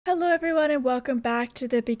Hello everyone and welcome back to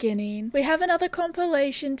the beginning. We have another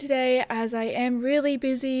compilation today as I am really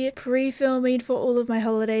busy pre-filming for all of my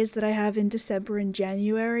holidays that I have in December and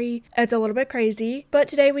January. It's a little bit crazy, but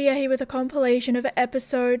today we are here with a compilation of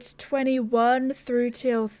episodes 21 through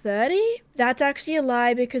till 30. That's actually a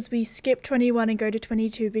lie because we skip 21 and go to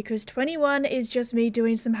 22 because 21 is just me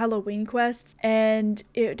doing some Halloween quests and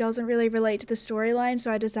it doesn't really relate to the storyline,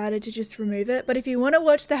 so I decided to just remove it. But if you want to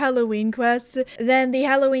watch the Halloween quests, then the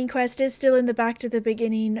Halloween quest is still in the back to the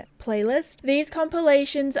beginning playlist. These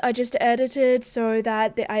compilations are just edited so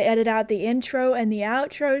that I edit out the intro and the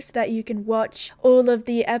outro so that you can watch all of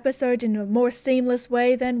the episodes in a more seamless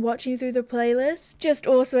way than watching through the playlist. Just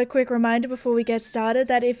also a quick reminder before we get started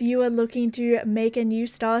that if you are looking to make a new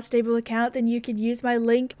Star Stable account, then you can use my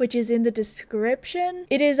link which is in the description.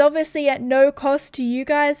 It is obviously at no cost to you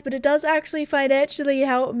guys, but it does actually financially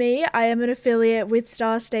help me. I am an affiliate with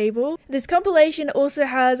Star Stable. This compilation also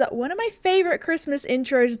has one of my favorite Christmas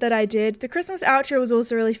intros that I did. The Christmas outro was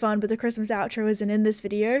also really fun, but the Christmas outro isn't in this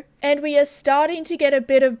video. And we are starting to get a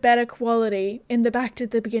bit of better quality in the Back to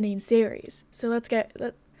the Beginning series. So let's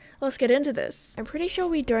get into this. I'm pretty sure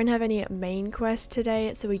we don't have any main quests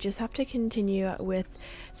today, so we just have to continue with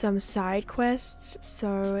some side quests.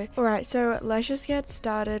 So, alright, so let's just get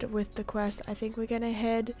started with the quest. I think we're gonna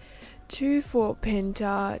head to Fort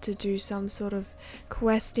Pinter to do some sort of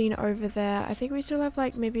questing over there. I think we still have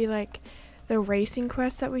maybe the racing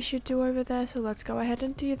quest that we should do over there, so let's go ahead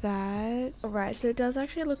and do that. Alright, so it does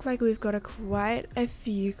actually look like we've got quite a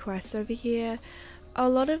few quests over here. A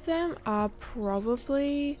lot of them are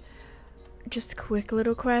probably just quick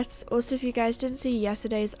little quests. Also, if you guys didn't see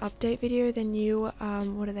yesterday's update video, then new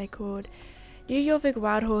what are they called? New Jorvik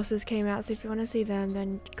Wild Horses came out, so if you want to see them,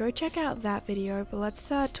 then go check out that video. But let's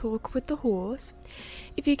talk with the horse.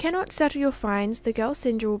 If you cannot settle your fines, the girl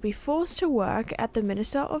Cassandra will be forced to work at the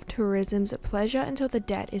Minister of Tourism's pleasure until the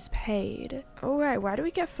debt is paid. Alright, why do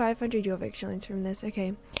we get 500 Jorvik shillings from this?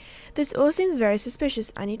 Okay. This all seems very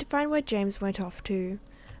suspicious. I need to find where James went off to.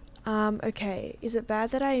 Okay. Is it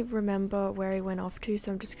bad that I remember where he went off to,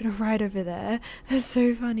 so I'm just gonna ride over there? That's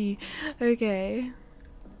so funny. Okay.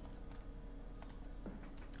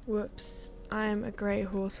 Whoops. I'm a great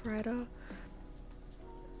horse rider.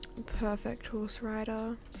 Perfect horse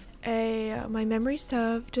rider. My memory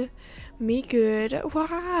served me good.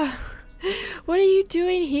 Wow! What are you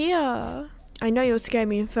doing here? I know you'll scare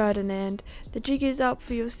me, Ferdinand. The jig is up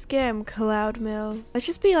for your scam, Cloudmill. Let's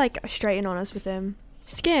just be straight and honest with him.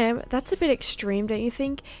 Scam? That's a bit extreme, don't you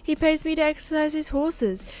think? He pays me to exercise his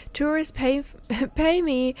horses. Tourists pay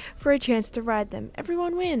me for a chance to ride them.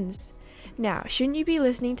 Everyone wins. Now, shouldn't you be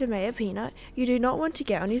listening to Mayor Peanut? You do not want to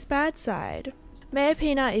get on his bad side. Mayor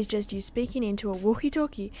Peanut is just you speaking into a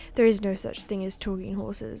walkie-talkie. There is no such thing as talking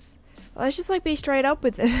horses. Let's just be straight up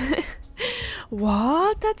with it.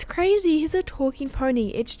 What? That's crazy. He's a talking pony.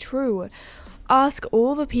 It's true. Ask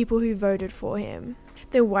all the people who voted for him.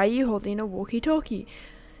 Then why are you holding a walkie-talkie?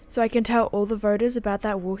 So I can tell all the voters about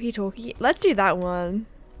that walkie-talkie? Let's do that one.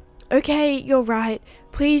 Okay, you're right.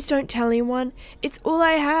 Please don't tell anyone. It's all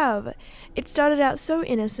I have. It started out so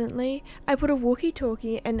innocently. I put a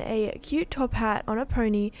walkie-talkie and a cute top hat on a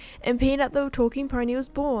pony, and Peanut the talking pony was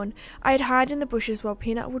born. I'd hide in the bushes while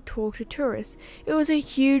Peanut would talk to tourists. It was a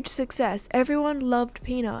huge success. Everyone loved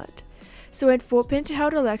Peanut. So when Fort Pinter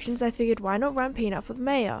held elections, I figured why not run Peanut for the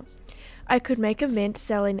mayor? I could make a mint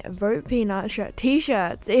selling Vote Peanut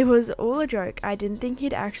t-shirts. It was all a joke. I didn't think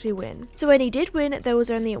he'd actually win. So when he did win, there was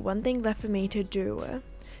only one thing left for me to do.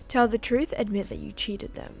 Tell the truth, admit that you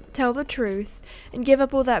cheated them. Tell the truth, and give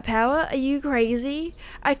up all that power? Are you crazy?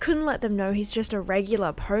 I couldn't let them know he's just a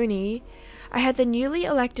regular pony. I had the newly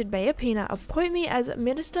elected Mayor Peanut appoint me as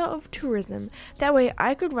Minister of Tourism. That way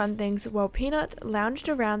I could run things while Peanut lounged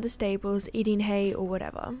around the stables eating hay or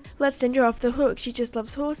whatever. Let Cassandra off the hook. She just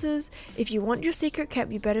loves horses. If you want your secret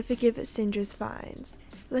kept, you better forgive Cassandra's fines.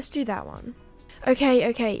 Let's do that one. Okay,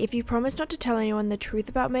 if you promise not to tell anyone the truth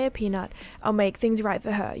about Mayor Peanut, I'll make things right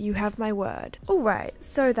for her. You have my word. Alright,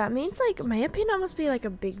 so that means Mayor Peanut must be a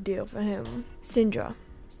big deal for him. Cassandra.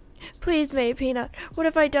 Please, Mayor Peanut, what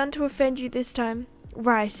have I done to offend you this time?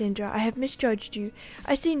 Right, Cassandra, I have misjudged you.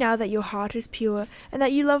 I see now that your heart is pure, and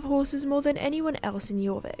that you love horses more than anyone else in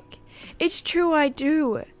Jorvik. It's true, I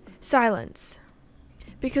do. Silence.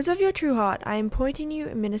 Because of your true heart, I am appointing you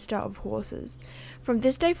Minister of Horses. From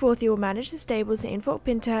this day forth, you will manage the stables in Fort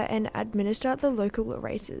Pinter and administer the local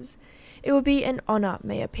races. It will be an honor,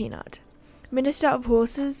 Mayor Peanut. Minister of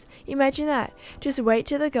Horses? Imagine that. Just wait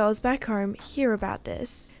till the girls back home hear about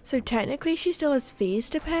this. So technically she still has fees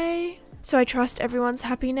to pay? So I trust everyone's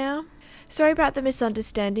happy now? Sorry about the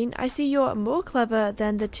misunderstanding. I see you're more clever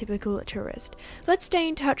than the typical tourist. Let's stay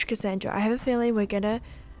in touch, Cassandra. I have a feeling we're going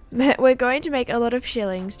to make a lot of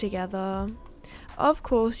shillings together. Of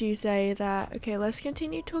course you say that. Okay, let's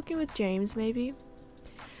continue talking with James maybe.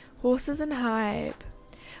 Horses and hype.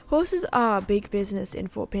 Horses are big business in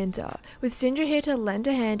Fort Pinter. With Sindra here to lend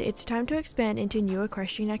a hand, it's time to expand into new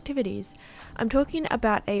equestrian activities. I'm talking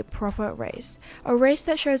about a proper race. A race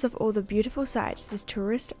that shows off all the beautiful sights this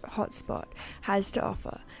tourist hotspot has to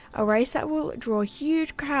offer. A race that will draw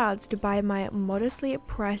huge crowds to buy my modestly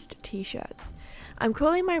priced t-shirts. I'm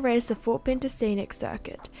calling my race the Fort Pinter Scenic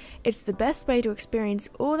Circuit. It's the best way to experience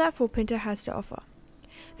all that Fort Pinter has to offer.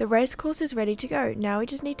 The race course is ready to go. Now we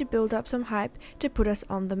just need to build up some hype to put us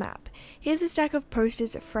on the map. Here's a stack of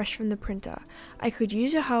posters fresh from the printer. I could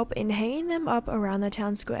use your help in hanging them up around the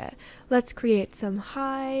town square. Let's create some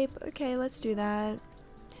hype. Okay, let's do that.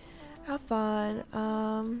 Have fun.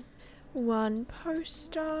 1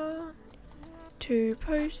 poster. 2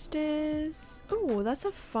 posters. Oh, that's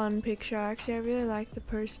a fun picture. Actually, I really like the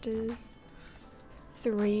posters.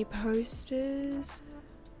 3 posters.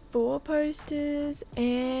 4 posters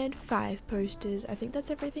and 5 posters. I think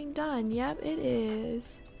that's everything done. Yep, it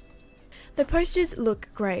is. The posters look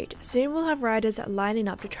great. Soon we'll have riders lining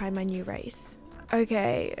up to try my new race.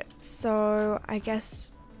 Okay, so I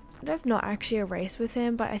guess there's not actually a race with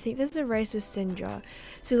him, but I think there's a race with Sindra.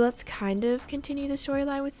 So let's kind of continue the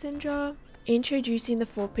storyline with Sindra. Introducing the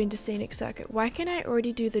Fort Pinter Scenic Circuit. Why can't I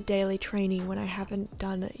already do the daily training when I haven't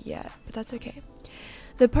done it yet? But that's okay.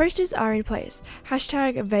 The posters are in place.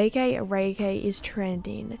 Hashtag VacayRaycay is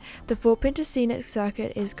trending. The Fort Pinter Scenic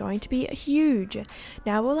Circuit is going to be huge.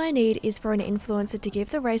 Now all I need is for an influencer to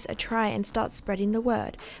give the race a try and start spreading the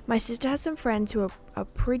word. My sister has some friends who are a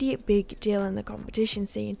pretty big deal in the competition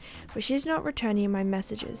scene, but she's not returning my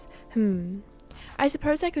messages. I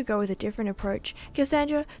suppose I could go with a different approach.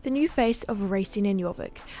 Cassandra, the new face of racing in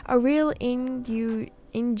Jorvik. A real ingenue.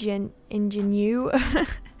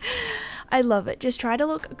 I love it. Just try to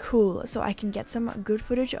look cool so I can get some good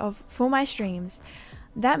footage for my streams.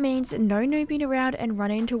 That means no noobing around and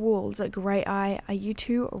running into walls. Grey Eye, are you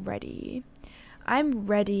two ready? I'm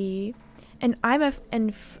ready. And I'm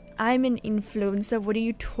an influencer. What are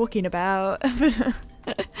you talking about?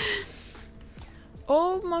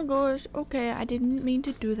 Oh my gosh. Okay, I didn't mean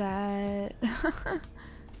to do that.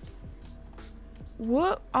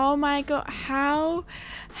 What? Oh my god. How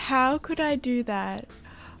could I do that?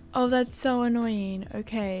 Oh, that's so annoying.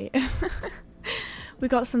 Okay. We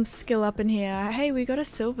got some skill up in here. Hey, we got a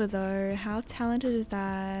silver though. How talented is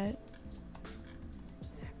that?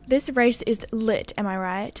 This race is lit, am I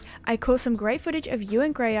right? I caught some great footage of you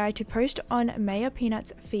and Grey Eye to post on Mayor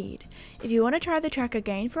Peanut's feed. If you want to try the track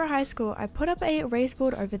again for a high score, I put up a race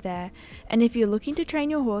board over there. And if you're looking to train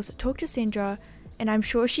your horse, talk to Sindra, and I'm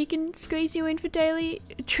sure she can squeeze you in for daily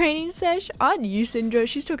training sesh. Aren't you, Sindra?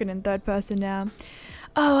 She's talking in third person now.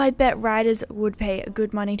 Oh, I bet riders would pay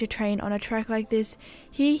good money to train on a track like this.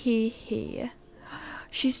 He.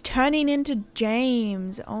 She's turning into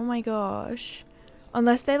James. Oh my gosh.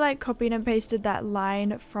 Unless they like copied and pasted that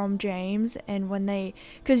line from James, and when they,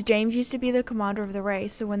 because James used to be the commander of the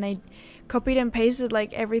race, so when they copied and pasted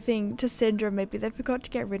like everything to Sindra, maybe they forgot to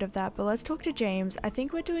get rid of that. But let's talk to James. I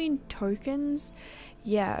think we're doing tokens.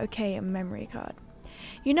 Yeah, okay, a memory card.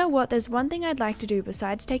 You know what, there's one thing I'd like to do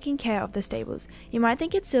besides taking care of the stables. You might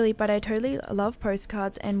think it's silly, but I totally love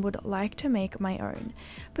postcards and would like to make my own.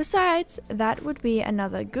 Besides, that would be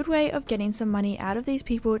another good way of getting some money out of these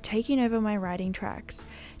people taking over my riding tracks.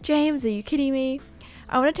 James, are you kidding me?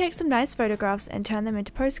 I want to take some nice photographs and turn them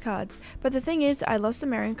into postcards, but the thing is, I lost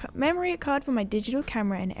a memory card for my digital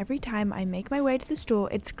camera, and every time I make my way to the store,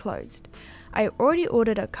 it's closed. I already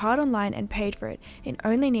ordered a card online and paid for it. It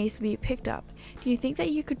only needs to be picked up. Do you think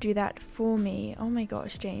that you could do that for me? Oh my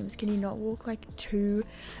gosh, James, can you not walk like 2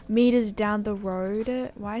 meters down the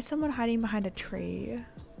road? Why is someone hiding behind a tree? Oh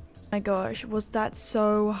my gosh, was that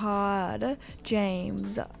so hard?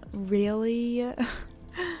 James, really?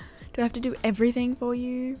 Do I have to do everything for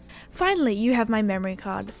you? Finally, you have my memory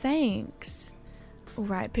card. Thanks.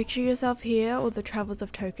 Alright, picture yourself here or the travels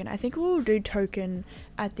of Token. I think we'll do Token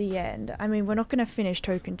at the end. I mean, we're not going to finish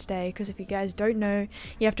Token today because if you guys don't know,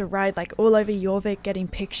 you have to ride like all over Jorvik getting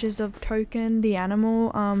pictures of Token, the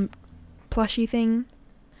animal plushie thing.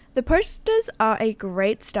 The posters are a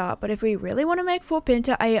great start, but if we really want to make Fort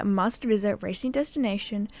Pinter a must-visit racing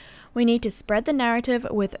destination, we need to spread the narrative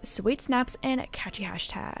with sweet snaps and catchy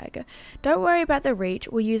hashtag. Don't worry about the reach,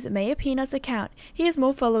 we'll use Mayor Peanut's account. He has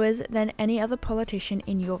more followers than any other politician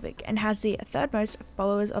in Jorvik and has the 3rd most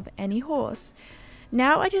followers of any horse.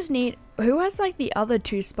 Now I just need, who has like the other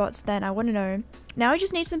 2 spots then? I want to know. Now I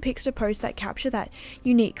just need some pics to post that capture that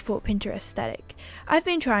unique Fort Pinter aesthetic. I've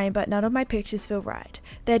been trying, but none of my pictures feel right.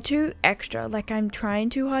 They're too extra, like I'm trying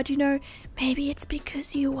too hard, you know? Maybe it's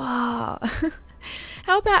because you are.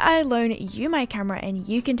 How about I loan you my camera and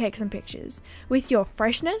you can take some pictures? With your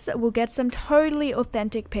freshness, we'll get some totally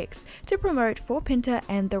authentic pics to promote Fort Pinter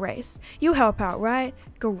and the race. You'll help out, right?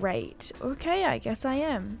 Great. Okay, I guess I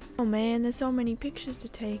am. Oh man, there's so many pictures to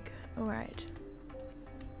take. Alright.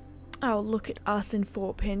 Oh, look at us in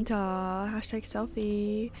Fort Pinter. Hashtag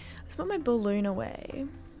selfie. Let's put my balloon away.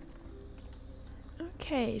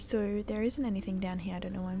 Okay, so there isn't anything down here. I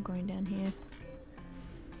don't know why I'm going down here.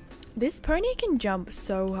 This pony can jump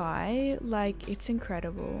so high, like it's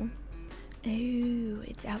incredible. Ooh,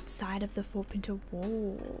 it's outside of the Fort Pinter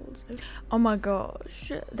walls. Oh my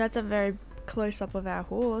gosh, that's a very close up of our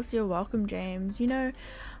horse. You're welcome, James. You know,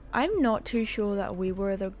 I'm not too sure that we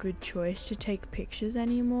were the good choice to take pictures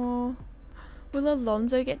anymore. Will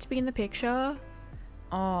Alonso get to be in the picture?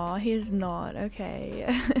 Oh, he's not. Okay.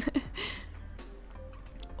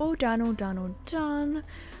 All done, all done, all done.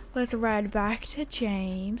 Let's ride back to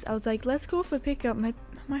James. I was like, let's go for pickup. My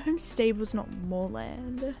home stable's not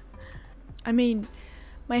moorland. I mean,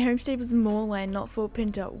 my home stable's moorland, not Fort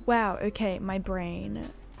Pinter. Wow, okay, my brain.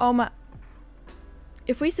 Oh my.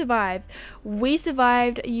 If we survive, we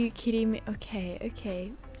survived. Are you kidding me? Okay,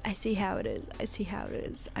 okay. I see how it is. I see how it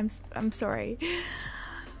is. I'm sorry.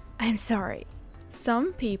 I'm sorry.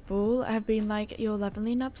 Some people have been like, you're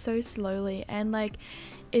leveling up so slowly, and like,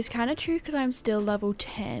 it's kind of true because I'm still level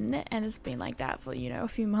 10 and it's been like that for, you know, a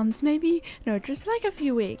few months maybe. No, just like a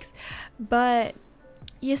few weeks. But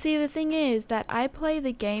you see, the thing is that I play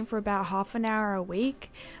the game for about half an hour a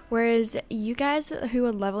week, whereas you guys who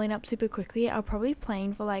are leveling up super quickly are probably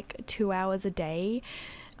playing for like 2 hours a day,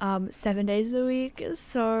 7 days a week.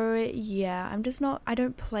 So yeah, I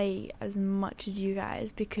don't play as much as you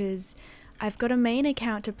guys because I've got a main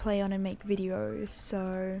account to play on and make videos,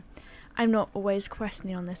 so I'm not always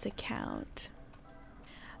questing on this account.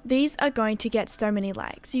 These are going to get so many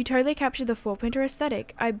likes. You totally captured the Fort Pinter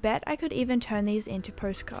aesthetic. I bet I could even turn these into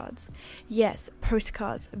postcards. Yes,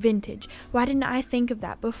 postcards, vintage. Why didn't I think of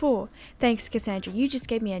that before? Thanks, Cassandra. You just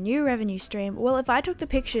gave me a new revenue stream. Well, if I took the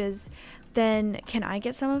pictures, then can I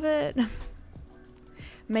get some of it?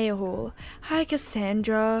 Mayor Hall. Hi,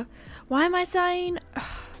 Cassandra. Why am I saying?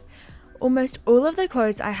 Almost all of the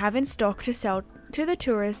clothes I have in stock to sell to the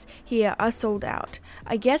tourists here are sold out.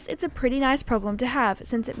 I guess it's a pretty nice problem to have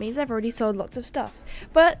since it means I've already sold lots of stuff,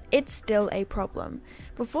 but it's still a problem.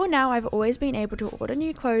 Before now, I've always been able to order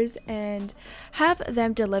new clothes and have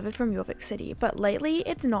them delivered from York City, but lately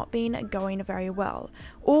it's not been going very well.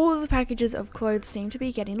 All the packages of clothes seem to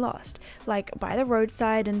be getting lost, like by the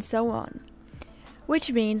roadside and so on.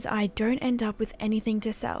 Which means I don't end up with anything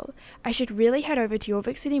to sell. I should really head over to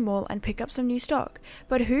York City Mall and pick up some new stock,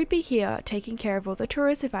 but who'd be here taking care of all the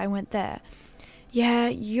tourists if I went there? Yeah,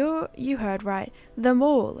 you heard right. The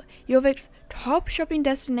mall. York's top shopping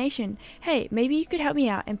destination. Hey, maybe you could help me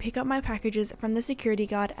out and pick up my packages from the security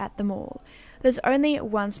guard at the mall. There's only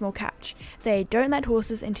one small catch. They don't let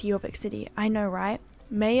horses into York City. I know, right?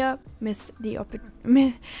 Mayor missed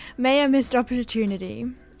opportunity.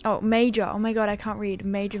 Oh, major. Oh my god, I can't read.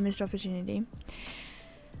 Major missed opportunity.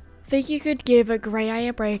 Think you could give a grey eye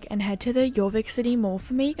a break and head to the York City Mall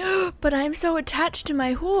for me? But I'm so attached to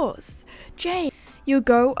my horse. Jane, you'll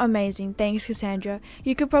go amazing. Thanks, Cassandra.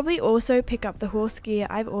 You could probably also pick up the horse gear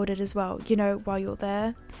I've ordered as well, you know, while you're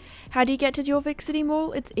there. How do you get to York City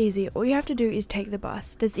Mall? It's easy. All you have to do is take the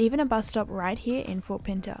bus. There's even a bus stop right here in Fort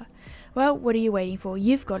Pinter. Well, what are you waiting for?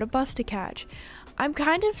 You've got a bus to catch. I'm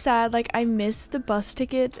kind of sad, like I missed the bus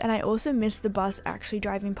tickets and I also missed the bus actually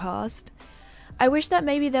driving past. I wish that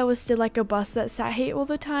maybe there was still like a bus that sat here all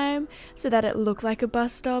the time so that it looked like a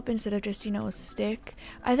bus stop instead of just, you know, a stick.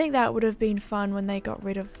 I think that would have been fun when they got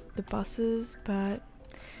rid of the buses, but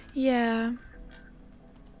yeah.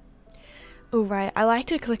 Alright, I like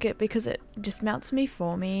to click it because it dismounts me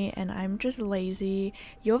for me and I'm just lazy.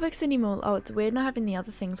 York City Mall. Oh, it's weird not having the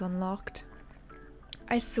other things unlocked.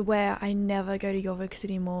 I swear I never go to York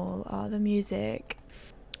City Mall. Oh, the music.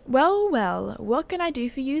 Well, well, what can I do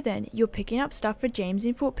for you then? You're picking up stuff for James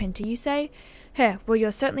in Fort Pinter, you say? Heh, well,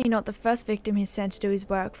 you're certainly not the first victim he's sent to do his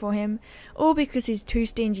work for him. All because he's too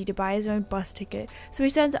stingy to buy his own bus ticket, so he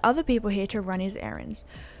sends other people here to run his errands.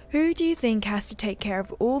 Who do you think has to take care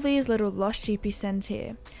of all these little lost sheep he sends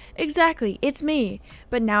here? Exactly, it's me.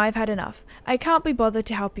 But now I've had enough. I can't be bothered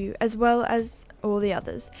to help you, as well as all the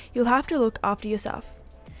others. You'll have to look after yourself.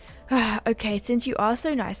 Okay, since you asked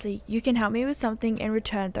so nicely, you can help me with something in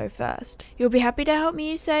return though first. You'll be happy to help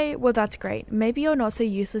me, you say? Well, that's great. Maybe you're not so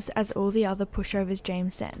useless as all the other pushovers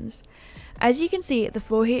James sends. As you can see, the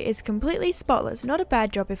floor here is completely spotless. Not a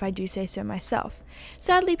bad job if I do say so myself.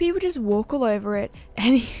 Sadly, people just walk all over it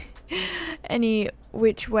any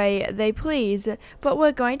which way they please, but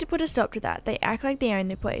we're going to put a stop to that. They act like they own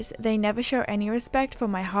the place. They never show any respect for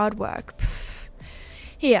my hard work. Pfft.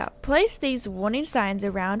 Here, place these warning signs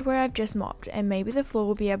around where I've just mopped, and maybe the floor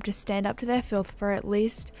will be able to stand up to their filth for at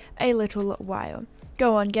least a little while.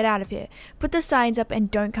 Go on, get out of here. Put the signs up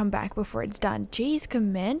and don't come back before it's done. Geez,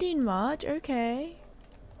 commanding much? Okay.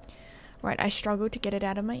 Right, I struggled to get it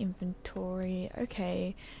out of my inventory.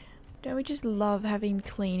 Okay. Don't we just love having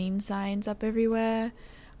cleaning signs up everywhere?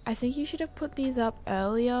 I think you should have put these up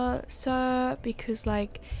earlier, sir, because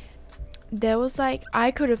like there was like I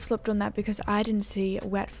could have slipped on that because I didn't see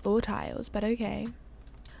wet floor tiles, but okay.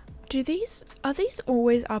 Are these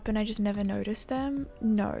always up and I just never noticed them?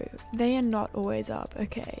 No, they are not always up.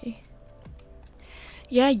 Okay.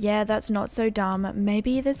 Yeah, that's not so dumb.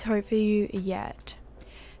 Maybe there's hope for you yet.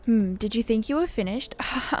 Did you think you were finished?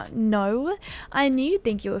 No, I knew you'd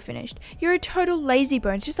think you were finished. You're a total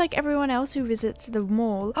lazybones, just like everyone else who visits the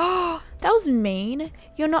mall. Oh, that was mean.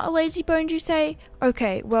 You're not a lazybones, you say?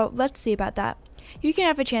 Okay, well, let's see about that. You can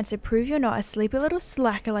have a chance to prove you're not a sleepy little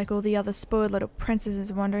slacker like all the other spoiled little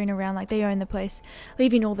princesses wandering around like they own the place,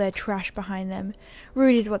 leaving all their trash behind them.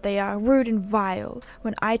 Rude is what they are, rude and vile.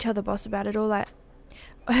 When I tell the boss about it,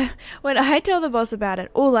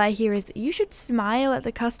 all I hear is, you should smile at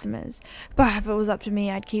the customers. Bah, if it was up to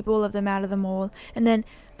me, I'd keep all of them out of the mall, and then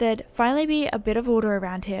there'd finally be a bit of order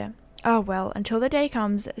around here. Oh well, until the day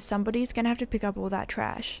comes, somebody's gonna have to pick up all that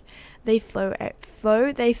trash. They throw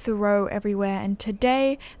everywhere, and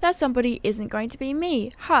today, that somebody isn't going to be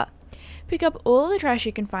me. Ha! Pick up all the trash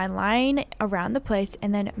you can find lying around the place,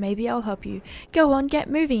 and then maybe I'll help you. Go on, get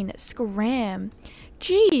moving. Scram.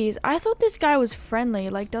 Jeez, I thought this guy was friendly.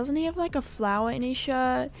 Like, doesn't he have like a flower in his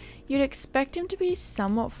shirt? You'd expect him to be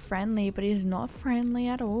somewhat friendly, but he's not friendly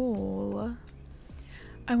at all.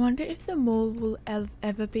 I wonder if the mall will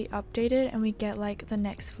ever be updated and we get like the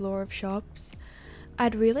next floor of shops.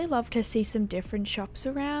 I'd really love to see some different shops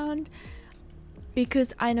around,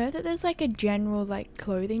 because I know that there's like a general like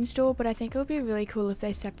clothing store, but I think it would be really cool if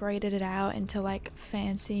they separated it out into like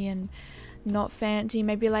fancy and not fancy,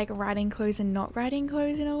 maybe like riding clothes and not riding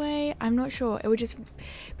clothes in a way. I'm not sure. It would just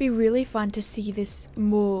be really fun to see this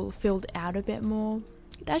mall filled out a bit more.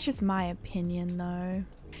 That's just my opinion though.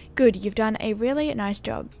 Good, you've done a really nice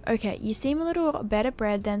job. Okay, you seem a little better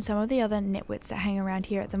bred than some of the other nitwits that hang around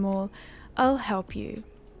here at the mall. I'll help you.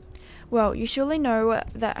 Well, you surely know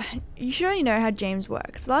how James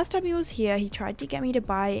works. Last time he was here, he tried to get me to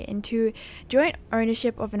buy into joint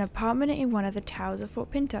ownership of an apartment in one of the towers of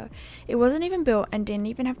Fort Pinter. It wasn't even built and didn't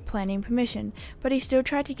even have planning permission, but he still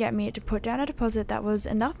tried to get me to put down a deposit that was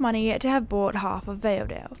enough money to have bought half of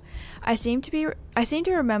Valedale. I seem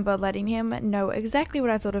to remember letting him know exactly what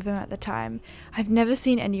I thought of him at the time. I've never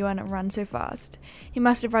seen anyone run so fast. He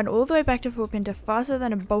must have run all the way back to Fort Pinter faster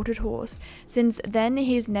than a bolted horse. Since then,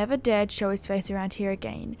 he's never dared show his face around here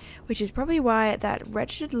again, which is probably why that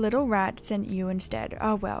wretched little rat sent you instead.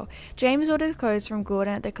 Oh well. James ordered clothes from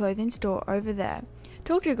Gordon at the clothing store over there.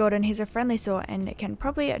 Talk to Gordon, he's a friendly sort and can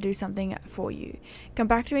probably do something for you. Come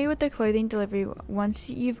back to me with the clothing delivery once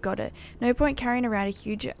you've got it. No point carrying around a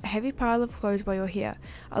huge heavy pile of clothes while you're here.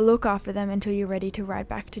 I'll look after them until you're ready to ride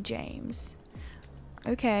back to James.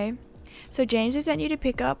 Okay. So James has sent you to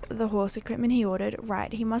pick up the horse equipment he ordered.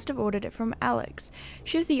 Right, he must have ordered it from Alex.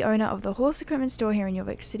 She's the owner of the horse equipment store here in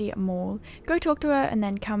York City Mall. Go talk to her and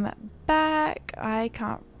then come back. I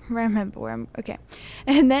can't remember where I'm... Okay.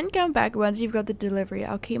 And then come back once you've got the delivery.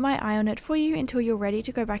 I'll keep my eye on it for you until you're ready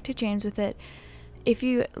to go back to James with it. If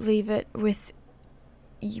you leave it with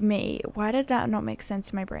me. Why did that not make sense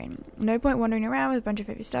to my brain? No point wandering around with a bunch of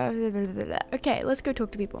heavy stuff. Blah, blah, blah, blah. Okay, let's go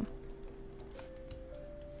talk to people.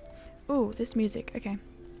 Oh, this music. Okay.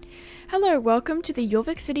 Hello, welcome to the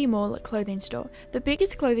York City Mall clothing store, the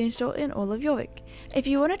biggest clothing store in all of York. If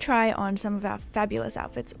you want to try on some of our fabulous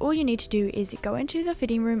outfits, all you need to do is go into the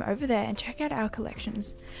fitting room over there and check out our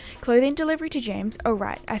collections. Clothing delivery to James. Oh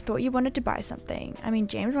right, I thought you wanted to buy something. I mean,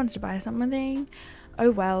 James wants to buy something.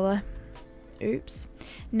 Oh well. Oops.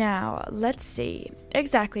 Now, let's see.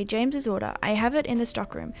 Exactly, James's order. I have it in the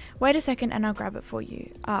stockroom. Wait a second and I'll grab it for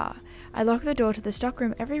you. Ah, I lock the door to the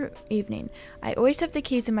stockroom every evening. I always have the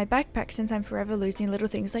keys in my backpack since I'm forever losing little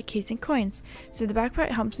things like keys and coins. So the backpack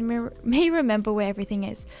helps me remember where everything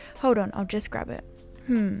is. Hold on, I'll just grab it.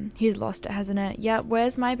 He's lost it, hasn't it? Yep,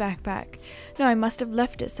 where's my backpack? No, I must have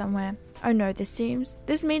left it somewhere. Oh no, this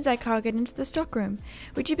means I can't get into the stockroom.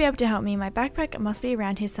 Would you be able to help me? My backpack must be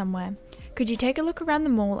around here somewhere. Could you take a look around the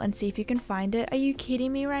mall and see if you can find it? Are you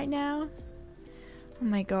kidding me right now? Oh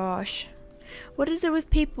my gosh. What is it with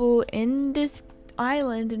people in this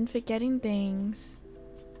island and forgetting things?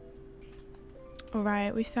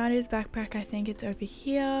 Alright, we found his backpack. I think it's over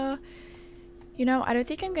here. You know, I don't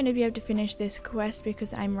think I'm going to be able to finish this quest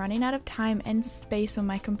because I'm running out of time and space on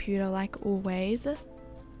my computer like always.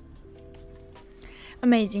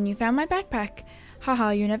 Amazing, you found my backpack.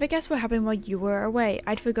 Haha, you never guess what happened while you were away.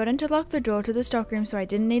 I'd forgotten to lock the door to the stockroom, so I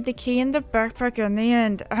didn't need the key in the backpack in the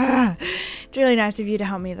end. It's really nice of you to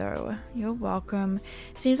help me though. You're welcome.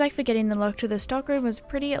 Seems like forgetting the lock to the stockroom was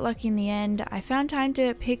pretty lucky in the end. I found time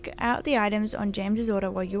to pick out the items on James's order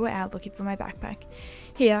while you were out looking for my backpack.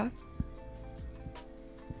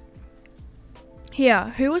 Here,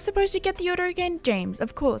 who was supposed to get the order again? James,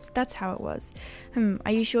 of course, that's how it was.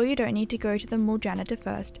 Are you sure you don't need to go to the mall janitor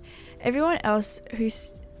first? Everyone else who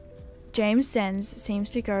James sends seems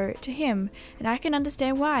to go to him, and I can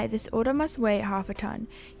understand why. This order must weigh half a ton.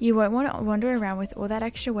 You won't want to wander around with all that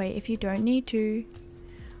extra weight if you don't need to.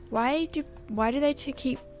 Why do they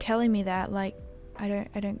keep telling me that? Like, I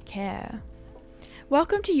don't care.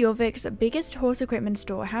 Welcome to Jorvik's biggest horse equipment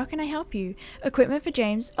store. How can I help you? Equipment for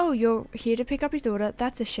James? Oh, you're here to pick up his order?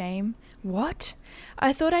 That's a shame. What?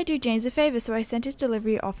 I thought I'd do James a favor, so I sent his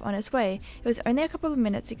delivery off on its way. It was only a couple of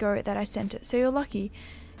minutes ago that I sent it, so you're lucky.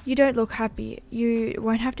 You don't look happy. You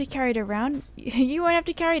won't have to carry it around. You won't have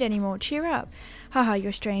to carry it anymore. Cheer up. Haha,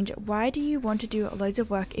 you're strange. Why do you want to do loads of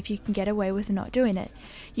work if you can get away with not doing it?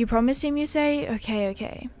 You promised him, you say?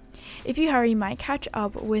 Okay. If you hurry, you might catch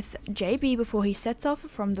up with JB before he sets off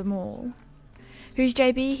from the mall. Who's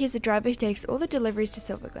JB? He's the driver who takes all the deliveries to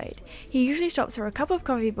Silverglade. He usually stops for a cup of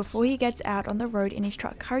coffee before he gets out on the road in his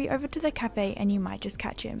truck. Hurry over to the cafe and you might just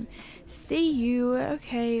catch him. See you.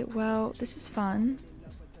 Okay, well, this is fun.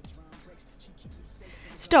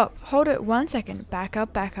 Stop. Hold it 1 second. Back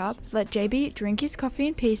up. Let JB drink his coffee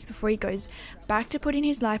in peace before he goes back to putting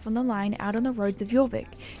his life on the line out on the roads of Jorvik.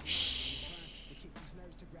 Shh.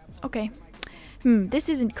 Okay. This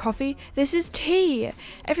isn't coffee. This is tea.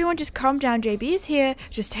 Everyone just calm down. JB is here.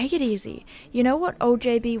 Just take it easy. You know what old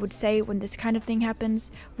JB would say when this kind of thing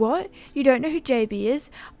happens? What? You don't know who JB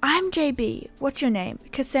is? I'm JB. What's your name?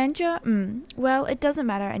 Cassandra? Well, it doesn't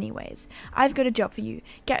matter anyways. I've got a job for you.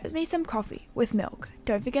 Get me some coffee with milk.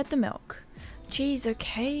 Don't forget the milk. Jeez,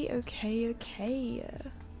 okay.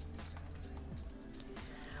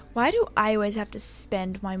 Why do I always have to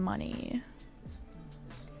spend my money?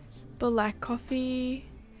 Black coffee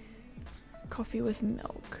with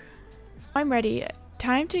milk. I'm ready.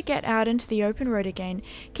 Time to get out into the open road again.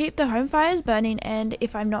 Keep the home fires burning, and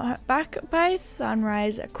if I'm not back by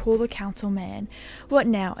sunrise, call the council man. What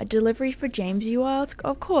now? A delivery for James, you ask?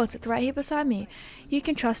 Of course, it's right here beside me. You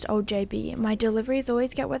can trust old JB. My deliveries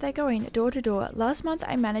always get where they're going, door to door. Last month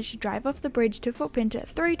I managed to drive off the bridge to Footprinter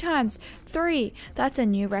 3 times. 3! That's a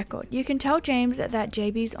new record. You can tell James that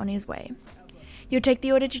JB's on his way. You'll take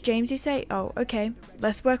the order to James, you say? Oh, okay.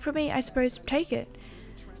 Less work for me, I suppose. Take it.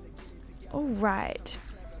 Alright.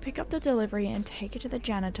 Pick up the delivery and take it to the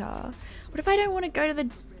janitor. What if I don't want to go to the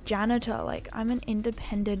janitor? Like, I'm an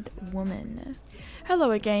independent woman.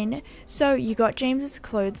 Hello again. So, you got James's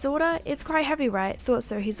clothes order? It's quite heavy, right? Thought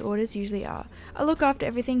so, his orders usually are. I'll look after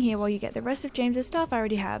everything here while you get the rest of James's stuff I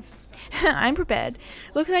already have. I'm prepared.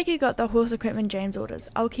 Looks like you got the horse equipment James orders.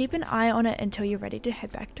 I'll keep an eye on it until you're ready to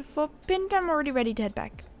head back to Fort Pint. I'm already ready to head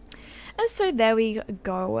back. And so there we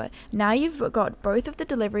go. Now you've got both of the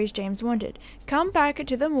deliveries James wanted. Come back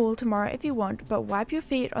to the mall tomorrow if you want, but wipe your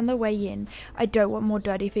feet on the way in. I don't want more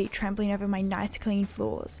dirty feet trampling over my nice clean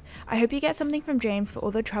floors. I hope you get something from James for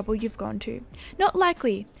all the trouble you've gone to. Not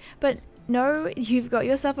likely, but no, you've got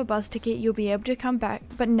yourself a bus ticket. You'll be able to come back.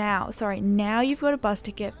 But now you've got a bus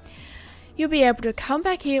ticket. You'll be able to come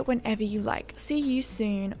back here whenever you like. See you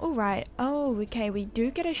soon. Alright. Oh, okay. We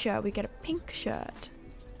do get a shirt. We get a pink shirt.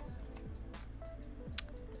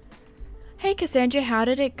 Hey Cassandra, how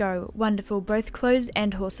did it go? Wonderful, both clothes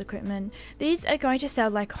and horse equipment. These are going to sell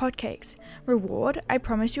like hotcakes. Reward? I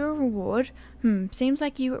promise you a reward? Seems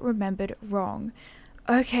like you remembered wrong.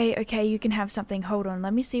 Okay, you can have something. Hold on,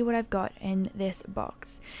 let me see what I've got in this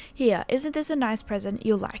box. Here, isn't this a nice present?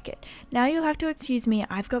 You'll like it. Now you'll have to excuse me,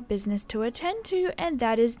 I've got business to attend to, and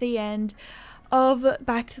that is the end of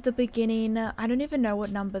Back to the Beginning. I don't even know what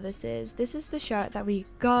number this is. This is the shirt that we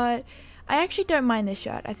got. I actually don't mind this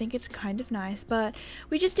shirt. I think it's kind of nice, but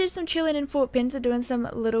we just did some chilling in Fort Pinter doing some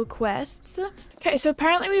little quests. Okay, so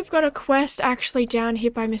apparently we've got a quest actually down here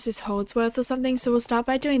by Mrs. Holdsworth or something, so we'll start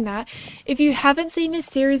by doing that. If you haven't seen this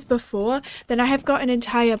series before, then I have got an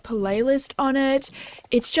entire playlist on it.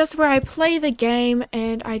 It's just where I play the game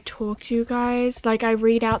and I talk to you guys, like I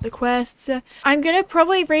read out the quests. I'm gonna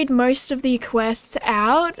probably read most of the quests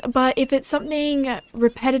out, but if it's something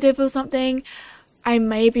repetitive or something, I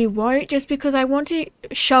maybe won't, just because I want to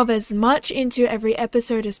shove as much into every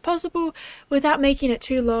episode as possible without making it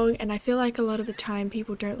too long, and I feel like a lot of the time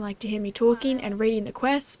people don't like to hear me talking and reading the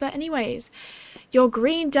quests. But anyways, your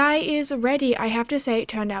green dye is ready. I have to say it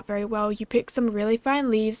turned out very well. You picked some really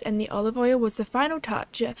fine leaves and the olive oil was the final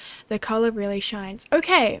touch. The color really shines.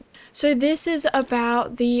 Okay, so this is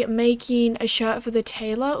about the making a shirt for the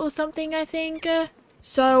tailor or something, I think.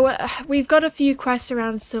 So we've got a few quests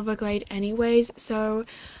around Silverglade anyways, so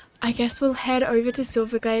I guess we'll head over to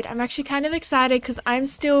Silverglade. I'm actually kind of excited because I'm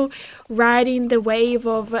still riding the wave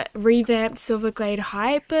of revamped Silverglade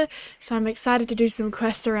hype, so I'm excited to do some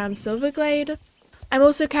quests around Silverglade. I'm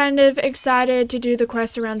also kind of excited to do the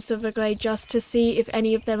quests around Silverglade just to see if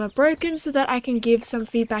any of them are broken so that I can give some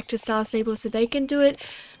feedback to Star Stable so they can do it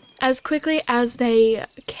as quickly as they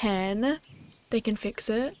can. They can fix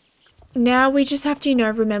it. Now we just have to,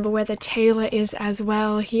 remember where the tailor is as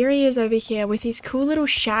well. Here he is over here with his cool little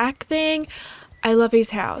shack thing. I love his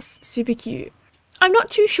house. Super cute. I'm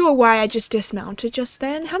not too sure why I just dismounted just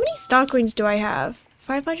then. How many star coins do I have?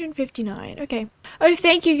 559. Okay. Oh,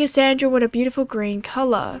 thank you, Cassandra. What a beautiful green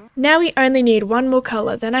color. Now we only need one more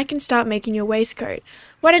color. Then I can start making your waistcoat.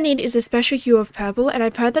 What I need is a special hue of purple, and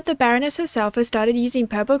I've heard that the Baroness herself has started using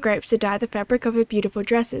purple grapes to dye the fabric of her beautiful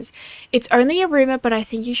dresses. It's only a rumor, but I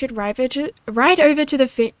think you should ride over to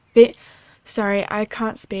the Sorry, I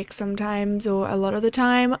can't speak sometimes, or a lot of the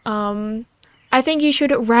time. I think you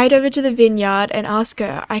should ride over to the vineyard and ask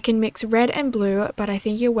her. I can mix red and blue, but I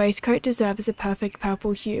think your waistcoat deserves a perfect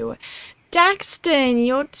purple hue. Daxton,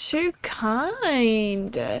 you're too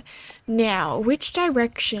kind. Now, which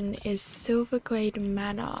direction is Silverglade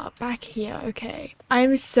Manor? Back here, okay.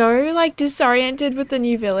 I'm so, disoriented with the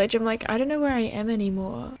new village. I'm like, I don't know where I am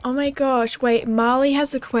anymore. Oh my gosh, wait, Marley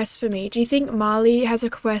has a quest for me. Do you think Marley has a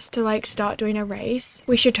quest to, start doing a race?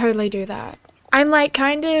 We should totally do that. I'm,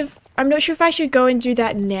 I'm not sure if I should go and do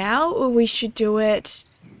that now or we should do it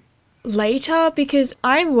later, because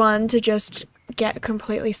I'm one to just get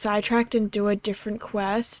completely sidetracked and do a different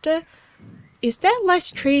quest. Is there less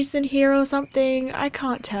trees than here or something? I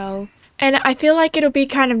can't tell. And I feel like it'll be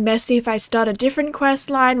kind of messy if I start a different quest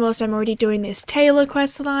line whilst I'm already doing this Taylor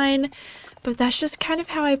quest line. But that's just kind of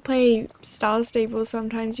how I play Star Stable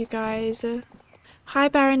sometimes, you guys. Hi,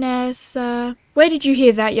 Baroness. Where did you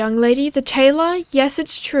hear that, young lady? The tailor? Yes,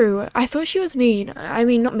 it's true. I thought she was mean. I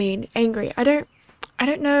mean, not mean, angry. I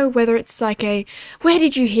don't know whether it's like a, where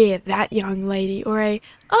did you hear that, young lady? Or a,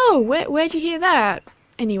 oh, where'd you hear that?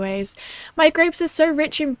 Anyways, my grapes are so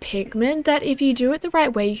rich in pigment that if you do it the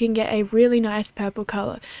right way, you can get a really nice purple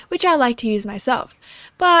color, which I like to use myself.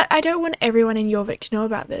 But I don't want everyone in Jorvik to know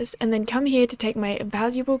about this and then come here to take my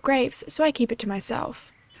valuable grapes, so I keep it to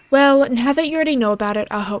myself. Well, now that you already know about it,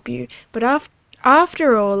 I'll help you. But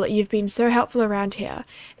after all, you've been so helpful around here.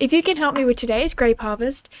 If you can help me with today's grape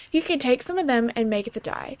harvest, you can take some of them and make the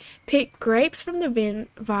dye. Pick grapes from the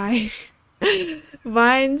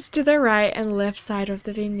vines to the right and left side of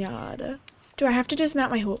the vineyard. Do I have to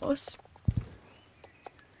dismount my horse?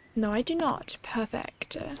 No, I do not.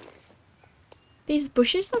 Perfect. These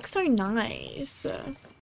bushes look so nice.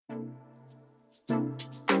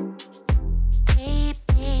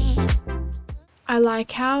 I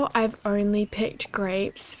like how I've only picked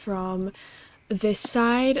grapes from this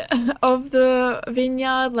side of the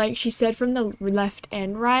vineyard, like she said, from the left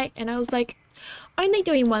and right, and I was like, only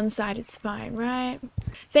doing one side, it's fine, right?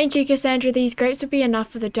 Thank you, Cassandra. These grapes will be enough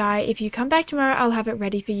for the dye. If you come back tomorrow, I'll have it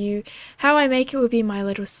ready for you. How I make it will be my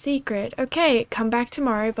little secret. Okay, come back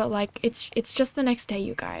tomorrow, but it's just the next day,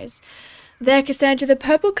 you guys. There, Cassandra, the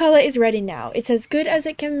purple color is ready now. It's as good as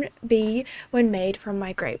it can be when made from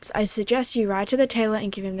my grapes. I suggest you ride to the tailor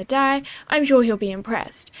and give him the dye. I'm sure he'll be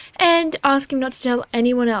impressed. And ask him not to tell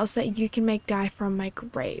anyone else that you can make dye from my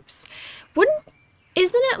grapes.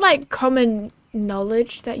 Isn't it common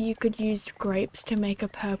knowledge that you could use grapes to make a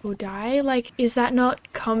purple dye? Is that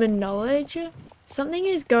not common knowledge? Something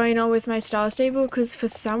is going on with my Star Stable because for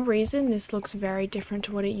some reason this looks very different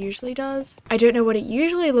to what it usually does. I don't know what it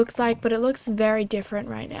usually looks like, but it looks very different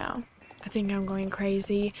right now. I think I'm going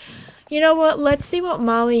crazy. You know what? Let's see what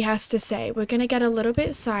Marley has to say. We're going to get a little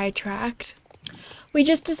bit sidetracked. We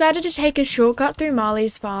just decided to take a shortcut through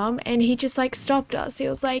Marley's farm, and he just like stopped us. He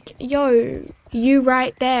was like, yo, you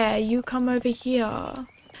right there, you come over here.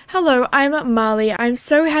 Hello, I'm Marley. I'm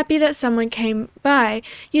so happy that someone came by.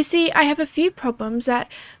 You see, I have a few problems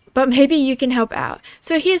but maybe you can help out.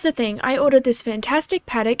 So here's the thing, I ordered this fantastic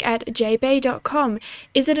paddock at jbay.com.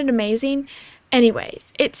 Isn't it amazing?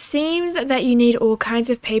 Anyways, it seems that you need all kinds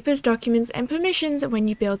of papers, documents, and permissions when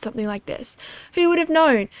you build something like this. Who would have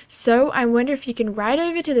known? So I wonder if you can ride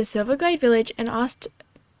over to the Silverglade village and ask,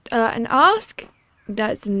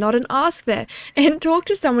 that's not an ask there, and talk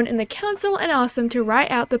to someone in the council and ask them to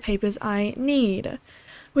write out the papers I need.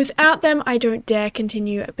 Without them, I don't dare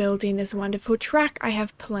continue building this wonderful track I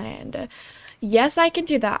have planned. Yes, I can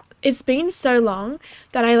do that. It's been so long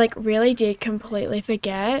that I like really did completely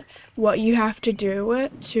forget what you have to do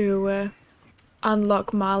to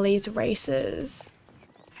unlock Marley's races.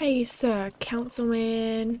 Hey sir,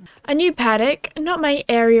 councilman. A new paddock, not my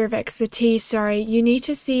area of expertise, sorry. You need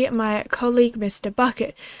to see my colleague Mr.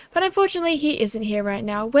 Bucket. But unfortunately he isn't here right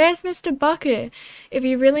now. Where's Mr. Bucket? If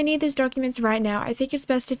you really need these documents right now, I think it's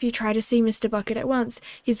best if you try to see Mr. Bucket at once.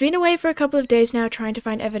 He's been away for a couple of days now trying to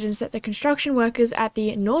find evidence that the construction workers at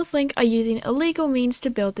the North Link are using illegal means to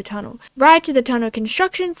build the tunnel. Ride to the tunnel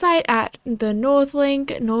construction site at the North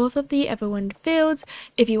Link, north of the Everwind Fields,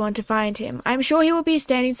 if you want to find him. I'm sure he will be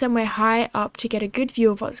standing somewhere high up to get a good view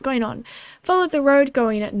of what's going on. Follow the road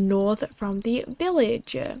going north from the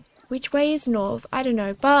village. Which way is north? I don't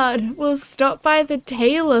know, but we'll stop by the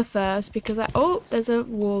tailor first because oh, there's a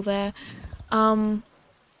wall there. My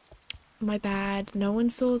bad. No one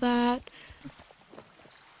saw that.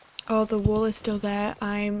 Oh, the wall is still there.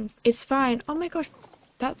 It's fine. Oh my gosh,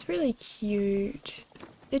 that's really cute.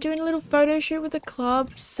 They're doing a little photo shoot with the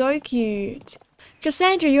club. So cute.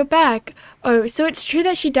 Cassandra, you're back. Oh, so it's true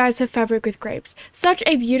that she dyes her fabric with grapes. Such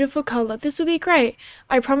a beautiful color. This will be great.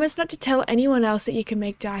 I promise not to tell anyone else that you can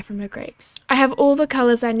make dye from her grapes. I have all the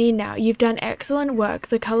colors I need now. You've done excellent work.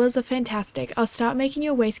 The colors are fantastic. I'll start making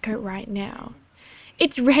your waistcoat right now.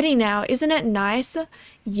 It's ready now. Isn't it nice?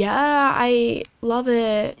 Yeah, I love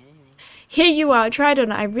it. Here you are. Try it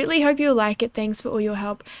on. I really hope you'll like it. Thanks for all your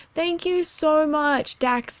help. Thank you so much,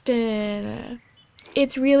 Daxton.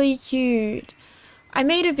 It's really cute. I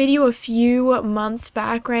made a video a few months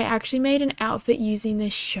back where I actually made an outfit using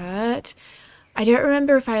this shirt. I don't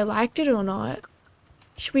remember if I liked it or not.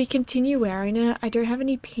 Should we continue wearing it? I don't have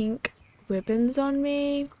any pink ribbons on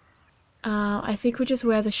me. I think we'll just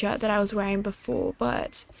wear the shirt that I was wearing before,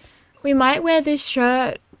 but we might wear this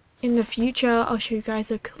shirt in the future. I'll show you guys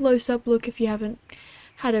a close-up look if you haven't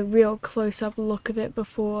had a real close-up look of it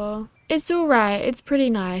before. It's alright. It's pretty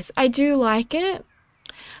nice. I do like it.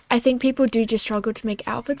 I think people do just struggle to make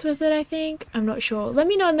outfits with it, I think. I'm not sure. Let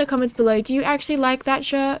me know in the comments below. Do you actually like that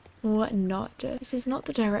shirt or not? This is not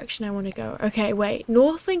the direction I want to go. Okay, wait.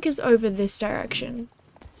 Northlink is over this direction.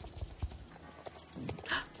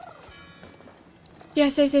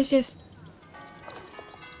 Yes, yes, yes, yes.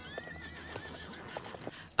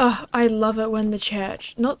 Oh, I love it when the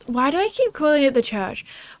church... Why do I keep calling it the church?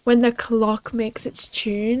 When the clock makes its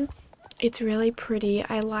tune. It's really pretty.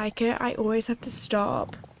 I like it. I always have to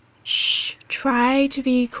stop. Shh, try to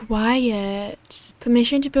be quiet.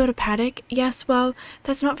 Permission to build a paddock? Yes, well,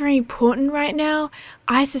 that's not very important right now.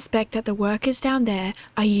 I suspect that the workers down there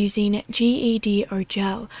are using GED or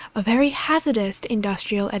gel, a very hazardous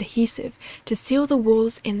industrial adhesive, to seal the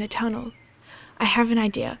walls in the tunnel. I have an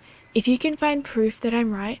idea. If you can find proof that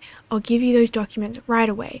I'm right, I'll give you those documents right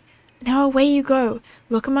away. Now away you go.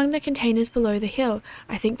 Look among the containers below the hill.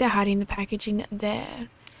 I think they're hiding the packaging there.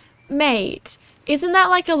 Mate, isn't that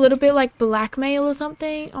like a little bit like blackmail or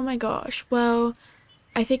something? Oh my gosh. Well,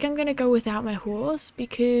 I think I'm gonna go without my horse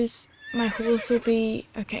because my horse will be...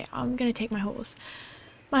 Okay, I'm gonna take my horse.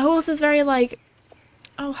 My horse is very like...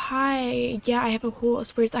 Oh, hi. Yeah, I have a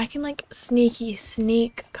horse. Whereas I can like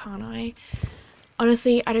sneak, can't I?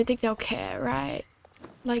 Honestly, I don't think they'll care, right?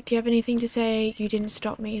 Like, do you have anything to say? You didn't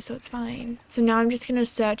stop me, so it's fine. So now I'm just gonna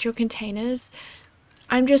search your containers.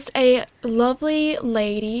 I'm just a lovely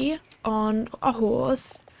lady on a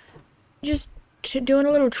horse. Just doing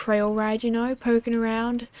a little trail ride, you know, poking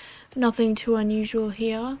around. Nothing too unusual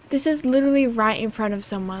here. This is literally right in front of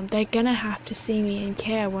someone. They're gonna have to see me and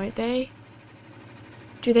care, won't they?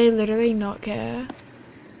 Do they literally not care?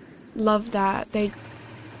 Love that. They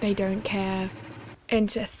don't care. And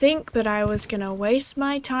to think that I was gonna waste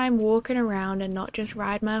my time walking around and not just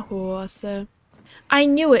ride my horse. I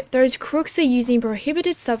knew it. Those crooks are using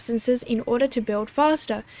prohibited substances in order to build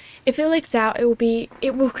faster. If it leaks out,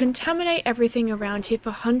 it will contaminate everything around here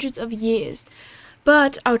for hundreds of years.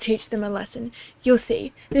 But I'll teach them a lesson. You'll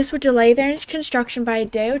see. This will delay their construction by a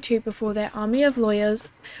day or two before their army of lawyers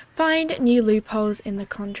find new loopholes in the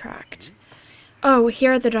contract. Oh,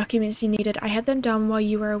 here are the documents you needed. I had them done while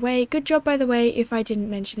you were away. Good job, by the way, if I didn't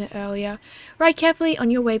mention it earlier. Ride carefully on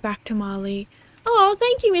your way back to Marley. Oh,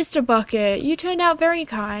 thank you, Mr. Bucket. You turned out very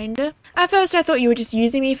kind. At first, I thought you were just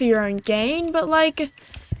using me for your own gain, but, like,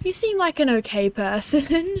 you seem like an okay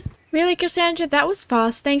person. Really, Cassandra? That was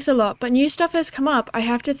fast. Thanks a lot. But new stuff has come up. I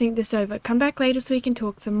have to think this over. Come back later so we can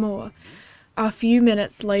talk some more. A few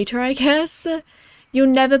minutes later, I guess. You'll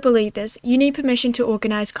never believe this. You need permission to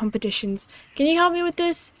organize competitions. Can you help me with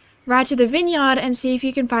this? Ride to the vineyard and see if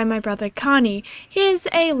you can find my brother Carney. He's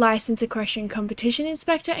a license equestrian competition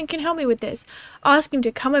inspector and can help me with this. Ask him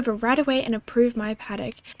to come over right away and approve my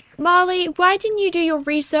paddock. Marley, why didn't you do your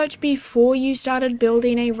research before you started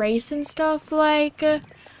building a race and stuff? Like,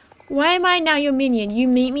 why am I now your minion? You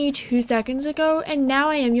meet me 2 seconds ago and now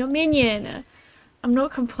I am your minion. I'm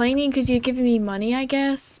not complaining because you're giving me money, I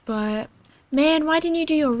guess, but man, why didn't you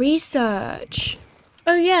do your research?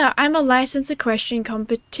 Oh yeah, I'm a licensed equestrian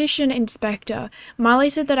competition inspector. Marley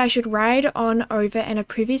said that I should ride on over and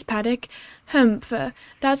approve his paddock. Humph,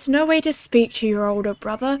 that's no way to speak to your older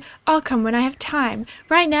brother. I'll come when I have time.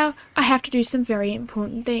 Right now, I have to do some very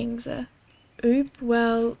important things. Oop,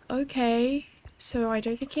 well, okay. So I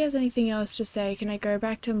don't think he has anything else to say. Can I go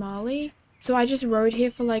back to Marley? So I just rode here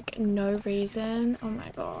for like no reason. Oh my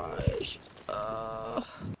gosh.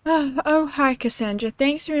 Oh, hi Cassandra.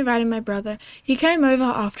 Thanks for inviting my brother. He came over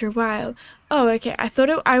after a while. Oh, okay. I thought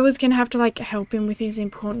I was gonna have to like help him with his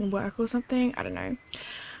important work or something. I don't know.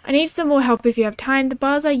 I need some more help if you have time. The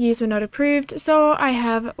bars I used were not approved, so I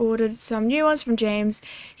have ordered some new ones from James.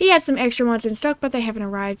 He had some extra ones in stock, but they haven't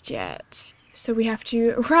arrived yet. So we have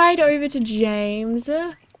to ride over to James.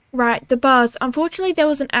 Right, the bars. Unfortunately, there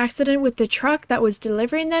was an accident with the truck that was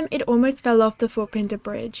delivering them. It almost fell off the footpainter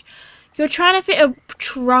bridge. You're trying to fit a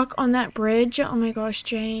truck on that bridge? Oh my gosh,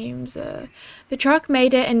 James. The truck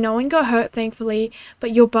made it and no one got hurt, thankfully,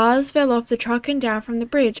 but your bars fell off the truck and down from the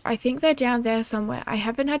bridge. I think they're down there somewhere. I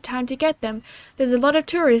haven't had time to get them. There's a lot of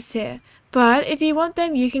tourists here, but if you want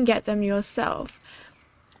them, you can get them yourself.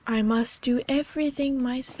 I must do everything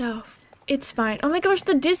myself. It's fine. Oh my gosh,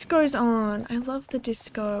 the disco's on. I love the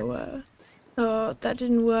disco. Oh, that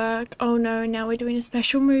didn't work. Oh no, now we're doing a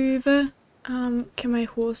special move. Can my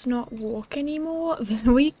horse not walk anymore?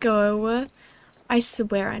 There we go. I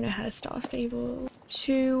swear I know how to star stable.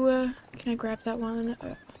 2, can I grab that one?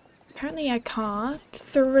 Apparently I can't.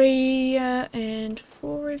 3 and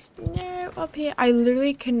 4 is no up here. I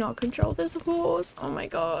literally cannot control this horse. Oh my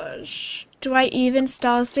gosh. Do I even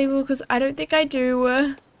star stable? Because I don't think I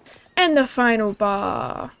do. And the final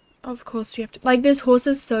bar. Of course we have to, like, this horse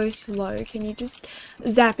is so slow. Can you just,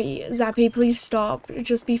 Zappy, please stop.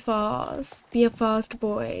 Just be fast. Be a fast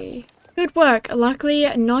boy. Good work. Luckily,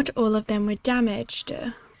 not all of them were damaged.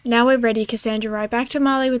 Now we're ready, Cassandra. Ride back to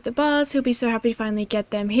Marley with the bars. He'll be so happy to finally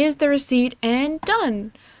get them. Here's the receipt and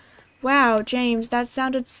done. Wow, James, that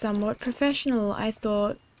sounded somewhat professional. I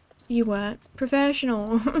thought you weren't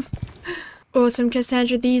professional. Awesome,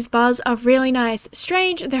 Cassandra. These bars are really nice.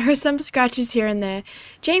 Strange, there are some scratches here and there.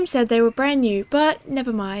 James said they were brand new, but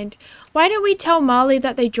never mind. Why don't we tell Marley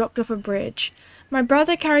that they dropped off a bridge? My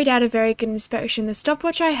brother carried out a very good inspection. The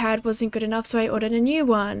stopwatch I had wasn't good enough, so I ordered a new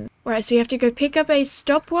one. Right, so you have to go pick up a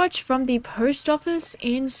stopwatch from the post office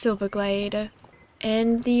in Silverglade.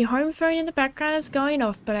 And the home phone in the background is going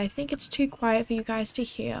off, but I think it's too quiet for you guys to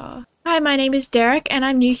hear. Hi, my name is Derek and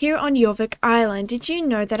I'm new here on Jorvik Island. Did you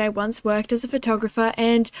know that I once worked as a photographer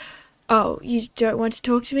and... Oh, you don't want to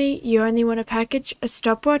talk to me? You only want a package? A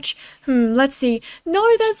stopwatch? Let's see. No,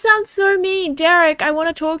 that sounds so mean. Derek, I want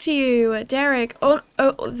to talk to you. Derek.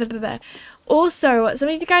 Also, some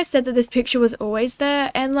of you guys said that this picture was always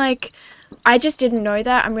there and like... I just didn't know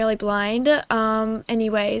that. I'm really blind.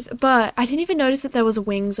 Anyways, but I didn't even notice that there was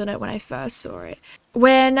wings on it when I first saw it.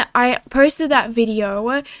 When I posted that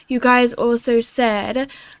video, you guys also said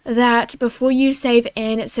that before you save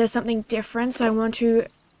in, it says something different. So I want to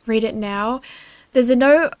read it now. There's a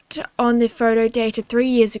note on the photo dated 3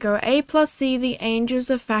 years ago. A+C, the Angels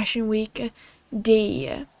of Fashion Week,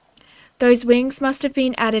 D. Those wings must have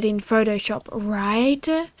been added in Photoshop,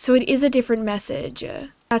 right? So it is a different message.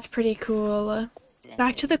 That's pretty cool.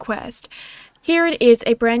 Back to the quest. Here it is,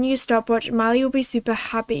 a brand new stopwatch. Marley will be super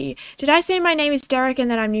happy. Did I say my name is Derek and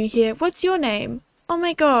that I'm new here? What's your name? Oh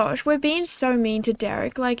my gosh, we're being so mean to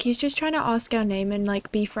Derek. Like, he's just trying to ask our name and,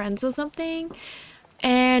 like, be friends or something.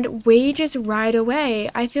 And we just ride away.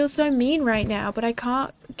 I feel so mean right now, but I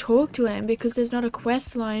can't talk to him because there's not a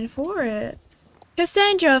quest line for it.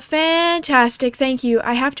 Cassandra, fantastic, thank you.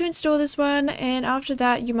 I have to install this one, and after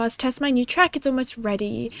that you must test my new track. It's almost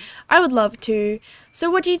ready. I would love to.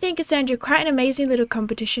 So what do you think, Cassandra? Quite an amazing little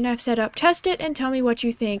competition I've set up. Test it and tell me what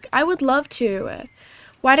you think. I would love to.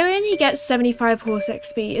 Why do I only get 75 horse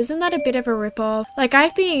XP? Isn't that a bit of a ripoff? Like,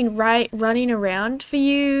 I've been running around for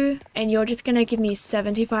you, and you're just gonna give me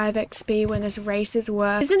 75 XP when this race is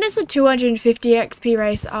worth. Isn't this a 250 XP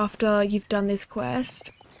race after you've done this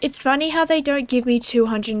quest? It's funny how they don't give me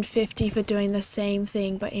 250 for doing the same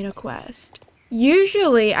thing but in a quest.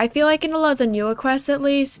 Usually, I feel like in a lot of the newer quests at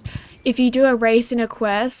least, if you do a race in a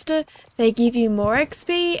quest, they give you more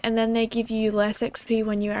XP and then they give you less XP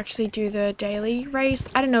when you actually do the daily race.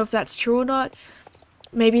 I don't know if that's true or not.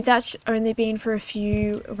 Maybe that's only been for a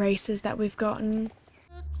few races that we've gotten.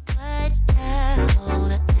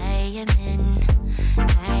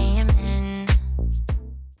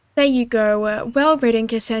 There you go. Well written,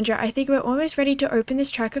 Cassandra. I think we're almost ready to open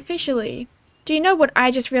this track officially. Do you know what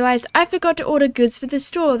I just realized? I forgot to order goods for the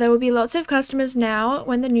store. There will be lots of customers now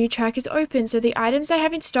when the new track is open, so the items I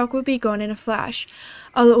have in stock will be gone in a flash.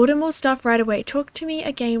 I'll order more stuff right away. Talk to me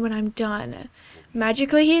again when I'm done.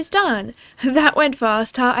 Magically, he is done. That went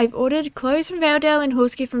fast, huh? I've ordered clothes from Valedale and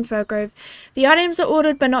horse gear from Firgrove. The items are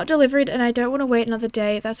ordered but not delivered, and I don't want to wait another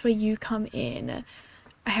day. That's where you come in.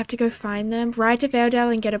 I have to go find them. Ride to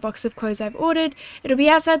Valedale and get a box of clothes I've ordered. It'll be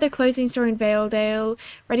outside the clothing store in Valedale,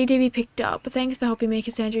 ready to be picked up. Thanks for helping me,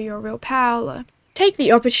 Cassandra. You're a real pal. Take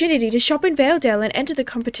the opportunity to shop in Valedale and enter the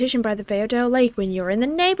competition by the Valedale Lake when you're in the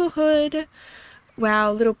neighborhood.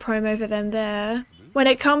 Wow, little promo for them there. When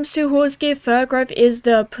it comes to horse gear, Firgrove is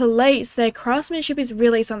the place. Their craftsmanship is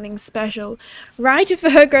really something special. Ride to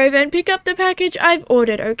Firgrove and pick up the package I've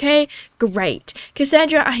ordered, okay? Great.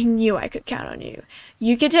 Cassandra, I knew I could count on you.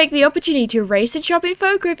 You can take the opportunity to race and shop in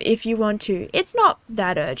Firgrove if you want to. It's not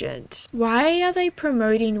that urgent. Why are they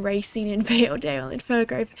promoting racing in Valedale and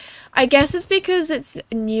Firgrove? I guess it's because it's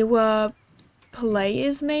newer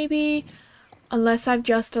players, maybe? Unless I've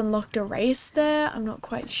just unlocked a race there. I'm not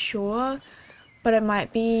quite sure. But it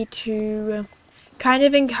might be to kind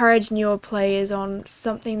of encourage newer players on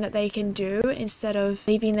something that they can do instead of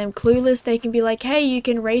leaving them clueless. They can be like, hey, you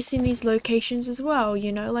can race in these locations as well,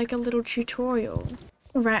 you know, like a little tutorial.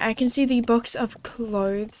 Right, I can see the box of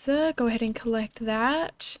clothes. Go ahead and collect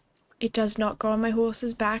that. It does not go on my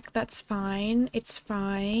horse's back. That's fine. It's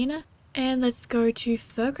fine. And let's go to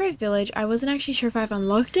Firgrove Village. I wasn't actually sure if I've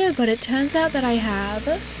unlocked it, but it turns out that I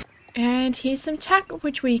have. And here's some tack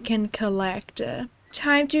which we can collect.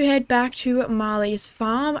 Time to head back to Marley's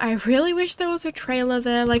farm. I really wish there was a trailer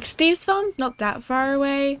there. Like, Steve's farm's not that far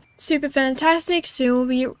away. Super fantastic. Soon will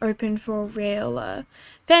be open for real.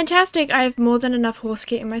 Fantastic. I have more than enough horse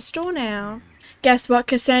kit in my store now. Guess what,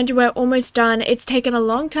 Cassandra? We're almost done. It's taken a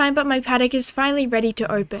long time, but my paddock is finally ready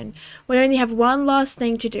to open. We only have one last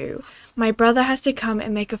thing to do. My brother has to come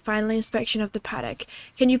and make a final inspection of the paddock.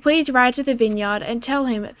 Can you please ride to the vineyard and tell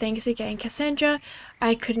him, thanks again, Cassandra.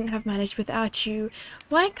 I couldn't have managed without you.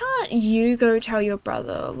 Why can't you go tell your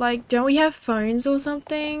brother? Like, don't we have phones or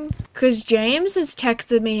something? Because James has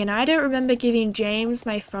texted me and I don't remember giving James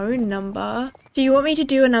my phone number. Do you want me to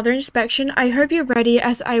do another inspection? I hope you're ready,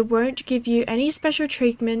 as I won't give you any special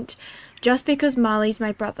treatment just because Marley's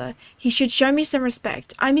my brother. He should show me some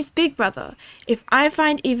respect. I'm his big brother. If I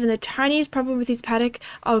find even the tiniest problem with his paddock,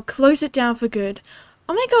 I'll close it down for good.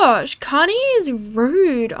 Oh my gosh, Connie is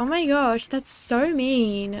rude. Oh my gosh, that's so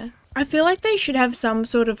mean. I feel like they should have some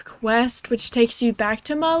sort of quest which takes you back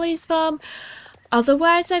to Marley's farm.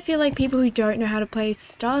 Otherwise, I feel like people who don't know how to play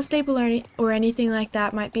Star Stable or anything like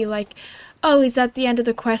that might be like, oh, is that the end of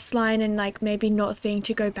the quest line, and like maybe not think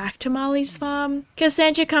to go back to Marley's farm?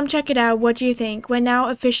 Cassandra, come check it out. What do you think? We're now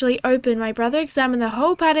officially open. My brother examined the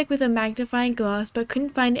whole paddock with a magnifying glass but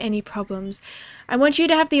couldn't find any problems. I want you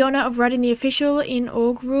to have the honor of riding the official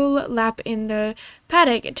inaugural lap in the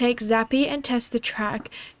paddock. Take Zappy and test the track.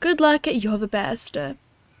 Good luck, you're the best. Oh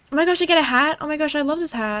my gosh, I get a hat? Oh my gosh, I love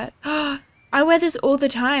this hat. I wear this all the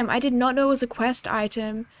time. I did not know it was a quest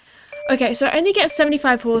item. Okay, so I only get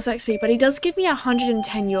 75 horse XP, but he does give me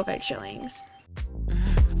 110 Yorvik shillings.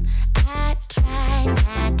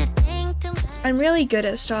 I'm really good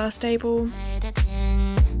at Star Stable.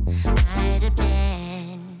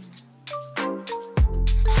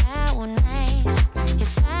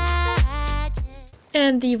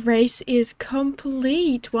 And the race is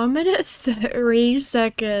complete. 1 minute 30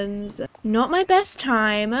 seconds. Not my best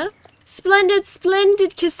time. Splendid,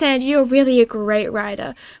 splendid, Cassandra. You're really a great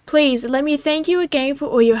writer. Please, let me thank you again for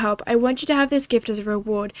all your help. I want you to have this gift as a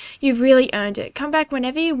reward. You've really earned it. Come back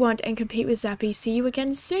whenever you want and compete with Zappy. See you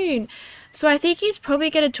again soon. So I think he's probably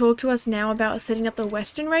going to talk to us now about setting up the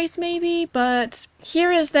Western race maybe, but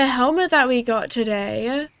here is the helmet that we got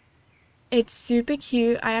today. It's super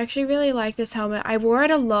cute. I actually really like this helmet. I wore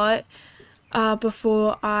it a lot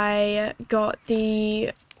before I got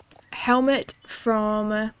the helmet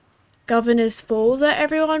from Governor's Fall that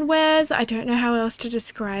everyone wears. I don't know how else to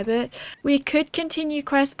describe it. We could continue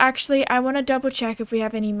quests. Actually, I want to double check if we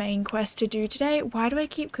have any main quests to do today. Why do I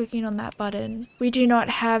keep clicking on that button? We do not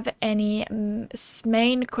have any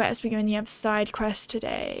main quests. We only have side quests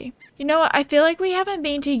today. You know what? I feel like we haven't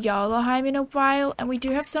been to Jarlaheim in a while, and we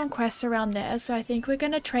do have some quests around there, so I think we're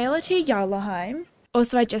going to trailer to Jarlaheim.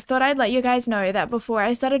 Also, I just thought I'd let you guys know that before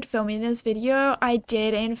I started filming this video, I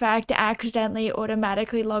did in fact accidentally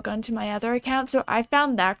automatically log onto my other account, so I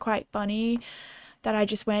found that quite funny that I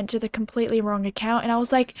just went to the completely wrong account and I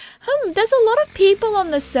was like, there's a lot of people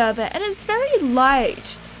on this server and it's very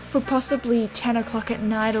light for possibly 10 o'clock at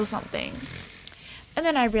night or something. And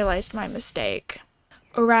then I realized my mistake.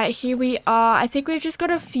 Alright, here we are. I think we've just got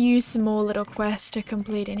a few small little quests to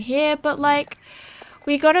complete in here, but like,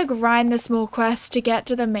 we gotta grind the small quests to get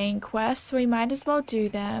to the main quest, so we might as well do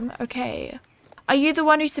them. Okay. Are you the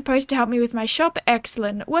one who's supposed to help me with my shop?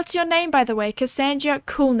 Excellent. What's your name, by the way? Cassandra?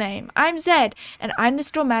 Cool name. I'm Zed, and I'm the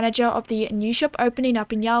store manager of the new shop opening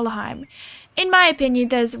up in Jarlaheim. In my opinion,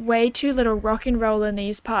 there's way too little rock and roll in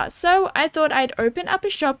these parts, so I thought I'd open up a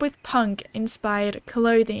shop with punk-inspired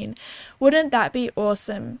clothing. Wouldn't that be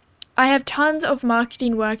awesome? I have tons of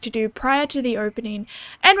marketing work to do prior to the opening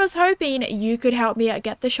and was hoping you could help me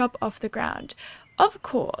get the shop off the ground. Of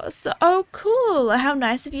course. Oh, cool. How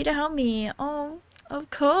nice of you to help me. Oh, of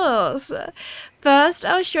course. First,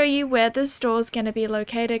 I'll show you where the store's going to be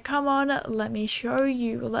located. Come on, let me show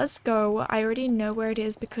you. Let's go. I already know where it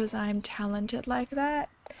is because I'm talented like that.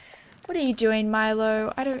 What are you doing,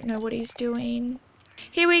 Milo? I don't know what he's doing.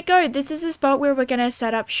 Here we go. This is the spot where we're going to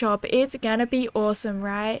set up shop. It's going to be awesome,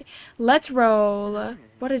 right? Let's roll.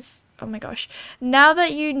 What is... Oh my gosh. Now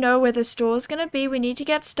that you know where the store is going to be, we need to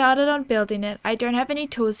get started on building it. I don't have any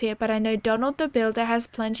tools here, but I know Donald the Builder has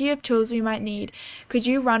plenty of tools we might need. Could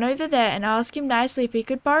you run over there and ask him nicely if he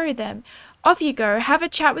could borrow them? Off you go. Have a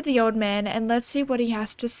chat with the old man and let's see what he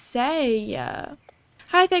has to say.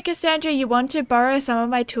 Hi there, Cassandra. You want to borrow some of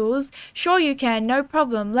my tools? Sure you can, no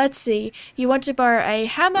problem. Let's see. You want to borrow a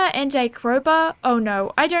hammer and a crowbar? Oh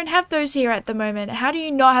no, I don't have those here at the moment. How do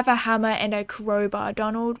you not have a hammer and a crowbar,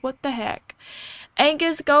 Donald? What the heck?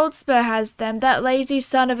 Angus Goldspur has them. That lazy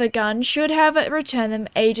son of a gun should have returned them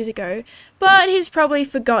ages ago, but he's probably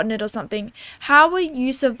forgotten it or something. How are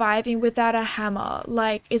you surviving without a hammer?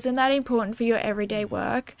 Like, isn't that important for your everyday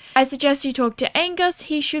work? I suggest you talk to Angus.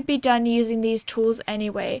 He should be done using these tools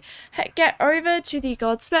anyway. Get over to the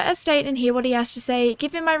Goldspur estate and hear what he has to say.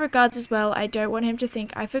 Give him my regards as well. I don't want him to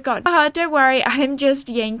think I forgot. Don't worry, I'm just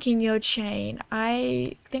yanking your chain.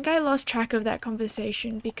 I think I lost track of that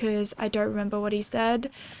conversation because I don't remember what he said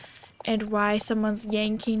and why someone's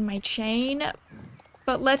yanking my chain.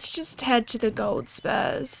 But let's just head to the Gold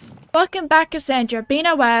Spurs. Welcome back, Cassandra. Been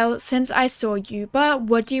a while since I saw you, but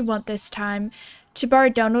what do you want this time? To borrow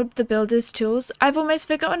Donald the Builder's tools? I've almost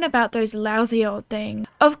forgotten about those lousy old things.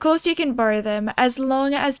 Of course you can borrow them, as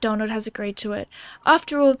long as Donald has agreed to it.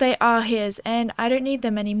 After all, they are his, and I don't need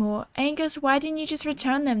them anymore. Angus, why didn't you just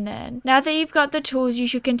return them then? Now that you've got the tools, you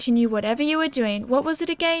should continue whatever you were doing. What was it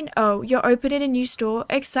again? Oh, you're opening a new store?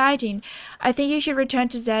 Exciting. I think you should return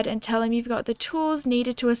to Zed and tell him you've got the tools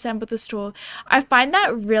needed to assemble the store. I find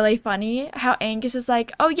that really funny, how Angus is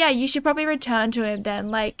like, oh yeah, you should probably return to him then.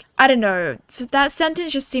 Like, I don't know. That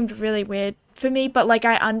sentence just seemed really weird for me, but like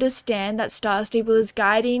I understand that Star Stable is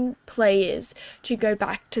guiding players to go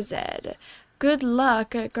back to Zed. Good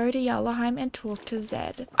luck. Go to Jarlaheim and talk to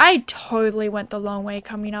Zed. I totally went the long way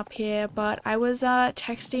coming up here, but I was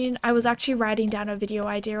texting. I was actually writing down a video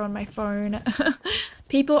idea on my phone.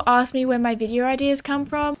 People ask me where my video ideas come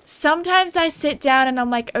from. Sometimes I sit down and I'm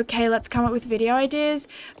like, okay, let's come up with video ideas.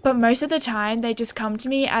 But most of the time they just come to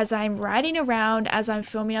me as I'm riding around, as I'm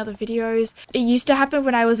filming other videos. It used to happen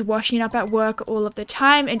when I was washing up at work all of the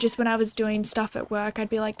time. And just when I was doing stuff at work, I'd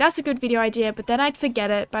be like, that's a good video idea. But then I'd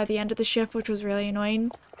forget it by the end of the shift, which was really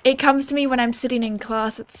annoying. It comes to me when I'm sitting in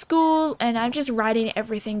class at school and I'm just writing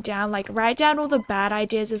everything down, like write down all the bad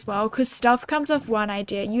ideas as well, because stuff comes off one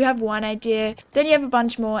idea. You have one idea, then you have a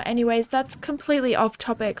bunch more. Anyways, that's completely off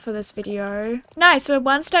topic for this video. Nice, we're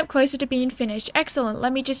one step closer to being finished. Excellent,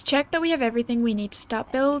 let me just check that we have everything we need to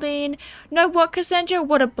start building. No, what, Cassandra?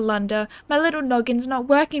 What a blunder. My little noggin's not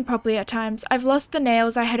working properly at times. I've lost the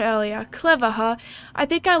nails I had earlier. Clever, huh? I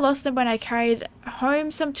think I lost them when I carried home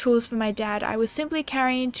some tools for my dad. I was simply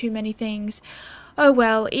carrying too many things. Oh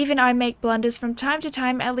well, even I make blunders from time to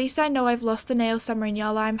time. At least I know I've lost the nails somewhere in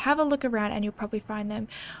Yarlheim. Have a look around and you'll probably find them.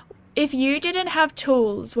 If you didn't have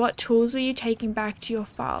tools, what tools were you taking back to your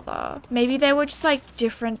father? Maybe they were just like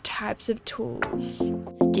different types of tools.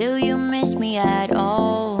 Do you miss me at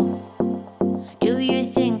all? Do you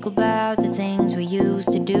think about the things we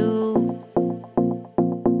used to do?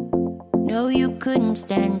 No, you couldn't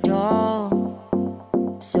stand tall.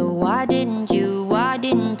 So why didn't you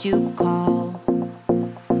call?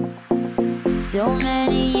 So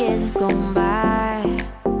many years has gone by.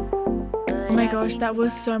 Oh my gosh, that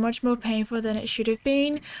was so much more painful than it should have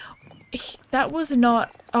been. That was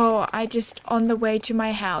not, oh, I just, on the way to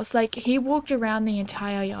my house. Like, he walked around the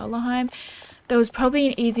entire Yarlheim. There was probably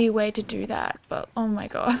an easy way to do that, but oh my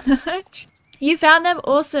gosh. You found them,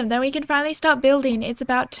 awesome. Then we can finally start building. It's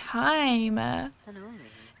about time.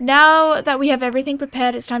 Now that we have everything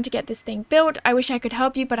prepared, it's time to get this thing built. I wish I could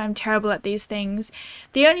help you, but I'm terrible at these things.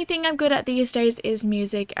 The only thing I'm good at these days is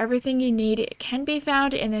music. Everything you need can be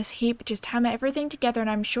found in this heap. Just hammer everything together and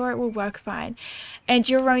I'm sure it will work fine. And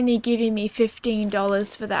you're only giving me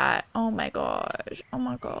 $15 for that. Oh my gosh. Oh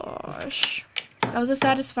my gosh. That was a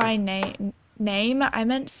satisfying name. I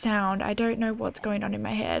meant sound. I don't know what's going on in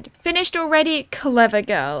my head. Finished already? Clever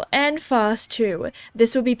girl. And fast too.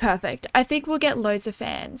 This will be perfect. I think we'll get loads of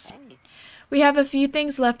fans. We have a few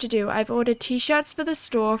things left to do. I've ordered t-shirts for the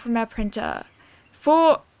store from our printer.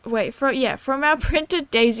 From our printer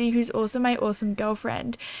Daisy, who's also my awesome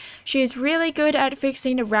girlfriend. She is really good at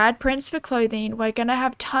fixing rad prints for clothing. We're gonna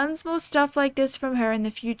have tons more stuff like this from her in the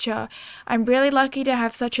future. I'm really lucky to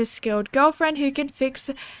have such a skilled girlfriend who can fix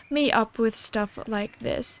me up with stuff like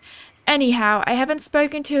this. Anyhow, I haven't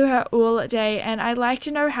spoken to her all day and I'd like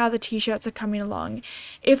to know how the t-shirts are coming along.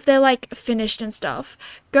 If they're like finished and stuff.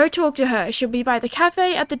 Go talk to her. She'll be by the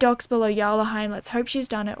cafe at the docks below Yarlheim. Let's hope she's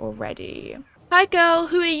done it already. Hi girl,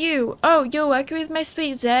 who are you? Oh, you're working with my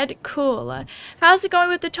sweet Zed? Cool. How's it going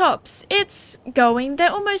with the tops? It's going. They're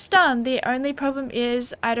almost done. The only problem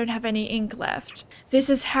is I don't have any ink left. This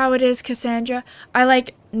is how it is, Cassandra. I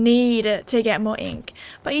need to get more ink.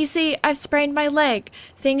 But you see, I've sprained my leg.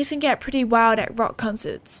 Things can get pretty wild at rock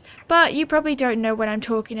concerts. But you probably don't know what I'm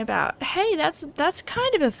talking about. Hey, that's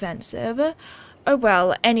kind of offensive. Oh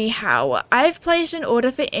well, anyhow, I've placed an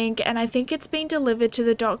order for ink and I think it's been delivered to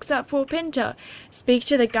the docks at Fort Pinter. Speak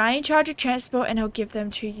to the guy in charge of transport and he'll give them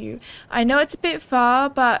to you. I know it's a bit far,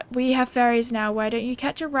 but we have ferries now. Why don't you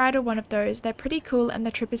catch a ride or one of those? They're pretty cool and the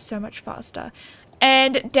trip is so much faster.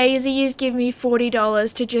 And Daisy is giving me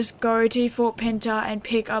 $40 to just go to Fort Pinter and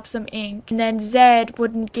pick up some ink. And then Zed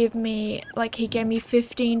wouldn't give me, he gave me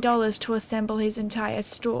 $15 to assemble his entire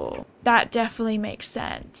store. That definitely makes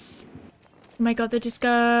sense. Oh my god, the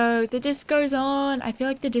disco's on. I feel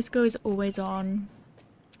like the disco is always on.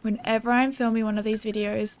 Whenever I'm filming one of these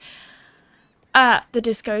videos, the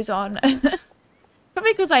disco's on.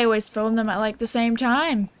 Probably because I always film them at the same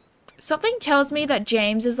time. Something tells me that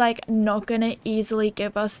James is not gonna easily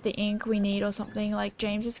give us the ink we need or something.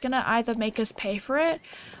 James is gonna either make us pay for it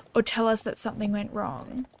or tell us that something went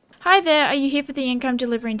wrong. Hi there, are you here for the ink I'm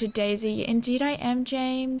delivering to Daisy? Indeed I am,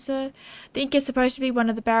 James. The ink is supposed to be one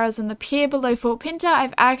of the barrels on the pier below Fort Pinter.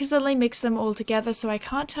 I've accidentally mixed them all together, so I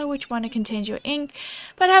can't tell which one contains your ink.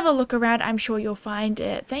 But have a look around, I'm sure you'll find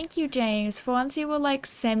it. Thank you, James. For once you were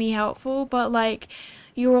semi-helpful, but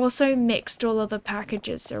you also mixed all of the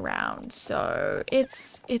packages around, so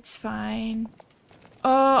it's fine.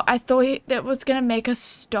 Oh, I thought that was gonna make us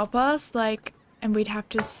stop us, and we'd have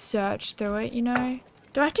to search through it, you know?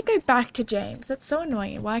 Do I have to go back to James? That's so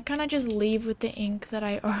annoying. Why can't I just leave with the ink that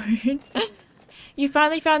I own? You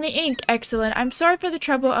finally found the ink. Excellent. I'm sorry for the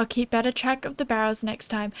trouble. I'll keep better track of the barrels next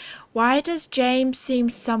time. Why does James seem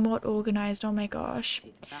somewhat organized? Oh my gosh.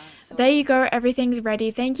 There you go. Everything's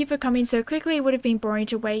ready. Thank you for coming so quickly. It would have been boring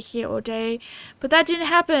to wait here all day. But that didn't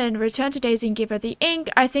happen. Return to Daisy and give her the ink.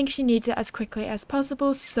 I think she needs it as quickly as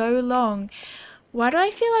possible. So long. Why do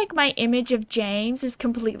I feel like my image of James is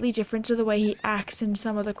completely different to the way he acts in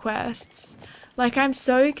some of the quests? I'm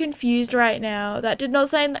so confused right now. That did not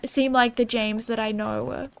seem like the James that I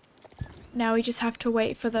know. Now we just have to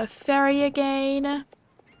wait for the ferry again.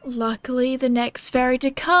 Luckily, the next ferry to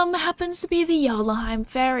come happens to be the Jotunheim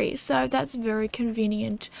ferry, so that's very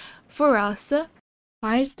convenient for us.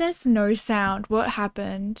 Why is there no sound? What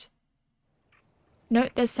happened? No,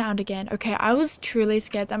 there's sound again. Okay, I was truly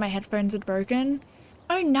scared that my headphones had broken.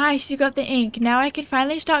 Oh nice, you got the ink. Now I can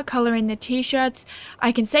finally start coloring the t-shirts.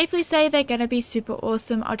 I can safely say they're gonna be super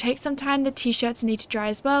awesome. I'll take some time, the t-shirts need to dry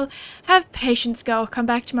as well. Have patience, girl. Come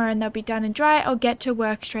back tomorrow and they'll be done and dry. I'll get to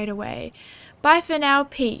work straight away. Bye for now,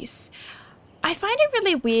 peace. I find it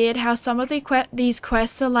really weird how some of these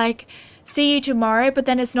quests are like, see you tomorrow, but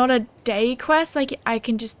then it's not a day quest, like I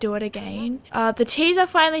can just do it again. The teas are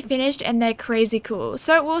finally finished and they're crazy cool.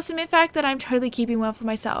 So awesome, in fact, that I'm totally keeping one for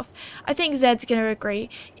myself. I think Zed's gonna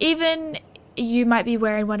agree. Even you might be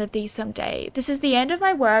wearing one of these someday. This is the end of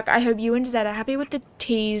my work. I hope you and Zed are happy with the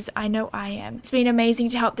teas. I know I am. It's been amazing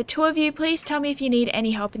to help the two of you. Please tell me if you need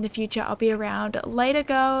any help in the future. I'll be around. Later,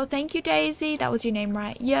 girl. Thank you, Daisy. That was your name,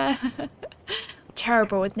 right? Yeah.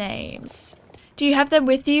 Terrible with names. Do you have them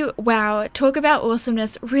with you? Wow, talk about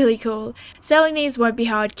awesomeness, really cool. Selling these won't be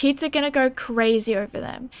hard, kids are gonna go crazy over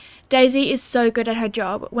them. Daisy is so good at her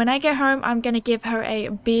job. When I get home, I'm gonna give her a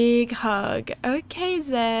big hug. Okay,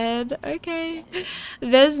 Zed, okay.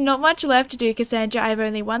 There's not much left to do, Cassandra. I have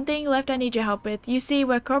only one thing left I need your help with. You see,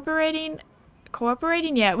 we're cooperating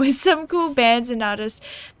with some cool bands and artists.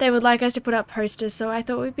 They would like us to put up posters, so I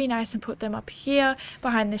thought it would be nice and put them up here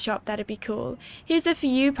behind the shop. That'd be cool. Here's a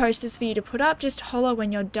few posters for you to put up. Just holler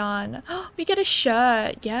when you're done. We get a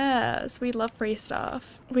shirt. Yes, we love free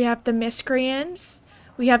stuff. We have the miscreants.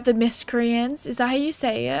 Is that how you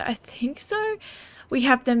say it? I think so. We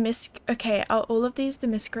have the okay, are all of these the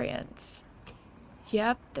miscreants?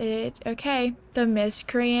 Yep, okay. The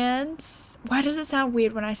miscreants. Why does it sound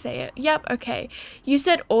weird when I say it? Yep, okay. You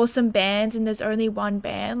said awesome bands and there's only one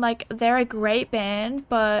band. Like, they're a great band,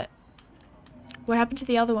 but what happened to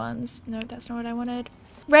the other ones? No, that's not what I wanted.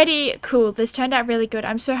 Ready? Cool. This turned out really good.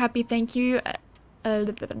 I'm so happy. Thank you.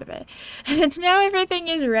 And now everything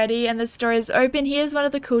is ready and the store is open. Here's one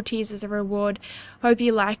of the cool teas as a reward. Hope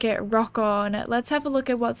you like it. Rock on. Let's have a look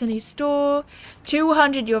at what's in his store.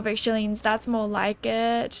 200 Jorvik shillings. That's more like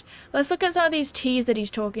it. Let's look at some of these teas that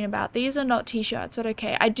he's talking about. These are not t-shirts, but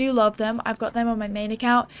okay. I do love them. I've got them on my main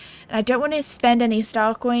account and I don't want to spend any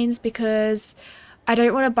star coins because I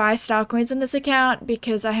don't want to buy star coins on this account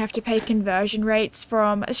because I have to pay conversion rates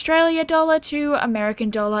from Australia dollar to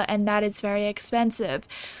American dollar and that is very expensive.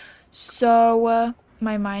 So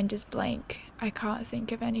my mind is blank. I can't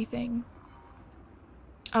think of anything.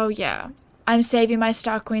 Oh yeah. I'm saving my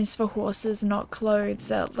star coins for horses, not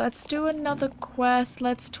clothes. Let's do another quest.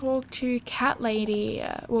 Let's talk to cat lady.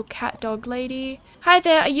 Well, cat dog lady. Hi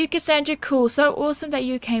there, are you Cassandra? Cool, so awesome that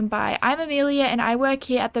you came by. I'm Amelia and I work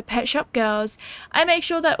here at the Pet Shop Girls. I make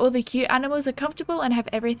sure that all the cute animals are comfortable and have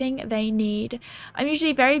everything they need. I'm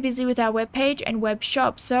usually very busy with our webpage and web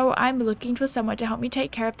shop, so I'm looking for someone to help me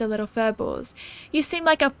take care of the little furballs. You seem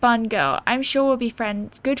like a fun girl. I'm sure we'll be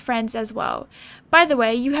good friends as well. By the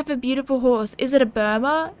way, you have a beautiful horse. Is it a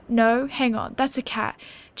Burma? No, hang on, that's a cat.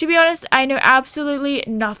 To be honest, I know absolutely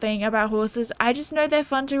nothing about horses. I just know they're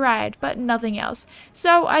fun to ride, but nothing else.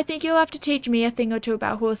 So I think you'll have to teach me a thing or two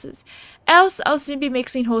about horses. Else, I'll soon be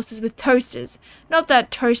mixing horses with toasters. Not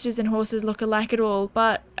that toasters and horses look alike at all,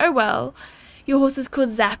 but oh well. Your horse is called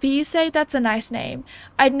Zappy, you say? That's a nice name.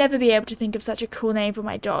 I'd never be able to think of such a cool name for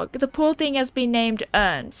my dog. The poor thing has been named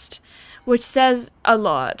Ernst, which says a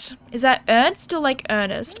lot. Is that Ernst or like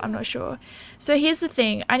Ernest? I'm not sure. So here's the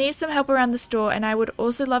thing. I need some help around the store and I would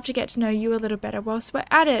also love to get to know you a little better whilst we're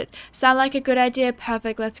at it. Sound like a good idea?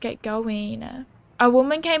 Perfect. Let's get going. A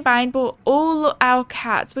woman came by and bought all our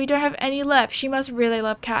cats. We don't have any left. She must really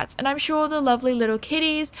love cats, and I'm sure the lovely little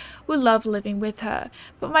kitties will love living with her.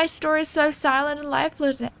 But my store is so silent and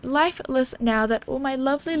lifeless now that all my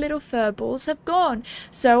lovely little furballs have gone.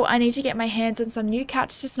 So I need to get my hands on some new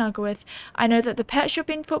cats to snuggle with. I know that the pet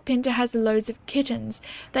shop in Fort Pinter has loads of kittens.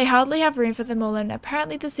 They hardly have room for them all, and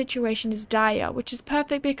apparently the situation is dire, which is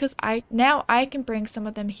perfect because now I can bring some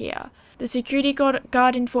of them here. The security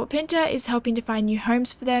guard in Fort Pinter is helping to find new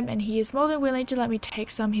homes for them, and he is more than willing to let me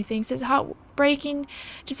take some. He thinks it's heartbreaking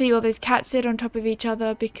to see all those cats sit on top of each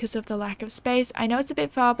other because of the lack of space. I know it's a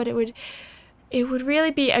bit far, but it would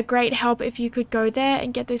really be a great help if you could go there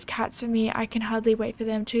and get those cats for me. I can hardly wait for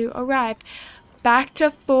them to arrive. Back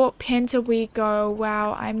to Fort Pinter we go.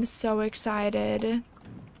 Wow, I'm so excited.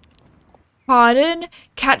 Pardon?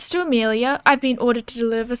 Cats to Amelia? I've been ordered to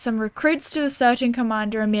deliver some recruits to a certain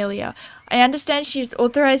Commander Amelia. I understand she has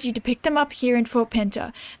authorized you to pick them up here in Fort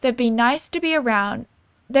Pinter. They've been nice to be around,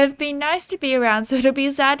 so it'll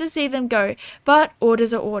be sad to see them go, but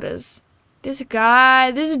orders are orders. This guy,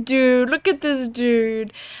 this dude, look at this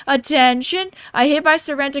dude. Attention, I hereby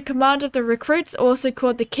surrender command of the recruits, also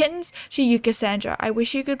called the kittens, to you, Cassandra. I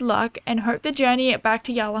wish you good luck and hope the journey back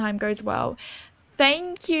to Yallerheim goes well.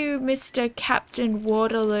 Thank you, Mr. Captain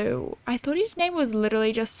Waterloo. I thought his name was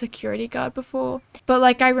literally just security guard before, but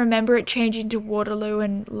like I remember it changing to Waterloo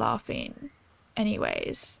and laughing.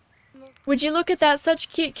 Anyways. Would you look at that? Such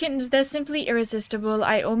cute kittens. They're simply irresistible.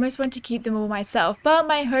 I almost want to keep them all myself, but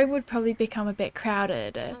my home would probably become a bit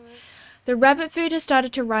crowded. The rabbit food has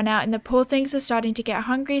started to run out and the poor things are starting to get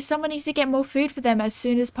hungry. Someone needs to get more food for them as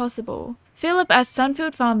soon as possible. Philip at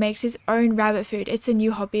Sunfield Farm makes his own rabbit food. It's a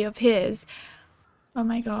new hobby of his. Oh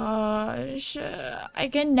my gosh. I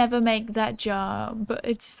can never make that jump.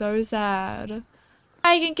 It's so sad.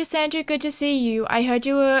 Hi again, Cassandra. Good to see you. I heard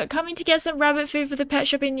you were coming to get some rabbit food for the pet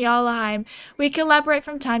shop in Yallerheim. We collaborate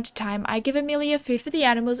from time to time. I give Amelia food for the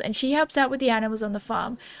animals and she helps out with the animals on the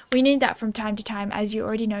farm. We need that from time to time. As you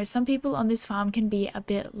already know, some people on this farm can be a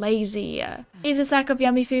bit lazy. Here's a sack of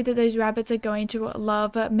yummy food that those rabbits are going to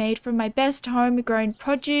love, made from my best homegrown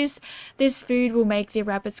produce. This food will make the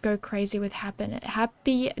rabbits go crazy with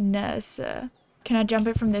happiness. Can I jump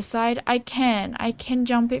it from this side? I can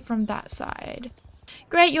jump it from that side.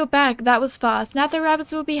 Great, you're back. That was fast. Now the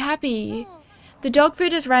rabbits will be happy. The dog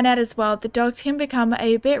food has run out as well. The dogs can become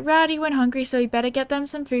a bit rowdy when hungry, so we better get them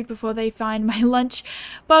some food before they find my lunch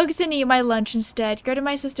bugs and eat my lunch instead. Go to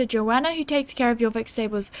my sister Joanna, who takes care of your Vic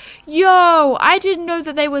stables. Yo, I didn't know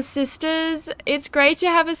that they were sisters. It's great to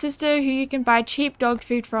have a sister who you can buy cheap dog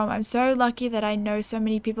food from. I'm so lucky that I know so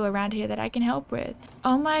many people around here that I can help with.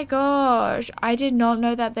 Oh my gosh, I did not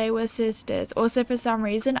know that they were sisters. Also, for some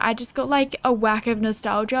reason, I just got like a whack of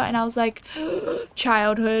nostalgia and I was like,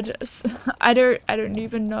 childhood. I don't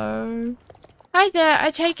even know. Hi there,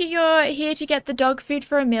 I take it you're here to get the dog food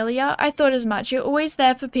for Amelia. I thought as much. You're always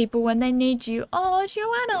there for people when they need you. Oh,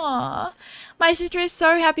 Joanna. My sister is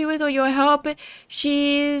so happy with all your help.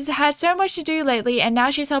 She's had so much to do lately and now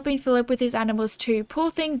she's helping Philip with his animals too. Poor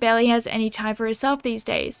thing barely has any time for herself these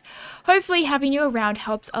days. Hopefully having you around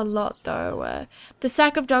helps a lot though. The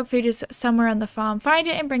sack of dog food is somewhere on the farm. Find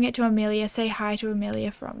it and bring it to Amelia. Say hi to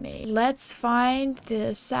Amelia from me. Let's find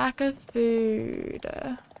the sack of food.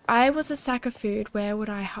 I was a sack of food. Where would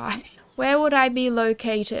I hide? Where would I be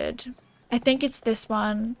located? I think it's this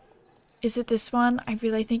one. Is it this one? I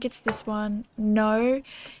really think it's this one. No.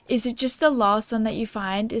 Is it just the last one that you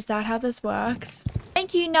find? Is that how this works?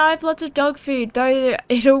 Thank you. Now I have lots of dog food, though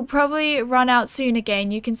it'll probably run out soon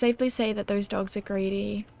again. You can safely say that those dogs are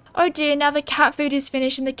greedy. Oh dear, now the cat food is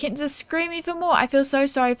finished and the kittens are screaming for more. I feel so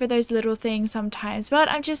sorry for those little things sometimes,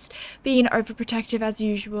 but I'm just being overprotective as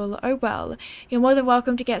usual. Oh well. You're more than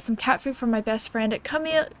welcome to get some cat food from my best friend at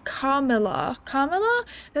Carmilla?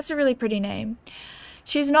 That's a really pretty name.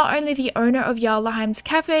 She's not only the owner of Yallerheim's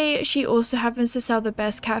Cafe, she also happens to sell the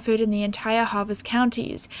best cat food in the entire Harvest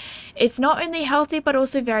counties. It's not only healthy but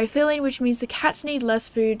also very filling, which means the cats need less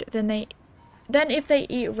food than if they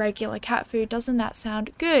eat regular cat food. Doesn't that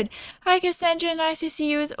sound good? Hi Cassandra, nice to see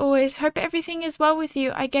you as always. Hope everything is well with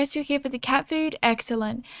you. I guess you're here for the cat food?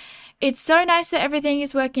 Excellent. It's so nice that everything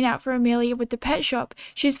is working out for Amelia with the pet shop.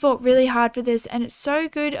 She's fought really hard for this and it's so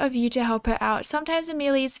good of you to help her out. Sometimes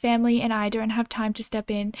Amelia's family and I don't have time to step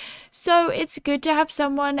in, so it's good to have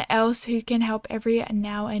someone else who can help every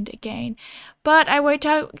now and again. But I won't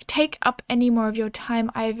take up any more of your time.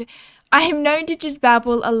 I am known to just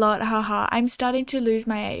babble a lot, haha. I'm starting to lose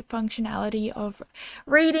my functionality of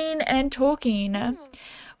reading and talking.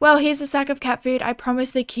 Well, here's a sack of cat food. I promise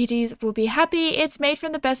the kitties will be happy. It's made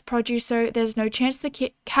from the best produce, so there's no chance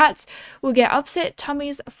the cats will get upset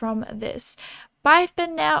tummies from this. Bye for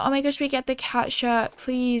now. Oh my gosh, we get the cat shirt,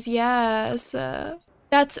 please. Yes.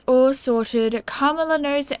 That's all sorted. Carmilla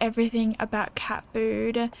knows everything about cat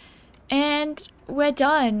food. And we're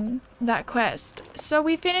done that quest. So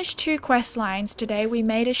we finished 2 quest lines today. We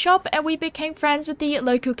made a shop and we became friends with the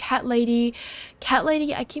local cat lady.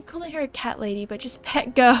 I keep calling her a cat lady, but just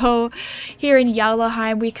pet girl here in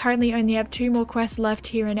Yallerheim. We currently only have 2 more quests left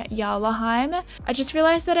here in Yallerheim. I just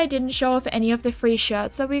realized that I didn't show off any of the free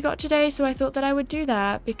shirts that we got today, so I thought that I would do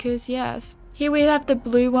that because yes. Here we have the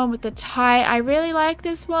blue one with the tie. I really like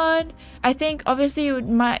this one. I think obviously it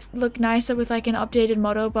might look nicer with like an updated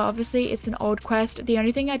model, but obviously it's an old quest. The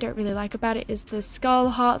only thing I don't really like about it is the skull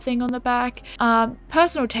heart thing on the back.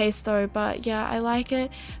 Personal taste though, but yeah, I like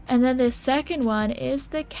it. And then the second one is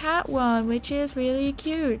the cat one, which is really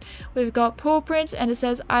cute. We've got paw prints and it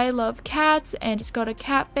says I love cats and it's got a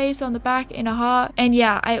cat face on the back in a heart. And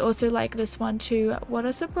yeah, I also like this one too. What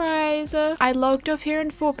a surprise. I logged off here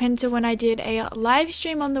in Fort Pinter when I did a a live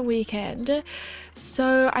stream on the weekend.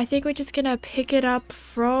 So I think we're just gonna pick it up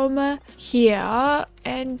from here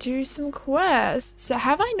and do some quests.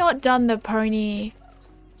 Have I not done the pony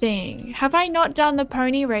thing? Have I not done the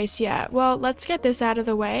pony race yet? Well, let's get this out of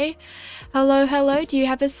the way. Hello, do you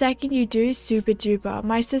have a second? You do? Super duper.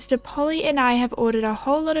 My sister Polly and I have ordered a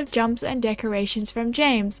whole lot of jumps and decorations from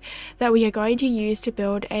James that we are going to use to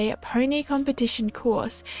build a pony competition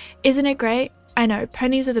course. Isn't it great? I know,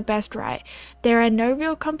 ponies are the best, right? There are no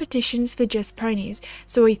real competitions for just ponies,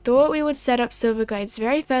 so we thought we would set up Silverglade's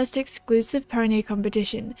very first exclusive pony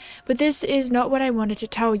competition. But this is not what I wanted to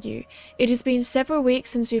tell you. It has been several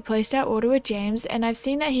weeks since we placed our order with James, and I've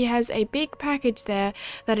seen that he has a big package there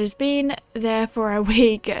that has been there for a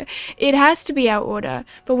week. It has to be our order,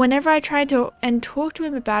 but whenever I try to talk to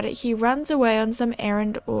him about it, he runs away on some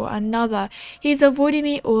errand or another. He's avoiding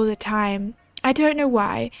me all the time. I don't know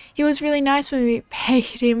why. He was really nice when we paid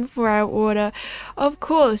him for our order. Of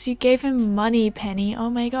course, you gave him money, Penny.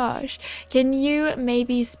 Oh my gosh. Can you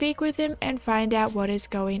maybe speak with him and find out what is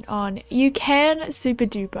going on? You can, super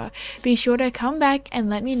duper. Be sure to come back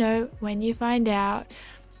and let me know when you find out.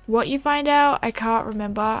 What you find out, I can't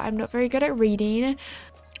remember. I'm not very good at reading.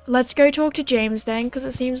 Let's go talk to James then, because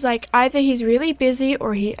it seems like either he's really busy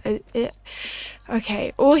or he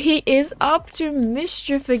is up to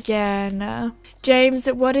mischief again. James,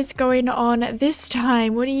 what is going on this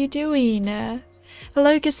time? What are you doing?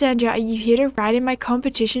 Hello, Cassandra. Are you here to ride in my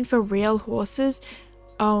competition for real horses?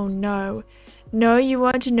 Oh no. No, you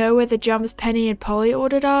want to know where the jumps Penny and Polly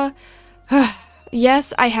ordered are?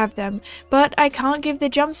 Yes, I have them, but I can't give the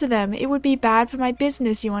jumps to them. It would be bad for my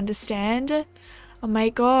business, you understand? Oh my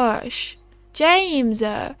gosh. James!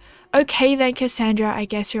 Okay then, Cassandra, I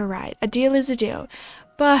guess you're right. A deal is a deal.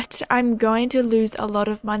 But I'm going to lose a lot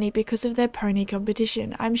of money because of their pony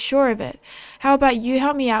competition. I'm sure of it. How about you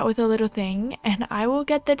help me out with a little thing, and I will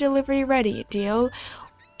get the delivery ready, deal?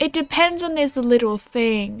 It depends on this little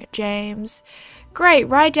thing, James. Great,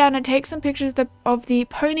 ride down and take some pictures of the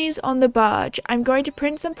ponies on the barge. I'm going to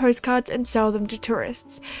print some postcards and sell them to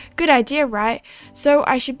tourists. Good idea, right? So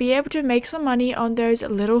I should be able to make some money on those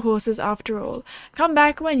little horses after all. Come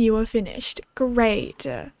back when you are finished. Great.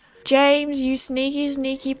 James, you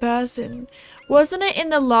sneaky person. Wasn't it in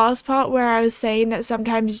the last part where I was saying that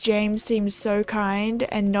sometimes James seems so kind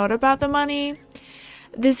and not about the money?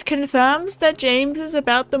 This confirms that James is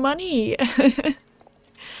about the money.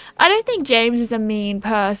 I don't think James is a mean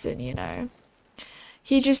person, you know.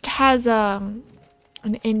 He just has an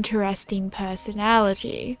interesting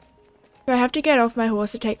personality. Do I have to get off my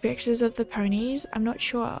horse to take pictures of the ponies? I'm not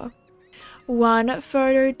sure. 1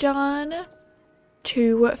 photo done.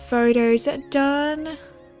 2 photos done.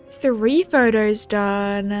 3 photos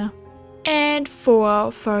done. And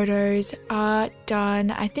 4 photos are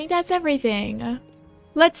done. I think that's everything.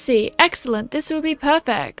 Let's see. Excellent. This will be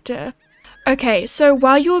perfect. Okay, so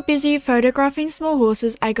while you were busy photographing small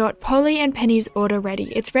horses, I got Polly and Penny's order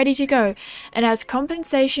ready. It's ready to go, and as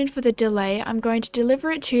compensation for the delay, I'm going to deliver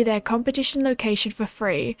it to their competition location for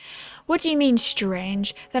free. What do you mean,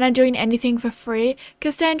 strange? That I'm doing anything for free?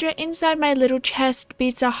 Cassandra, inside my little chest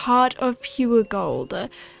beats a heart of pure gold.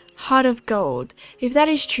 Heart of gold. If that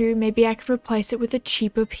is true, maybe I could replace it with a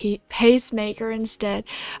cheaper pacemaker instead.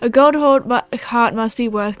 A gold heart must be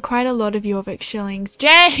worth quite a lot of Jorvik shillings.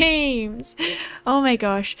 James! Oh my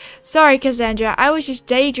gosh. Sorry, Cassandra. I was just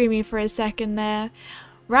daydreaming for a second there.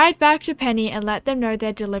 Ride back to Penny and let them know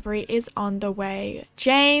their delivery is on the way.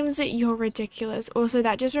 James, you're ridiculous. Also,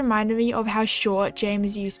 that just reminded me of how short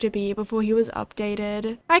James used to be before he was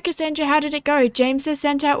updated. Hi, Cassandra. How did it go? James has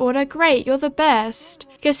sent our order. Great. You're the best.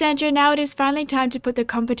 Cassandra, now it is finally time to put the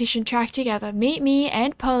competition track together. Meet me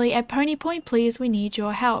and Polly at Pony Point, please. We need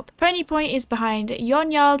your help. Pony Point is behind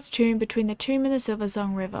Yon Jarl's tomb between the tomb and the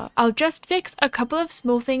Silversong River. I'll just fix a couple of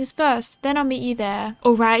small things first, then I'll meet you there.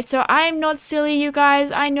 Alright, so I'm not silly, you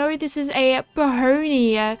guys. I know this is a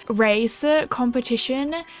pony race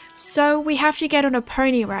competition, so we have to get on a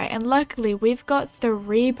pony, right? And luckily, we've got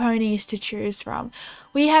 3 ponies to choose from.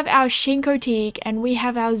 We have our Shinkotique and we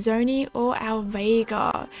have our Zoni or our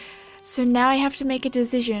Vega. So now I have to make a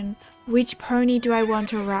decision. Which pony do I want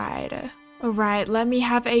to ride? Alright, let me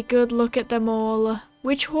have a good look at them all.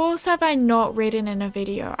 Which horse have I not ridden in a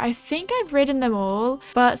video? I think I've ridden them all,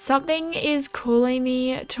 but something is calling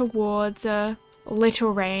me towards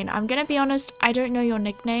Little Rain. I'm gonna be honest, I don't know your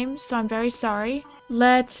nickname, so I'm very sorry.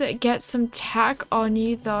 Let's get some tack on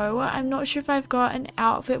you though. I'm not sure if I've got an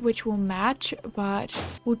outfit which will match, but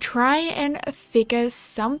we'll try and figure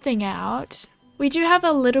something out. We do have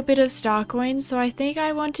a little bit of star coins, so I think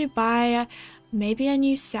I want to buy Maybe a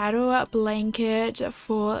new saddle blanket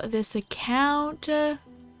for this account.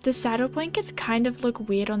 The saddle blankets kind of look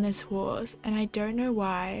weird on this horse, and I don't know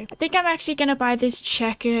why. I think I'm actually gonna buy this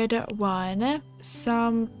checkered one.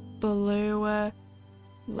 Some blue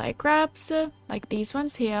leg wraps, like these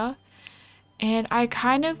ones here. And I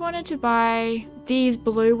kind of wanted to buy these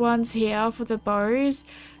blue ones here for the bows,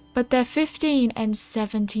 but they're 15 and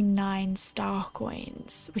 79 star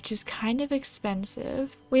coins, which is kind of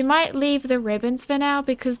expensive. We might leave the ribbons for now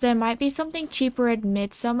because there might be something cheaper at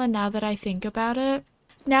Midsummer now that I think about it.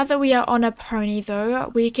 Now that we are on a pony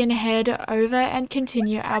though, we can head over and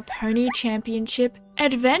continue our pony championship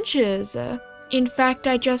adventures. In fact,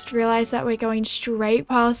 I just realized that we're going straight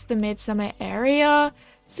past the Midsummer area,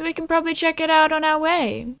 so we can probably check it out on our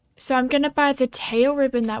way. So I'm gonna buy the tail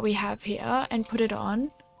ribbon that we have here and put it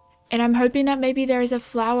on. And I'm hoping that maybe there is a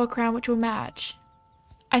flower crown which will match.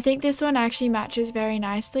 I think this one actually matches very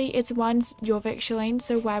nicely. It's one Jorvik,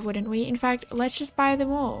 so why wouldn't we? In fact, let's just buy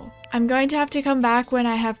them all. I'm going to have to come back when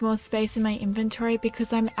I have more space in my inventory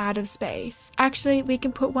because I'm out of space. Actually, we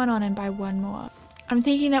can put one on and buy one more. I'm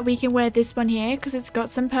thinking that we can wear this one here because it's got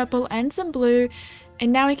some purple and some blue.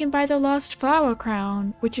 And now we can buy the last flower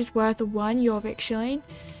crown, which is worth 1 Jorvik.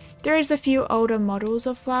 There is a few older models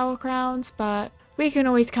of flower crowns, but we can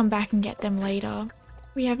always come back and get them later.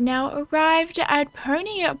 We have now arrived at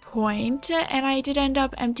Pony Point, and I did end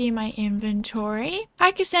up emptying my inventory.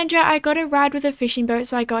 Hi Cassandra, I got a ride with a fishing boat,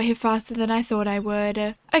 so I got here faster than I thought I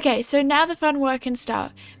would. Okay, so now the fun work can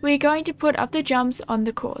start. We're going to put up the jumps on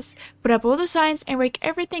the course, put up all the signs, and rake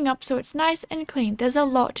everything up so it's nice and clean. There's a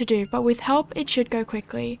lot to do, but with help, it should go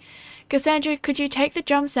quickly. Cassandra, could you take the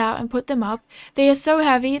jumps out and put them up? They are so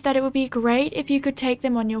heavy that it would be great if you could take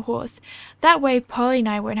them on your horse. That way, Polly and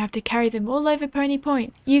I won't have to carry them all over Pony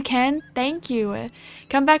Point. You can? Thank you.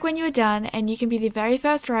 Come back when you are done, and you can be the very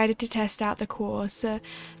first rider to test out the course.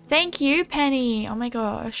 Thank you, Penny. Oh my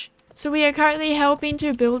gosh. So we are currently helping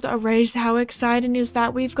to build a race. How exciting is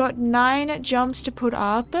that? We've got 9 jumps to put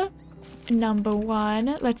up. Number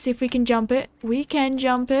 1. Let's see if we can jump it. We can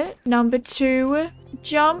jump it. Number 2.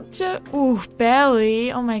 Jumped. Ooh,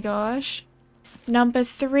 barely. Oh my gosh. Number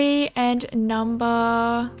 3 and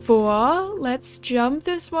number 4. Let's jump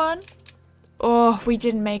this one. Oh, we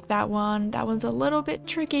didn't make that one. That one's a little bit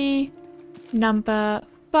tricky. Number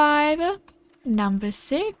 5. Number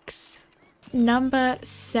 6. Number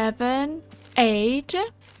 7, 8,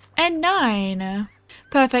 and 9.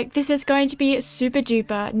 Perfect. This is going to be super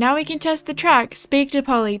duper. Now we can test the track. Speak to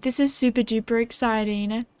Polly. This is super duper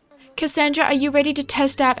exciting. Cassandra, are you ready to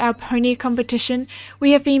test out our pony competition?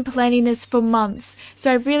 We have been planning this for months,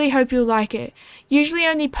 so I really hope you'll like it. Usually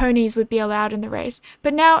only ponies would be allowed in the race,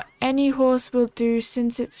 but now any horse will do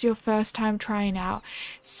since it's your first time trying out.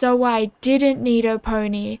 So I didn't need a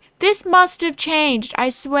pony. This must have changed. I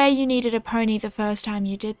swear you needed a pony the first time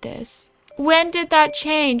you did this. When did that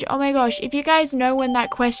change? Oh my gosh, if you guys know when that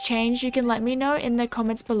quest changed, you can let me know in the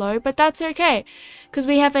comments below, but that's okay. Because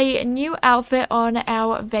we have a new outfit on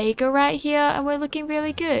our Vega right here, and we're looking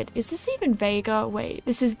really good. Is this even Vega? Wait,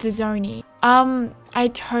 this is the Zoni. I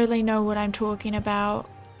totally know what I'm talking about.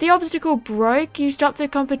 The obstacle broke. You stopped the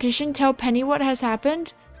competition. Tell Penny what has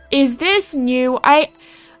happened. Is this new?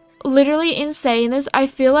 Literally in saying this, I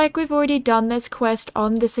feel like we've already done this quest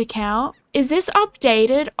on this account. Is this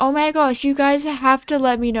updated? Oh my gosh, you guys have to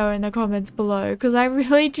let me know in the comments below because I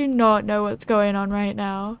really do not know what's going on right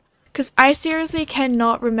now. Because I seriously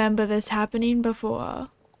cannot remember this happening before.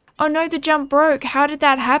 Oh no, the jump broke. How did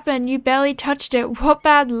that happen? You barely touched it. What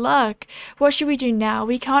bad luck. What should we do now?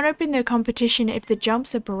 We can't open the competition if the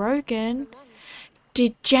jumps are broken.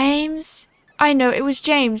 Did James... I know, it was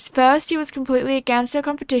James. First, he was completely against our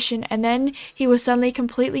competition, and then he was suddenly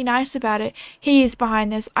completely nice about it. He is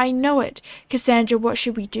behind this. I know it. Cassandra, what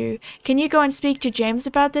should we do? Can you go and speak to James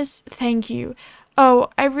about this? Thank you.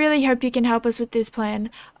 Oh, I really hope you can help us with this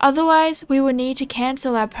plan. Otherwise, we will need to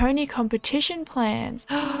cancel our pony competition plans.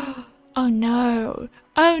 Oh no.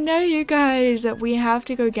 Oh no, you guys. We have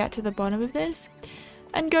to go get to the bottom of this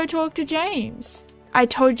and go talk to James. I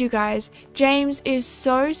told you guys, James is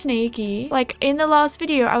so sneaky. Like, in the last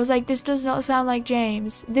video, I was like, this does not sound like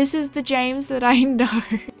James. This is the James that I know.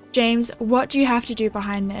 James, what do you have to do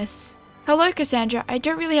behind this? Hello, Cassandra. I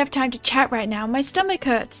don't really have time to chat right now. My stomach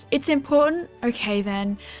hurts. It's important? Okay,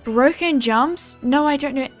 then. Broken jumps? No, I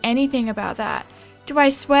don't know anything about that. Do I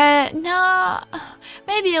swear? Nah,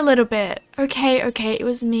 maybe a little bit. Okay, it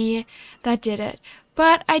was me that did it.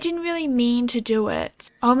 But I didn't really mean to do it.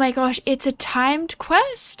 Oh my gosh, it's a timed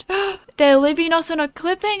quest? They're leaving us on a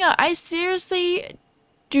cliffhanger. I seriously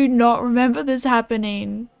do not remember this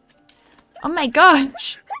happening. Oh my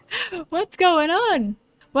gosh. What's going on?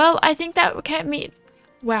 Well, I think that can't mean...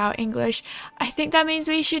 Wow, English. I think that means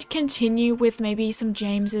we should continue with maybe some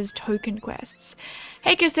James's token quests.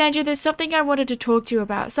 Hey Cassandra, there's something I wanted to talk to you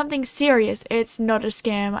about. Something serious. It's not a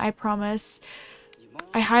scam, I promise.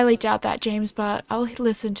 I highly doubt that, James, but I'll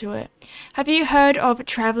listen to it. Have you heard of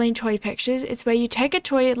traveling toy pictures? It's where you take a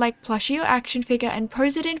toy like plushie or action figure and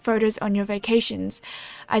pose it in photos on your vacations,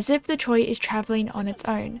 as if the toy is traveling on its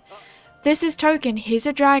own. This is Token. He's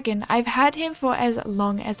a dragon. I've had him for as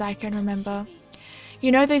long as I can remember.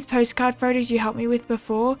 You know those postcard photos you helped me with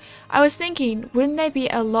before? I was thinking, wouldn't they be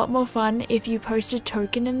a lot more fun if you posted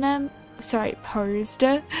Token in them? Sorry, posed.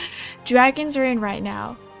 Dragons are in right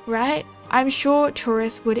now, right? I'm sure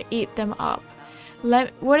tourists would eat them up.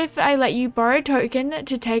 What if I let you borrow Token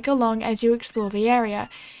to take along as you explore the area?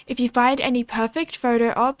 If you find any perfect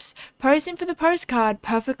photo ops, pose him for the postcard,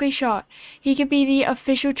 perfectly shot. He could be the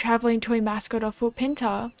official traveling toy mascot of Fort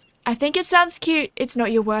Pinter. I think it sounds cute. It's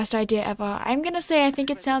not your worst idea ever. I'm gonna say I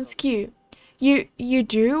think it sounds cute. You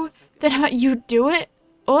do? Then you do it?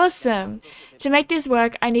 Awesome! To make this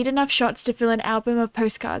work, I need enough shots to fill an album of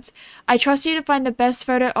postcards. I trust you to find the best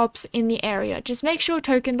photo ops in the area. Just make sure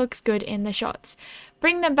Token looks good in the shots.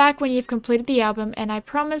 Bring them back when you've completed the album, and I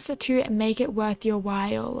promise to make it worth your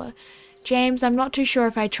while. James, I'm not too sure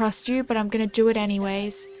if I trust you, but I'm gonna do it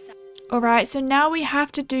anyways. Alright, so now we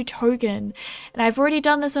have to do Token. And I've already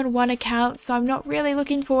done this on one account, so I'm not really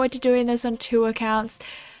looking forward to doing this on 2 accounts.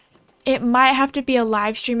 It might have to be a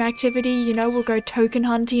live stream activity, you know, we'll go token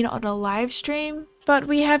hunting on a live stream. But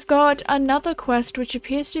we have got another quest which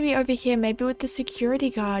appears to be over here, maybe with the security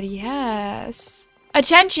guard, yes.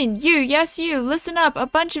 Attention, you, yes you, listen up, a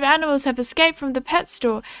bunch of animals have escaped from the pet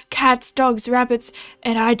store. Cats, dogs, rabbits,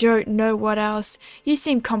 and I don't know what else. You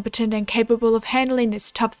seem competent and capable of handling this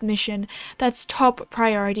tough mission. That's top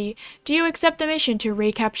priority. Do you accept the mission to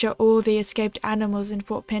recapture all the escaped animals in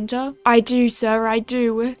Fort Pinter? I do, sir, I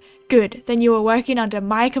do. Good, then you are working under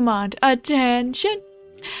my command. Attention!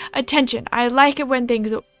 Attention, I like it when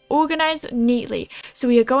things are organized neatly, so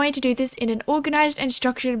we are going to do this in an organized and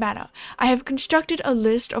structured manner. I have constructed a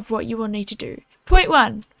list of what you will need to do. Point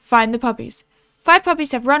 1. Find the puppies. 5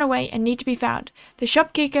 puppies have run away and need to be found. The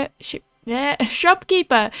shopkeeper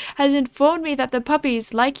has informed me that the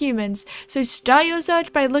puppies like humans, so start your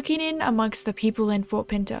search by looking in amongst the people in Fort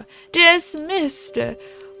Pinter. Dismissed!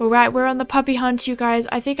 Alright, we're on the puppy hunt, you guys.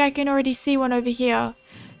 I think I can already see one over here.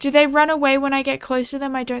 Do they run away when I get close to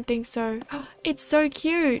them? I don't think so. It's so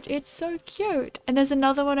cute. It's so cute. And there's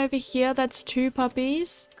another one over here. That's 2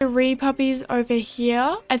 puppies. 3 puppies over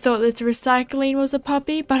here. I thought that recycling was a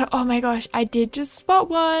puppy, but oh my gosh, I did just spot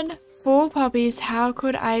one. 4 puppies. How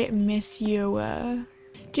could I miss you?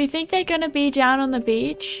 Do you think they're gonna be down on the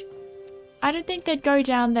beach? I don't think they'd go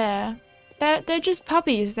down there. They're just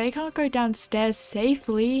puppies. They can't go downstairs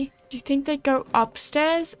safely. Do you think they'd go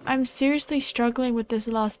upstairs? I'm seriously struggling with this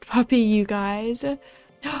last puppy, you guys.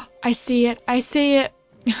 I see it. I see it.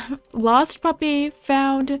 Last puppy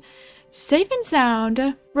found. Safe and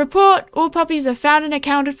sound. Report. All puppies are found and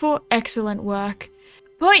accounted for. Excellent work.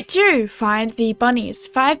 Point 2. Find the bunnies.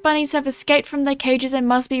 5 bunnies have escaped from their cages and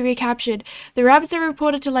must be recaptured. The rabbits are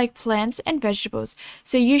reported to like plants and vegetables,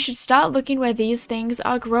 so you should start looking where these things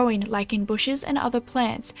are growing, like in bushes and other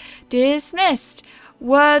plants. Dismissed.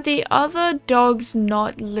 Were the other dogs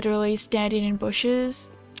not literally standing in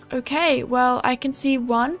bushes? Okay, well, I can see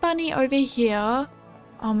 1 bunny over here.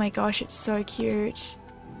 Oh my gosh, it's so cute.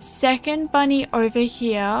 2nd bunny over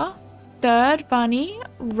here. 3rd bunny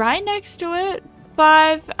right next to it.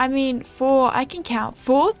 4, I can count.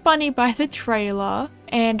 4th bunny by the trailer.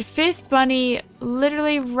 And 5th bunny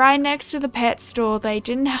literally right next to the pet store. They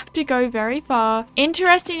didn't have to go very far.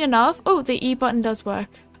 Interesting enough. Oh, the E button does work.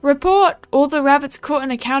 Report. All the rabbits caught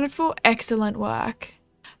and accounted for. Excellent work.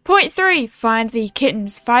 Point 3. Find the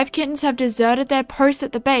kittens. 5 kittens have deserted their post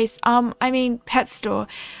at the base. Pet store.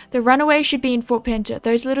 The runaway should be in Fort Pinter.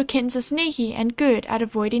 Those little kittens are sneaky and good at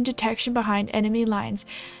avoiding detection behind enemy lines.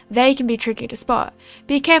 They can be tricky to spot.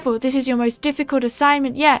 Be careful. This is your most difficult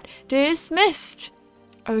assignment yet. Dismissed.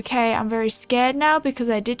 Okay, I'm very scared now because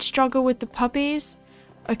I did struggle with the puppies.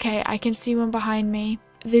 Okay, I can see one behind me.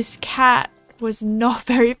 This cat was not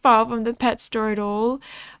very far from the pet store at all.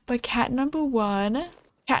 But cat number 1.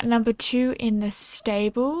 Cat number 2 in the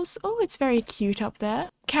stables. Oh, it's very cute up there.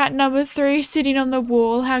 Cat number 3 sitting on the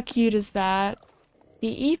wall. How cute is that? The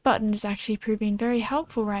E button is actually proving very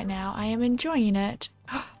helpful right now. I am enjoying it.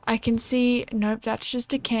 I can see... Nope, that's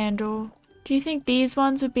just a candle. Do you think these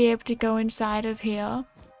ones would be able to go inside of here?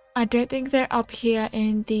 I don't think they're up here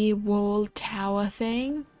in the wall tower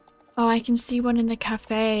thing. Oh, I can see one in the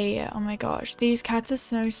cafe. Oh my gosh, these cats are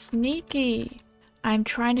so sneaky. I'm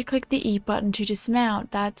trying to click the E button to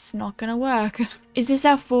dismount. That's not gonna work. Is this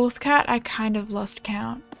our 4th cat? I kind of lost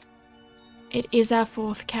count. It is our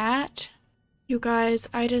 4th cat. You guys,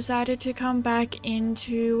 I decided to come back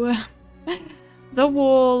into the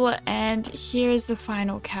wall, and here's the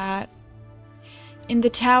final cat. In the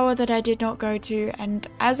tower that I did not go to, and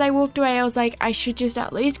as I walked away I was like, I should just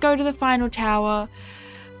at least go to the final tower,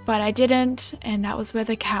 but I didn't, and that was where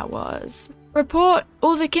the cat was. Report!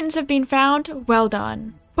 All the kittens have been found. Well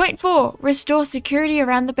done. Point 4. Restore security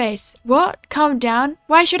around the base. What? Calm down?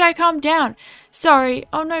 Why should I calm down? Sorry.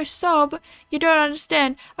 Oh no, Sob. You don't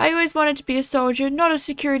understand. I always wanted to be a soldier, not a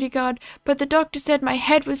security guard, but the doctor said my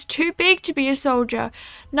head was too big to be a soldier.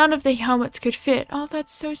 None of the helmets could fit. Oh,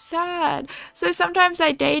 that's so sad. So sometimes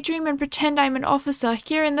I daydream and pretend I'm an officer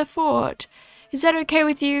here in the fort. Is that okay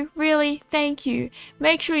with you? Really? Thank you.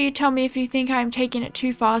 Make sure you tell me if you think I am taking it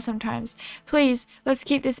too far sometimes. Please, let's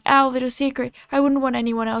keep this our little secret. I wouldn't want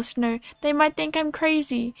anyone else to know. They might think I'm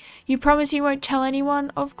crazy. You promise you won't tell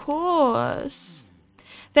anyone? Of course.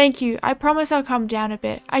 Thank you. I promise I'll calm down a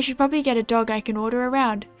bit. I should probably get a dog I can order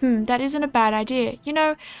around. That isn't a bad idea. You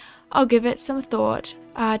know, I'll give it some thought.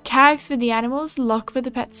 Tags for the animals, lock for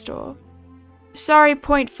the pet store. Sorry,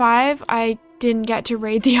 point 5. I didn't get to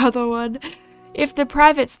read the other one. If the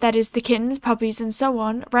privates, that is the kittens, puppies and so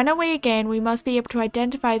on, run away again, we must be able to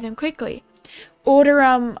identify them quickly.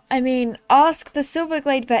 Ask the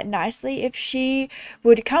Silverglade vet nicely if she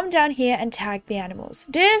would come down here and tag the animals.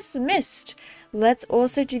 Dismissed. Let's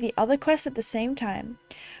also do the other quest at the same time.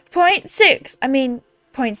 Point 6.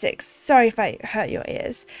 Sorry if I hurt your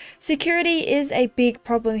ears. Security is a big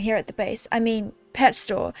problem here at the base. Pet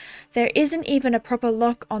store. There isn't even a proper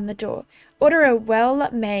lock on the door. Order a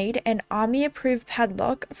well-made and army-approved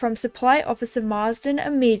padlock from Supply Officer Marsden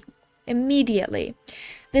immediately.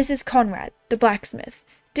 This is Conrad, the blacksmith.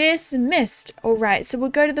 Dismissed. Alright, so we'll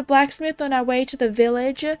go to the blacksmith on our way to the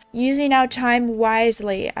village, using our time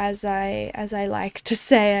wisely, as I like to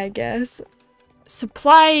say, I guess.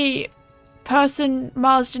 Supply person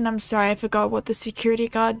Marsden, I'm sorry, I forgot what the security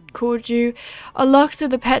guard called you. A lock so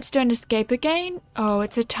the pets don't escape again? Oh,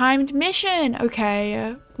 it's a timed mission.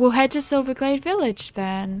 Okay, we'll head to Silverglade Village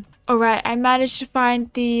then. Alright, I managed to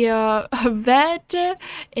find the vet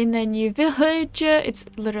in the new village. It's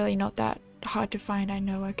literally not that hard to find, I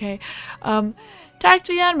know, okay. Tags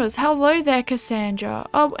for the animals. Hello there, Cassandra.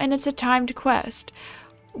 Oh, and it's a timed quest.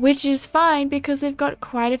 Which is fine because we've got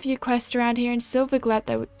quite a few quests around here in Silverglade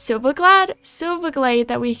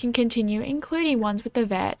that we can continue, including ones with the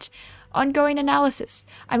vet. Ongoing analysis.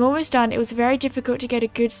 I'm almost done. It was very difficult to get a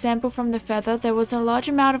good sample from the feather. There was a large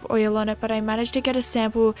amount of oil on it, but I managed to get a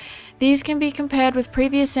sample. These can be compared with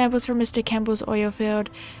previous samples from Mr. Kemble's oil field.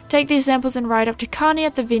 Take these samples and ride up to Carney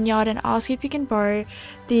at the vineyard and ask if you can borrow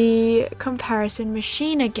the comparison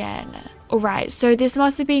machine again. Alright, so this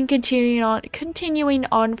must have been continuing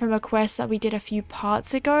on from a quest that we did a few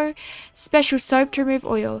parts ago. Special soap to remove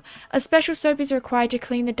oil. A special soap is required to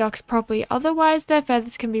clean the ducks properly, otherwise their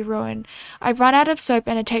feathers can be ruined. I've run out of soap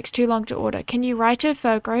and it takes too long to order. Can you write to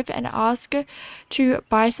Firgrove and ask to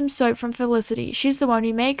buy some soap from Felicity? She's the one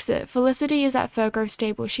who makes it. Felicity is at Firgrove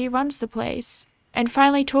stable. She runs the place. And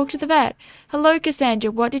finally talk to the vet. Hello,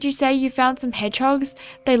 Cassandra. What did you say? You found some hedgehogs?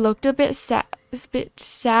 They looked a bit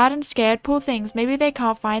sad and scared. Poor things. Maybe they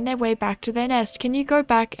can't find their way back to their nest. Can you go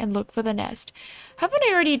back and look for the nest? Haven't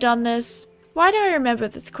I already done this? Why do I remember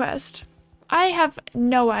this quest? I have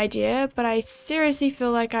no idea, but I seriously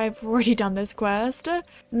feel like I've already done this quest.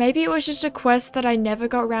 Maybe it was just a quest that I never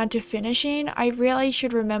got around to finishing. I really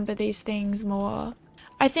should remember these things more.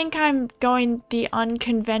 I think I'm going the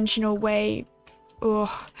unconventional way to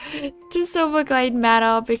Silverglade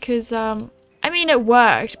Manor because, it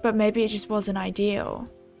worked, but maybe it just wasn't ideal.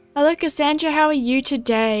 Hello, Cassandra, how are you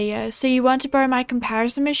today? So you want to borrow my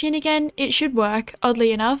comparison machine again? It should work,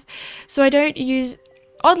 oddly enough. I don't use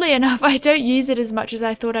it as much as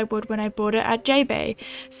I thought I would when I bought it at J-Bay.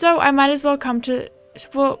 So it might as well come to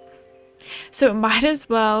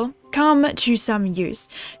some use.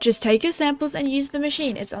 Just take your samples and use the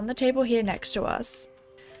machine. It's on the table here next to us.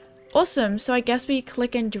 Awesome, so I guess we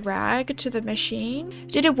click and drag to the machine.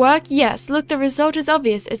 Did it work? Yes, look, the result is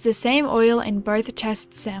obvious. It's the same oil in both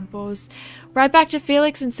test samples. Write back to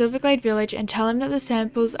Felix in Silverglade Village and tell him that the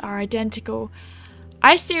samples are identical.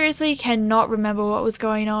 I seriously cannot remember what was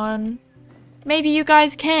going on. Maybe you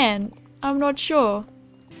guys can. I'm not sure.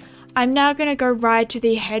 I'm now going to go ride to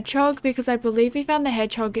the hedgehog because I believe we found the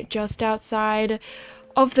hedgehog just outside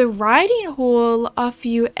of the riding hall a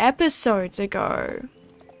few episodes ago.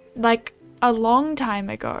 Like a long time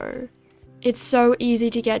ago. It's so easy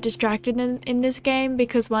to get distracted in this game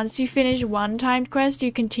because once you finish one timed quest,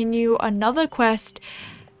 you continue another quest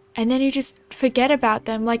and then you just forget about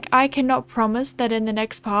them. Like, I cannot promise that in the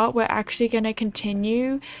next part we're actually going to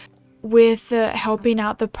continue with helping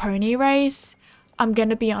out the pony race. I'm going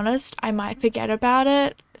to be honest, I might forget about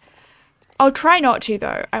it. I'll try not to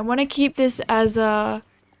though. I want to keep this as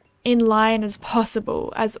in line as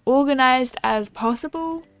possible, as organized as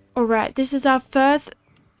possible. Alright, this is our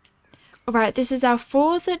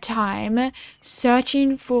fourth time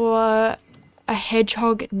searching for a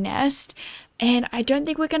hedgehog nest, and I don't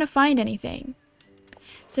think we're going to find anything.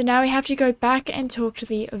 So now we have to go back and talk to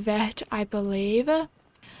the vet, I believe.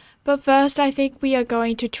 But first, I think we are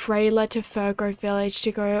going to trailer to Firgrove Village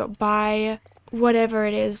to go buy whatever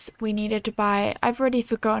it is we needed to buy. I've already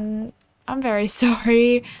forgotten. I'm very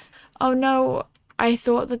sorry. Oh no, I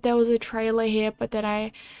thought that there was a trailer here, but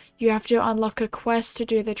then you have to unlock a quest to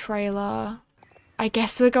do the trailer. I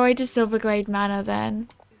guess we're going to Silverglade Manor then.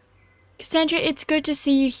 Cassandra, it's good to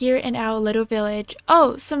see you here in our little village.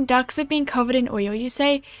 Oh, some ducks have been covered in oil, you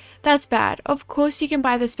say? That's bad. Of course you can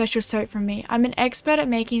buy the special soap from me. I'm an expert at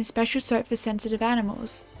making special soap for sensitive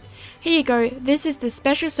animals. Here you go. This is the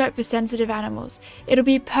special soap for sensitive animals. It'll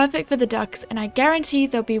be perfect for the ducks, and I guarantee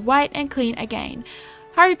they'll be white and clean again.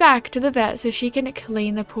 Hurry back to the vet so she can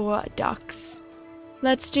clean the poor ducks.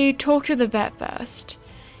 Let's talk to the vet first.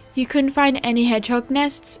 You couldn't find any hedgehog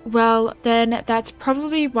nests? Well, then that's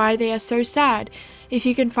probably why they are so sad. If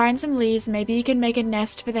you can find some leaves, maybe you can make a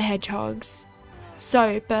nest for the hedgehogs.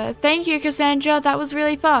 Soap. Thank you, Cassandra. That was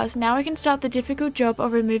really fast. Now I can start the difficult job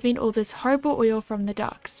of removing all this horrible oil from the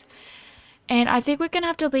ducks. And I think we're going to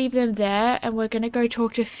have to leave them there, and we're going to go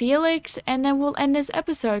talk to Felix, and then we'll end this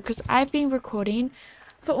episode because I've been recording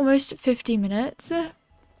for almost 50 minutes.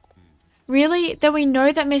 Really? Then we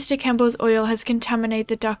know that Mr. Campbell's oil has contaminated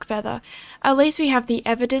the duck feather. At least we have the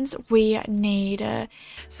evidence we need.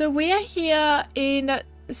 So we are here in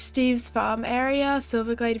Steve's farm area,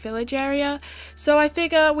 Silverglade Village area. So I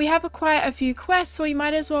figure we have quite a few quests, so we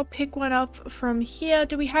might as well pick one up from here.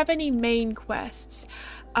 Do we have any main quests?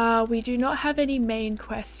 We do not have any main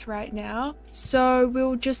quests right now, so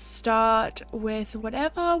we'll just start with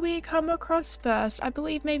whatever we come across first. I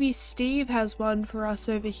believe maybe Steve has one for us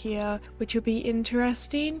over here, which will be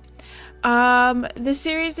interesting. The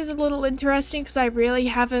series is a little interesting because I really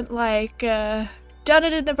haven't done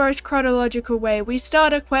it in the most chronological way. We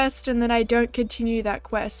start a quest and then I don't continue that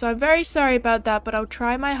quest, so I'm very sorry about that, but I'll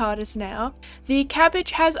try my hardest now. The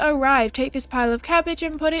cabbage has arrived. Take this pile of cabbage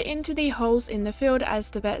and put it into the holes in the field as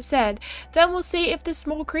the vet said. Then we'll see if the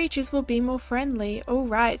small creatures will be more friendly.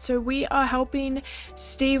 Alright, so we are helping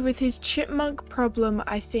Steve with his chipmunk problem.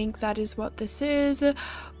 I think that is what this is.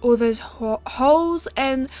 All those holes,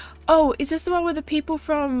 and oh, is this the one where the people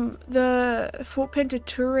from the Fort Pinter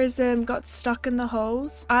tourism got stuck in the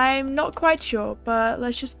holes? I'm not quite sure, but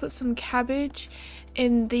let's just put some cabbage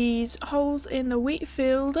in these holes in the wheat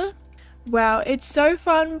field. Wow, it's so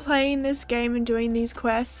fun playing this game and doing these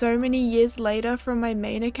quests so many years later from my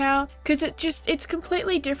main account, because it's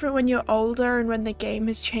completely different when you're older and when the game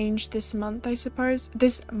has changed this month, I suppose.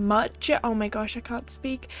 This much. Oh my gosh, I can't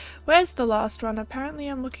speak. Where's the last one? Apparently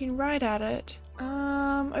I'm looking right at it.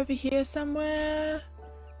 Over here somewhere.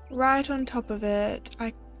 Right on top of it.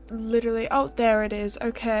 I literally, oh, there it is.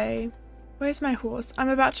 Okay. Where's my horse? I'm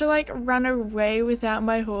about to run away without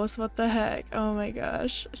my horse. What the heck? Oh my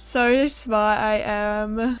gosh. So smart I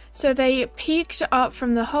am. So they peeked up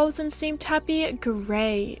from the holes and seemed happy.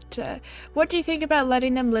 Great. What do you think about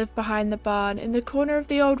letting them live behind the barn in the corner of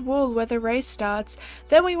the old wall where the race starts?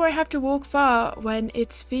 Then we won't have to walk far when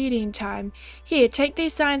it's feeding time. Here, take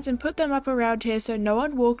these signs and put them up around here so no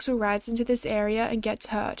one walks or rides into this area and gets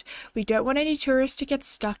hurt. We don't want any tourists to get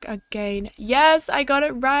stuck again. Yes, I got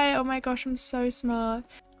it right. Oh my gosh, I'm so smart.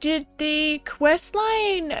 Did the quest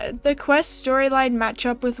storyline match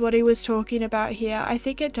up with what he was talking about here? I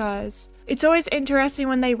think it does. It's always interesting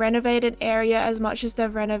when they renovate an area as much as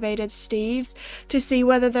they've renovated Steve's to see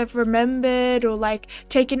whether they've remembered or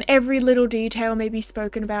taken every little detail maybe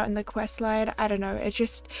spoken about in the quest line. I don't know, it's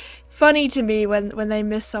just funny to me when they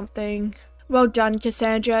miss something. Well done,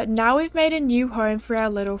 Cassandra. Now we've made a new home for our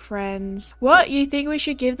little friends. What? You think we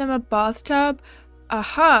should give them a bathtub?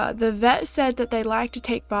 Aha, the vet said that they like to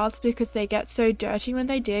take baths because they get so dirty when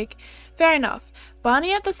they dig. Fair enough.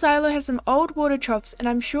 Barney at the silo has some old water troughs and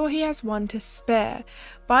I'm sure he has one to spare.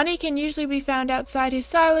 Barney can usually be found outside his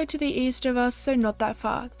silo to the east of us, so not that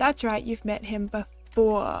far. That's right, you've met him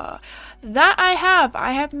before. That I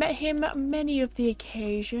have met him many of the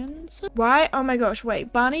occasions. Why? Oh my gosh,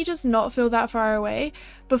 wait, Barney does not feel that far away.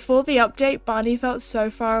 Before the update, Barney felt so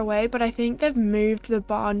far away, but I think they've moved the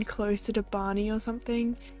barn closer to Barney or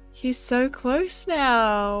something. He's so close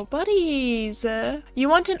now, buddies. You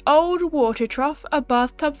want an old water trough, a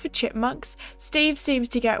bathtub for chipmunks? Steve seems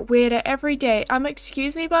to get weirder every day.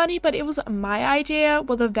 Excuse me, Barney, but it was my idea.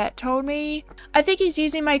 Well, the vet told me. I think he's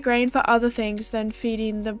using my grain for other things than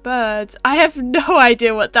feeding the birds. I have no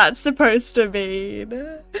idea what that's supposed to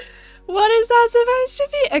mean. What is that supposed to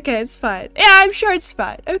be? Okay, it's fine. Yeah, I'm sure it's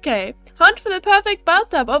fine. Okay. Hunt for the perfect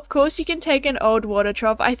bathtub. Of course you can take an old water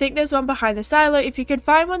trough. I think there's one behind the silo. If you could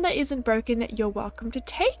find one that isn't broken, you're welcome to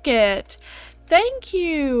take it. Thank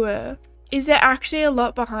you. Is there actually a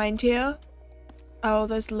lot behind here? Oh,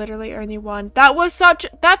 there's literally only one. That's not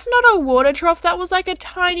a water trough. That was like a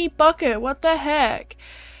tiny bucket. What the heck?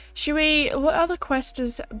 What other quests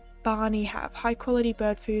does Barney have? High quality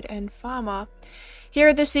bird food and farmer. Here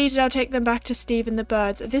are the seeds and I'll take them back to Steve and the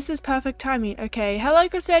birds. This is perfect timing. Okay. Hello,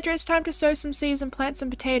 Cassandra. It's time to sow some seeds and plant some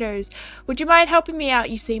potatoes. Would you mind helping me out?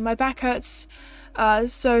 You see, my back hurts.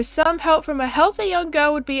 So some help from a healthy young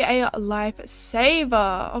girl would be a lifesaver.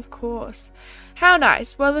 Of course. How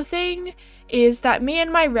nice. Well, the thing is that me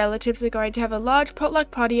and my relatives are going to have a large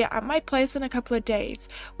potluck party at my place in a couple of days.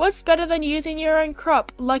 What's better than using your own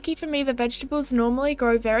crop? Lucky for me, the vegetables normally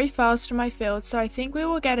grow very fast in my field, so I think we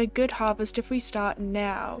will get a good harvest if we start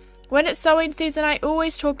now. When it's sowing season, I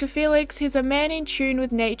always talk to Felix. He's a man in tune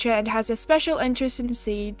with nature and has a special interest in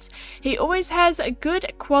seeds. He always has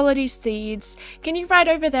good quality seeds. Can you ride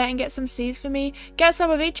over there and get some seeds for me? Get some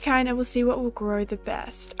of each kind and we'll see what will grow the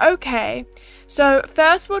best. Okay, so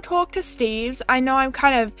first we'll talk to Steve's. I know I'm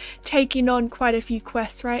kind of taking on quite a few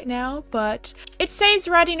quests right now, but it saves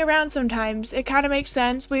riding around sometimes. It kind of makes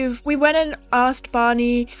sense. We went and asked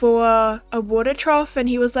Barney for a water trough and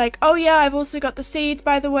he was like, oh yeah, I've also got the seeds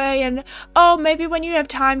by the way. And oh, maybe when you have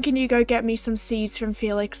time, can you go get me some seeds from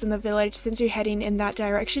Felix in the village since you're heading in that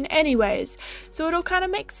direction anyways? So it'll kind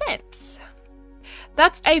of make sense.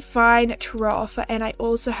 That's a fine trough, and I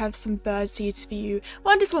also have some bird seeds for you.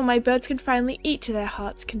 Wonderful, my birds can finally eat to their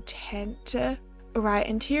heart's content. Alright,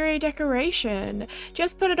 interior decoration.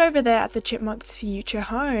 Just put it over there at the chipmunk's future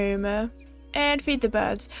home. And feed the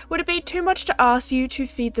birds. Would it be too much to ask you to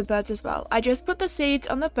feed the birds as well? I just put the seeds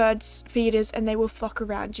on the birds' feeders and they will flock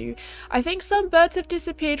around you. I think some birds have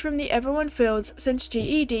disappeared from the everyone fields since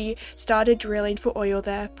GED started drilling for oil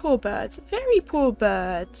there. Poor birds. Very poor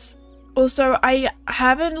birds. Also, I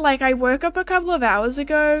woke up a couple of hours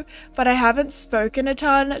ago, but I haven't spoken a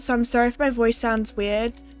ton, so I'm sorry if my voice sounds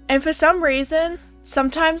weird. And for some reason,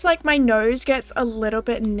 sometimes my nose gets a little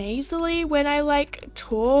bit nasally when I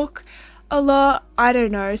talk a lot. I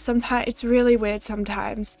don't know, sometimes it's really weird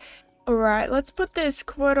sometimes. Alright, let's put this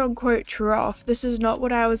quote-unquote trough. This is not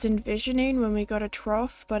what I was envisioning when we got a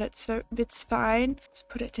trough, but it's fine. Let's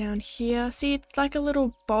put it down here. See, it's like a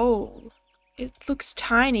little bowl. It looks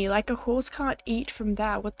tiny, like a horse can't eat from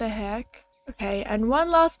that. What the heck? Okay, and one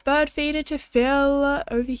last bird feeder to fill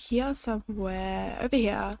over here somewhere. Over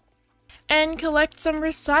here. And collect some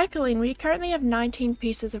recycling. We currently have 19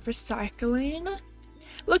 pieces of recycling.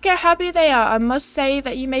 Look how happy they are. I must say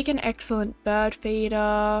that you make an excellent bird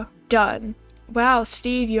feeder. Done. Wow,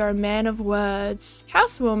 Steve, you're a man of words.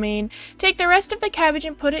 Housewarming. Take the rest of the cabbage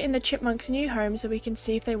and put it in the chipmunk's new home so we can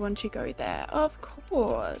see if they want to go there. Of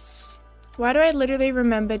course. Why do I literally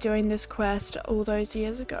remember doing this quest all those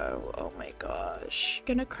years ago? Oh my gosh.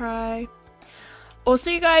 Gonna cry.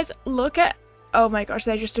 Also, you guys, look at... Oh my gosh,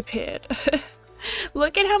 they just appeared.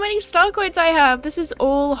 Look at how many star coins I have. This is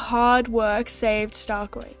all hard work saved star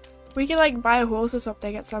coin. We can buy a horse or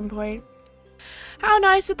something at some point. How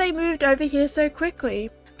nice that they moved over here so quickly.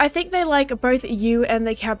 I think they like both you and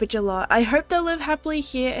the cabbage a lot. I hope they'll live happily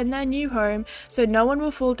here in their new home so no one will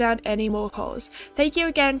fall down any more holes. Thank you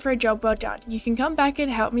again for a job well done. You can come back and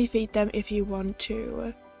help me feed them if you want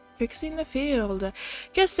to. Fixing the field.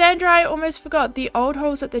 Cassandra, I almost forgot. The old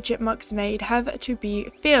holes that the chipmunks made have to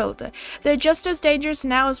be filled. They're just as dangerous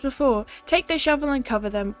now as before. Take the shovel and cover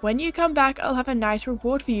them. When you come back, I'll have a nice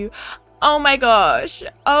reward for you. Oh my gosh.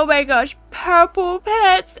 Oh my gosh. Purple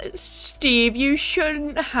pets. Steve, you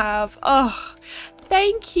shouldn't have. Oh,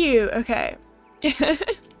 thank you. Okay.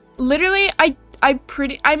 Literally,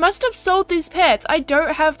 I must have sold these pets. I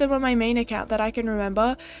don't have them on my main account that I can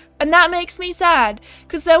remember. And that makes me sad.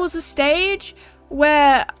 Because there was a stage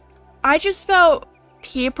where I just felt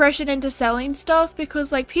peer pressured into selling stuff.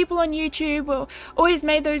 Because people on YouTube always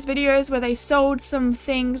made those videos where they sold some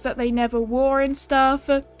things that they never wore and stuff.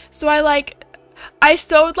 So I I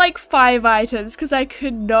sold like 5 items because I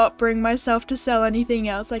could not bring myself to sell anything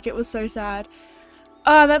else. Like, it was so sad.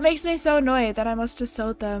 Oh, that makes me so annoyed that I must have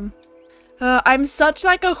sold them. I'm such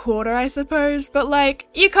like a hoarder, I suppose, but like,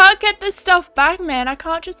 you can't get this stuff back, man. I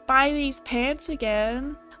can't just buy these pants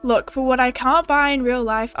again. Look, for what I can't buy in real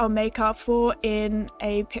life, I'll make up for in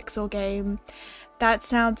a pixel game. That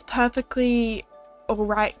sounds perfectly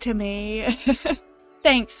alright to me.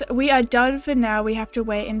 Thanks, we are done for now. We have to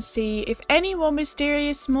wait and see if any more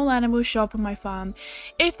mysterious small animals show up on my farm.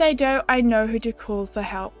 If they don't, I know who to call for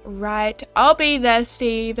help. Right, I'll be there,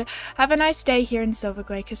 Steve. Have a nice day here in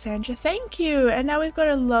Silverglade, Cassandra. Thank you. And now we've got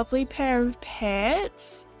a lovely pair of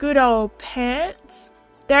pants. Good old pants.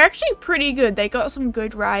 They're actually pretty good. They got some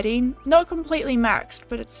good riding. Not completely maxed,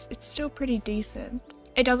 but it's still pretty decent.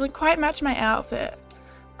 It doesn't quite match my outfit.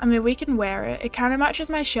 I mean, we can wear it. It kind of matches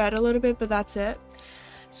my shirt a little bit, but that's it.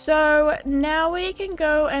 So now we can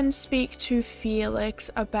go and speak to Felix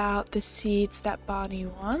about the seeds that Barney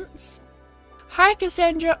wants. Hi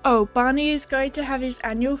Cassandra. Oh, Barney is going to have his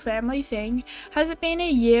annual family thing. Has it been a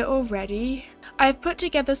year already? I've put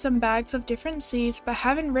together some bags of different seeds but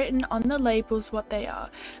haven't written on the labels what they are.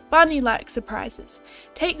 Barney likes surprises.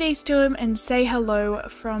 Take these to him and say hello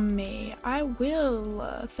from me. I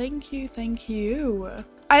will. Thank you, thank you.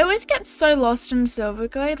 I always get so lost in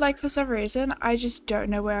Silverglade, like for some reason, I just don't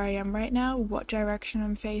know where I am right now, what direction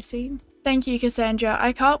I'm facing. Thank you, Cassandra.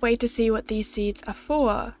 I can't wait to see what these seeds are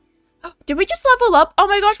for. Did we just level up? Oh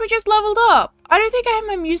my gosh, we just leveled up! I don't think I have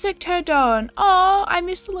my music turned on. Oh, I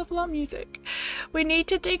missed the level up music. We need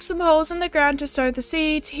to dig some holes in the ground to sow the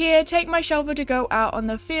seeds. Here, take my shovel to go out on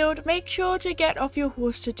the field. Make sure to get off your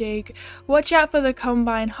horse to dig. Watch out for the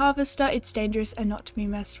combine harvester. It's dangerous and not to be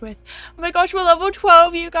messed with. Oh my gosh, we're level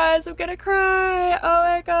 12, you guys. I'm gonna cry. Oh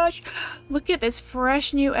my gosh. Look at this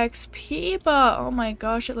fresh new XP bar. Oh my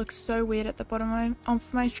gosh, it looks so weird at the bottom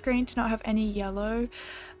of my screen to not have any yellow.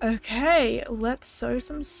 Okay, let's sow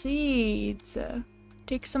some seeds.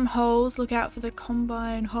 Dig some holes, look out for the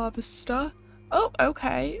combine harvester. Oh,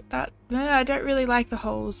 okay. I don't really like the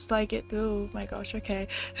holes. Like it, oh my gosh, okay.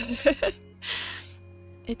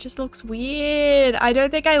 It just looks weird. I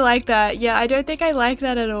don't think I like that. Yeah, I don't think I like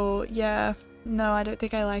that at all. Yeah, no, I don't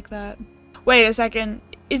think I like that. Wait a second.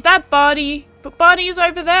 Is that Barney? But Barney is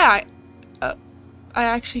over there. I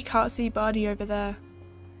actually can't see Barney over there.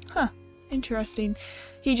 Huh, interesting.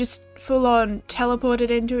 He just full-on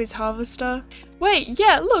teleported into his harvester. Wait,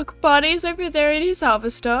 yeah, look, Barney's over there in his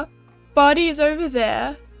harvester. Barney is over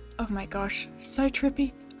there. Oh my gosh, so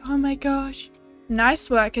trippy. Oh my gosh. Nice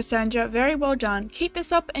work, Cassandra. Very well done. Keep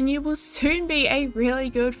this up and you will soon be a really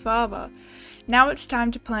good farmer. Now it's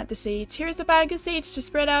time to plant the seeds. Here is a bag of seeds to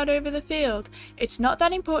spread out over the field. It's not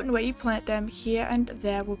that important where you plant them. Here and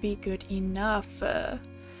there will be good enough. Do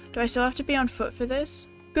I still have to be on foot for this?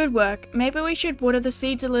 Good work. Maybe we should water the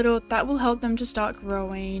seeds a little. That will help them to start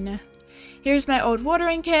growing. Here's my old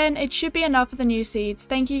watering can. It should be enough for the new seeds.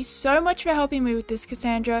 Thank you so much for helping me with this,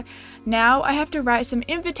 Cassandra. Now I have to write some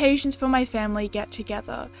invitations for my family get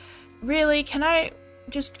together. Really, can I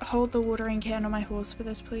just hold the watering can on my horse for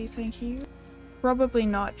this, please? Thank you. Probably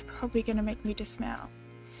not. It's probably going to make me dismount.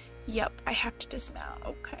 Yep, I have to dismount.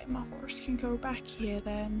 Okay, my horse can go back here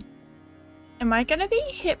then. Am I going to be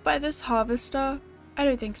hit by this harvester? I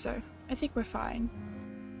don't think so. I think we're fine.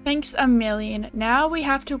 Thanks a million. Now we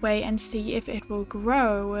have to wait and see if it will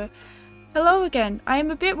grow. Hello again. I am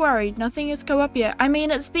a bit worried. Nothing has come up yet. I mean,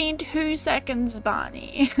 it's been 2 seconds,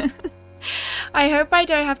 Barney. I hope I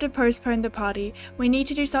don't have to postpone the party. We need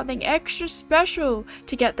to do something extra special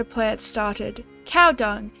to get the plants started. Cow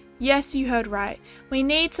dung. Yes, you heard right. We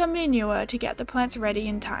need some manure to get the plants ready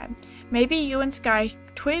in time. Maybe you and Sky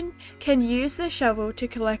Twin can use the shovel to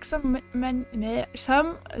collect some manure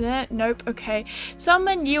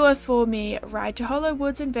for me. Ride to Hollow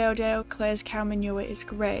Woods in Valedale. Claire's cow manure is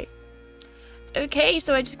great. Okay,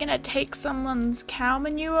 so I'm just gonna take someone's cow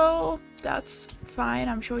manure. That's fine.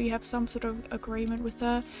 I'm sure you have some sort of agreement with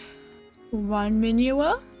her. 1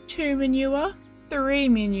 manure, 2 manure, 3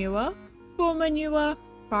 manure, 4 manure,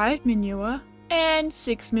 5 manure, and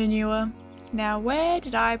 6 manure. Now where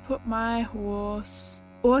did I put my horse?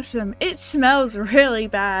 Awesome. It smells really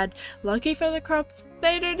bad. Lucky for the crops,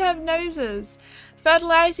 they don't have noses.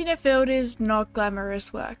 Fertilizing a field is not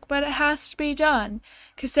glamorous work, but it has to be done.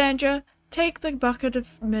 Cassandra, take the bucket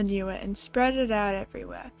of manure and spread it out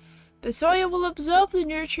everywhere. The soil will absorb the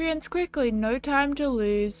nutrients quickly, no time to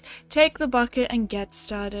lose. Take the bucket and get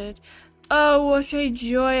started. Oh, what a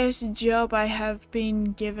joyous job I have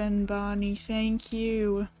been given, Barney. Thank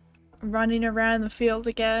you. Running around the field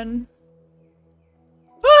again.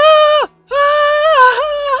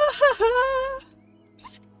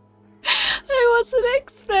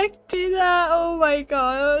 see that? Oh my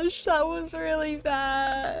gosh, that was really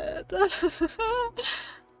bad.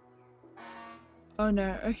 Oh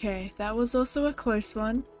no, okay, that was also a close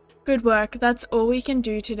one. Good work, that's all we can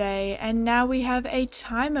do today, and now we have a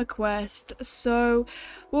timer quest, so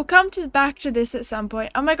we'll come back to this at some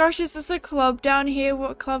point. Oh my gosh, is this a club down here?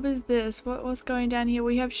 What club is this? What's going down here?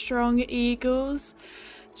 We have Strong Eagles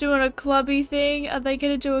doing a clubby thing. Are they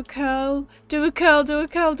gonna do a curl? Do a curl, do a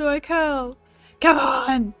curl, do a curl. Come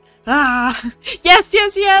on! Ah! Yes,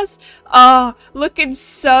 yes, yes! Oh, looking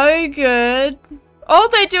so good. Oh,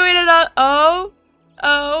 they're doing it on... Oh!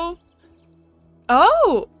 Oh!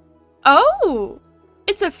 Oh! Oh!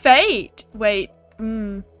 It's a fade! Wait.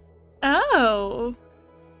 Oh!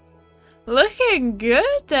 Looking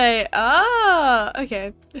good they are!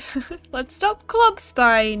 Okay. Let's stop club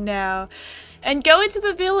spying now. And go into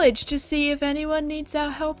the village to see if anyone needs our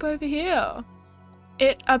help over here.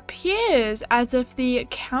 It appears as if the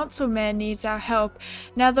councilman needs our help.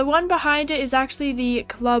 Now the one behind it is actually the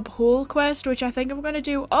club hall quest, which I think I'm going to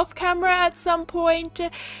do off camera at some point.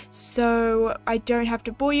 So I don't have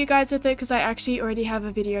to bore you guys with it because I actually already have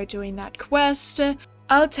a video doing that quest.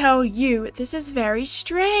 I'll tell you, this is very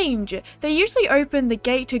strange. They usually open the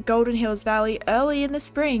gate to Golden Hills Valley early in the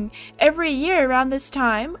spring. Every year around this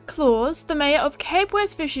time, Claus, the mayor of Cape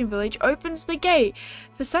West Fishing Village, opens the gate.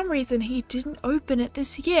 For some reason, he didn't open it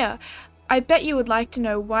this year. I bet you would like to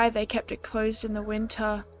know why they kept it closed in the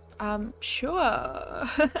winter. Sure.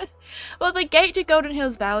 Well, the gate to Golden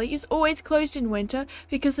Hills Valley is always closed in winter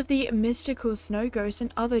because of the mystical snow ghosts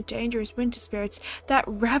and other dangerous winter spirits that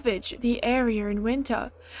ravage the area in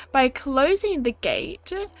winter. By closing the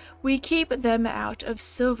gate, we keep them out of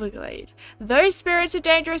Silverglade. Those spirits are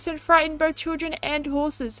dangerous and frighten both children and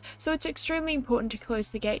horses, so it's extremely important to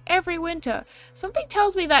close the gate every winter. Something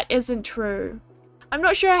tells me that isn't true. I'm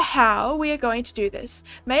not sure how we are going to do this.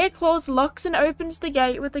 Mayor Claus locks and opens the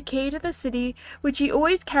gate with the key to the city, which he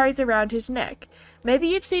always carries around his neck. Maybe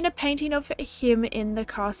you've seen a painting of him in the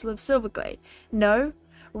castle of Silverglade. No?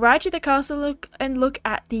 Ride to the castle and look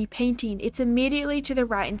at the painting. It's immediately to the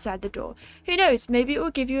right inside the door. Who knows, maybe it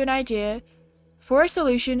will give you an idea for a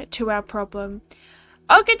solution to our problem.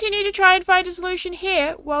 I'll continue to try and find a solution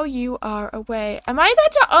here while you are away. Am I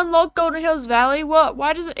about to unlock Golden Hills Valley? What?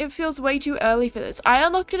 Why does it feels way too early for this? I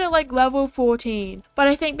unlocked it at like level 14. But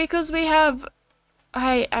I think because we have...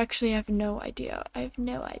 I actually have no idea. I have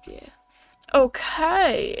no idea.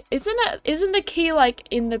 Okay. Isn't the key like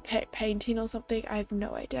in the painting or something? I have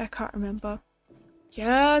no idea. I can't remember.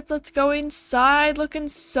 Yes, let's go inside, looking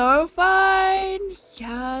so fine.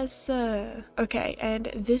 Yes. Okay, and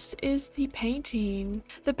this is the painting.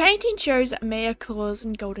 The painting shows Mayor Claus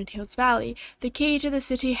in Golden Hills Valley. The key to the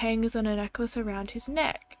city hangs on a necklace around his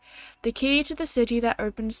neck. The key to the city that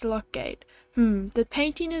opens the lock gate. The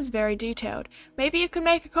painting is very detailed. Maybe you could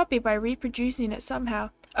make a copy by reproducing it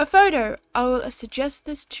somehow. A photo. I'll suggest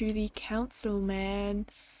this to the councilman.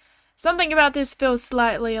 Something about this feels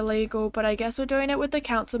slightly illegal, but I guess we're doing it with the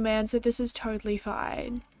councilman, so this is totally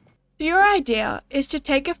fine. So your idea is to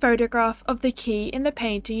take a photograph of the key in the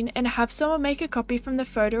painting and have someone make a copy from the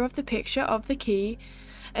photo of the picture of the key,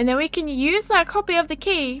 and then we can use that copy of the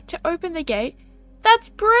key to open the gate. That's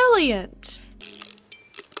brilliant!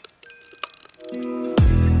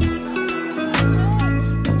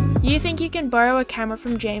 You think you can borrow a camera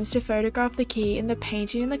from James to photograph the key in the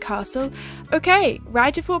painting in the castle? Okay,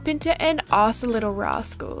 ride to Fort Pinter and ask the little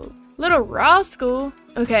rascal. Little rascal?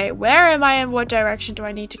 Okay, where am I and what direction do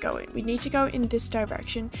I need to go in? We need to go in this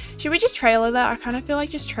direction. Should we just trailer that? I kind of feel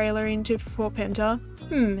like just trailering to Fort Pinter.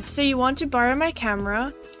 So you want to borrow my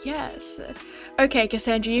camera? Yes. Okay,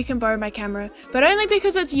 Cassandra, you can borrow my camera, but only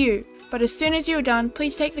because it's you. But as soon as you're done,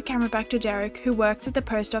 please take the camera back to Derek, who works at the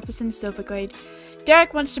post office in Silverglade.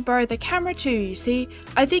 Derek wants to borrow the camera too, you see.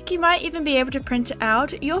 I think he might even be able to print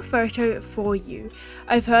out your photo for you.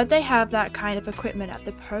 I've heard they have that kind of equipment at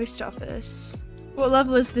the post office. What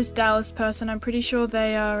level is this Dallas person? I'm pretty sure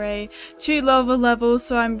they are a 2-level level,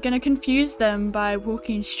 so I'm gonna confuse them by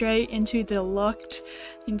walking straight into the locked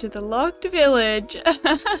village.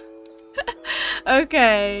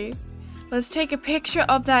 Okay. Let's take a picture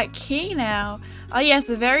of that key now. Oh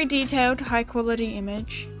yes, a very detailed, high quality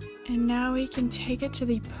image. And now we can take it to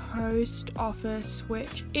the post office,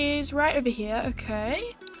 which is right over here.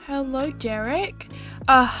 Okay. Hello, Derek.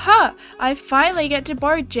 Aha! I finally get to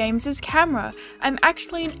borrow James's camera. I'm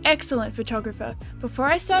actually an excellent photographer. Before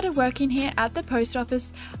I started working here at the post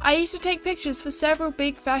office, I used to take pictures for several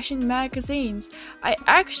big fashion magazines. I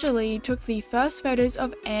actually took the first photos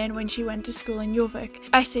of Anne when she went to school in Jorvik.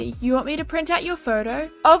 I see, you want me to print out your photo?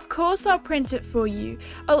 Of course I'll print it for you.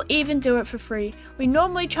 I'll even do it for free. We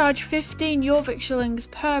normally charge 15 Jorvik shillings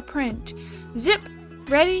per print. Zip!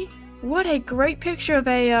 Ready? What a great picture of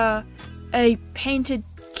a painted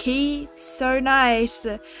key. So nice.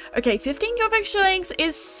 Okay, 15 Jorvik shillings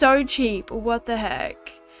is so cheap. What the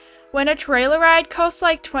heck? When a trailer ride costs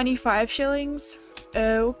like 25 shillings.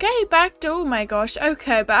 Okay, oh my gosh.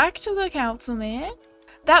 Okay, back to the councilman.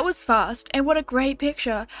 That was fast, and what a great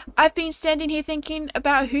picture. I've been standing here thinking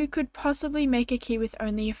about who could possibly make a key with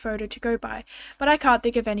only a photo to go by, but I can't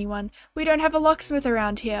think of anyone. We don't have a locksmith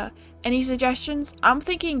around here. Any suggestions? I'm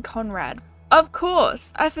thinking Conrad. Of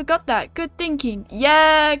course, I forgot that. Good thinking.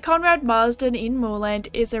 Yeah, Conrad Marsden in Moorland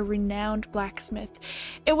is a renowned blacksmith.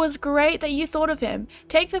 It was great that you thought of him.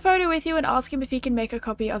 Take the photo with you and ask him if he can make a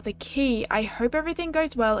copy of the key. I hope everything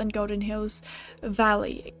goes well in Golden Hills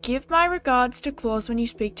Valley. Give my regards to Claus when you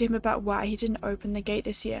speak to him about why he didn't open the gate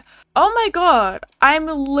this year. Oh my god, I'm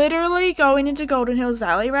literally going into Golden Hills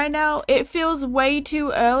Valley right now. It feels way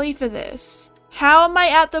too early for this. How am I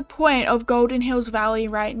at the point of Golden Hills Valley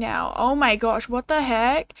right now? Oh my gosh, what the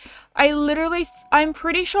heck? I'm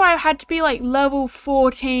pretty sure I had to be like level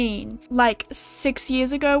 14 like 6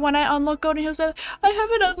 years ago when I unlocked Golden Hills Valley. I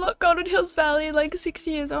haven't unlocked Golden Hills Valley in like 6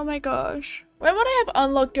 years. Oh my gosh. When would I have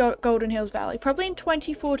unlocked Golden Hills Valley? Probably in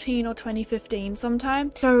 2014 or 2015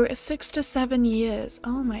 sometime. So 6 to 7 years.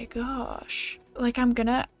 Oh my gosh. Like I'm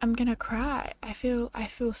gonna cry. I feel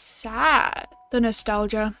sad. The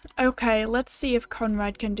nostalgia. Okay, let's see if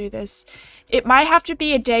Conrad can do this. It might have to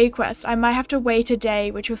be a day quest. I might have to wait a day,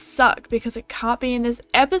 which will suck because it can't be in this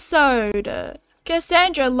episode.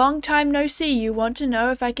 Cassandra, long time no see. You want to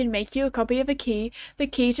know if I can make you a copy of the key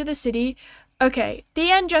to the city? Okay,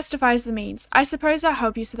 the end justifies the means. I suppose I'll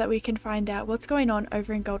help you so that we can find out what's going on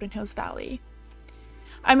over in Golden Hills Valley.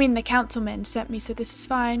 I mean, the councilman sent me, so this is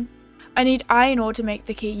fine. I need iron ore to make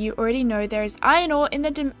the key. You already know there is iron ore in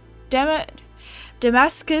the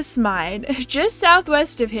Damascus mine, just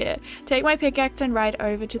southwest of here. Take my pickaxe and ride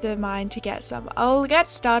over to the mine to get some. I'll get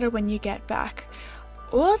started when you get back.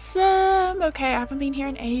 Awesome! Okay, I haven't been here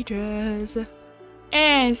in ages.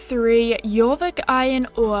 And 3 Jorvik iron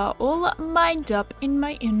ore, all mined up in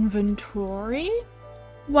my inventory.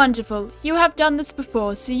 Wonderful. You have done this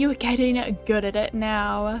before, so you're getting good at it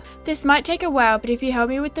now. This might take a while, but if you help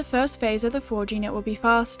me with the first phase of the forging, it will be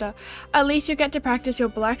faster. At least you'll get to practice your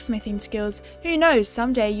blacksmithing skills. Who knows,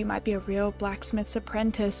 someday you might be a real blacksmith's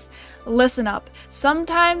apprentice. Listen up.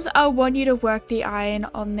 Sometimes I'll want you to work the iron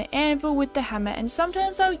on the anvil with the hammer, and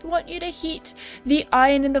sometimes I want you to heat the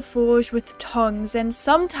iron in the forge with tongs, and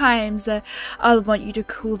sometimes I'll want you to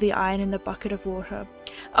cool the iron in the bucket of water.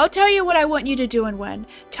 I'll tell you what I want you to do and when.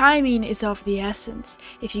 Timing is of the essence.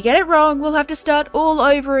 If you get it wrong, we'll have to start all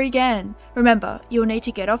over again. Remember, you'll need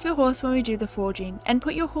to get off your horse when we do the forging, and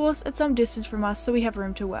put your horse at some distance from us so we have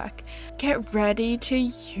room to work. Get ready to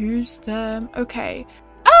use them. Okay.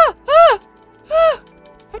 I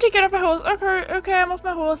have to get off my horse. Okay, I'm off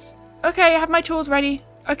my horse. Okay, I have my tools ready.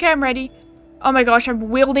 Okay, I'm ready. Oh my gosh, I'm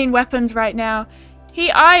wielding weapons right now.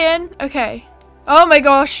 Heat iron. Okay. Oh my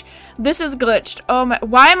gosh, this is glitched. Oh my,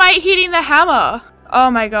 why am I hitting the hammer? Oh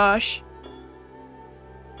my gosh.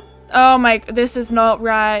 Oh my, this is not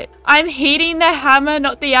right. I'm hitting the hammer,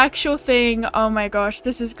 not the actual thing. Oh my gosh,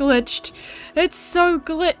 this is glitched. It's so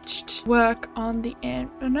glitched. Work on the end.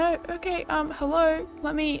 Oh no, okay, hello.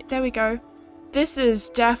 There we go. This is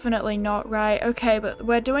definitely not right. Okay, but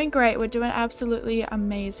we're doing great. We're doing absolutely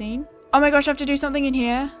amazing. Oh my gosh, I have to do something in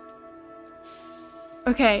here.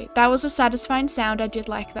 Okay, that was a satisfying sound. I did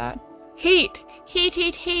like that. Heat! Heat,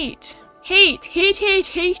 heat, heat! Heat! Heat, heat,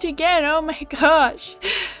 heat again! Oh my gosh!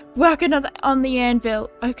 Work another on the anvil.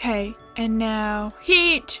 Okay, and now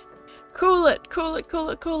heat! Cool it, cool it, cool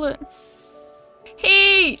it, cool it.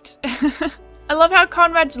 Heat! I love how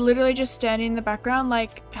Conrad's literally just standing in the background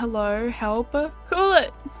like, hello, help. Cool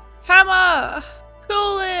it! Hammer!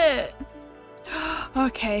 Cool it!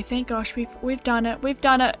 Okay, thank gosh, we've done it. We've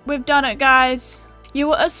done it. We've done it, guys.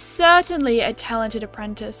 You are certainly a talented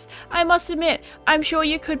apprentice. I must admit, I'm sure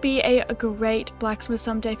you could be a great blacksmith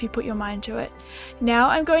someday if you put your mind to it. Now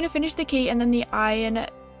I'm going to finish the key, and then the iron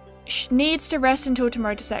needs to rest until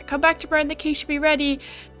tomorrow to set. Come back tomorrow and the key should be ready.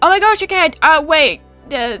 Oh my gosh, okay, wait.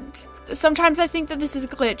 Sometimes I think that this is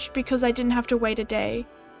glitched because I didn't have to wait a day.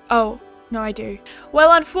 Oh, No, I do.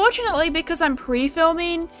 Well, unfortunately, because I'm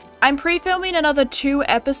pre-filming another 2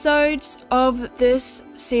 episodes of this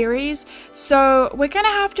series, so we're gonna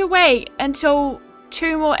have to wait until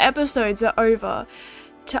 2 more episodes are over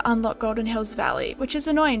to unlock Golden Hills Valley, which is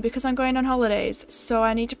annoying because I'm going on holidays, so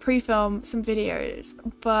I need to pre-film some videos.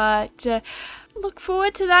 But look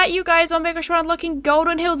forward to that, you guys. I'll make sure I'm unlocking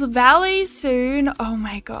Golden Hills Valley soon. Oh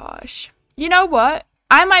my gosh. You know what?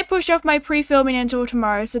 I might push off my pre-filming until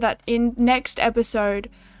tomorrow so that in next episode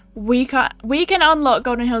we can unlock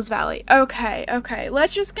Golden Hills Valley. Okay,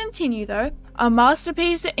 let's just continue though. A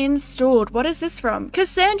masterpiece installed. What is this from?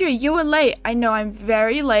 Cassandra, you were late. I know, I'm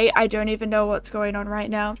very late. I don't even know what's going on right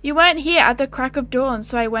now. You weren't here at the crack of dawn,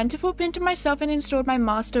 so I went to full pinter myself and installed my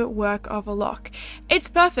master work of a lock. It's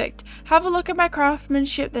perfect. Have a look at my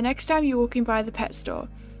craftsmanship the next time you're walking by the pet store.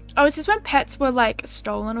 Oh, is this when pets were like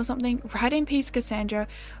stolen or something? Ride in peace, Cassandra.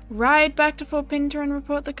 Ride back to Fort Pinter and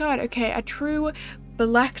report the card. Okay, a true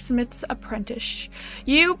blacksmith's apprentice.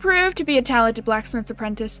 You prove to be a talented blacksmith's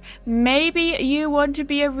apprentice. Maybe you want to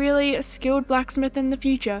be a really skilled blacksmith in the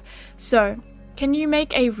future. So, can you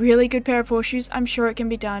make a really good pair of horseshoes? I'm sure it can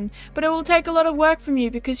be done, but it will take a lot of work from you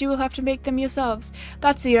because you will have to make them yourselves.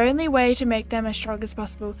 That's the only way to make them as strong as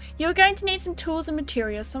possible. You're going to need some tools and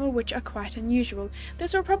materials, some of which are quite unusual.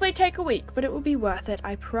 This will probably take a week, but it will be worth it,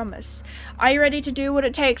 I promise. Are you ready to do what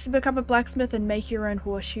it takes to become a blacksmith and make your own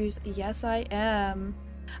horseshoes? Yes, I am.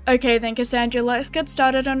 Okay then, Cassandra, let's get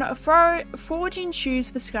started on forging shoes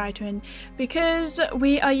for Skytwin. Because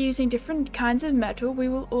we are using different kinds of metal, we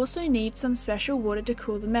will also need some special water to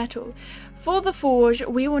cool the metal. For the forge,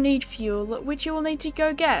 we will need fuel, which you will need to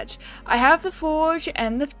go get. I have the forge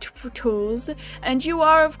and the tools, and you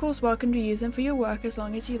are of course welcome to use them for your work as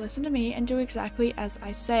long as you listen to me and do exactly as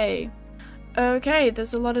I say. Okay,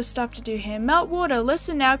 there's a lot of stuff to do here. Melt water.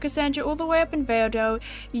 Listen now, Cassandra, all the way up in Valedale,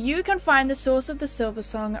 you can find the source of the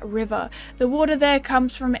Silversong River. The water there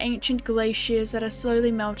comes from ancient glaciers that are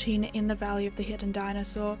slowly melting in the Valley of the Hidden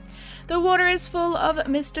Dinosaur. The water is full of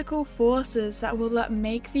mystical forces that will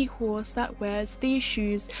make the horse that wears these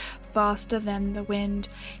shoes faster than the wind.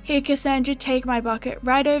 Here, Cassandra, take my bucket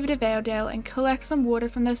right over to Valedale and collect some water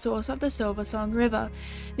from the source of the Silversong River.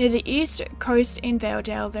 Near the east coast in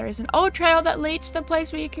Valedale, there is an old trail that leads to the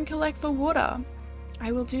place where you can collect the water.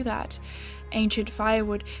 I will do that. Ancient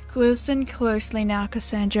firewood. Listen closely now,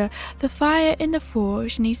 Cassandra. The fire in the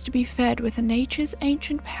forge needs to be fed with nature's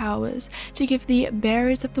ancient powers to give the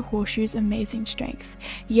bearers of the horseshoes amazing strength.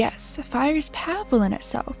 Yes, fire is powerful in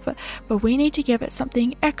itself, but we need to give it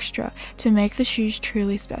something extra to make the shoes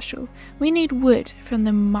truly special. We need wood from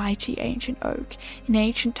the mighty ancient oak. In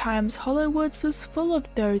ancient times, Hollow Woods was full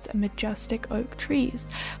of those majestic oak trees,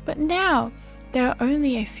 but now there are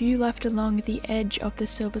only a few left along the edge of the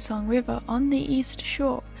Silversong River on the east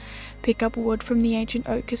shore. Pick up wood from the ancient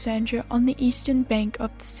oak, Cassandra, on the eastern bank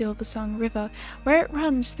of the Silversong River, where it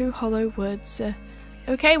runs through Hollow Woods.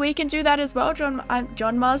 Okay, we can do that as well,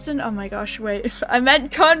 John Marsden. Oh my gosh, wait, I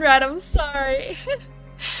meant Conrad, I'm sorry.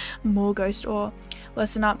 More ghost ore.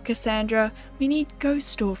 Listen up, Cassandra. We need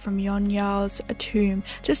ghost ore from yon Jarl's tomb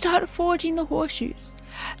to start forging the horseshoes.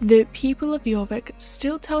 The people of Jorvik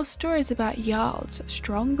still tell stories about Jarl's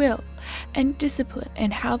strong will and discipline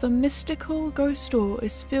and how the mystical ghost ore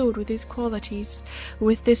is filled with these qualities.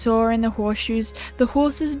 With this ore in the horseshoes, the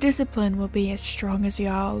horse's discipline will be as strong as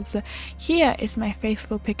Jarl's. Here is my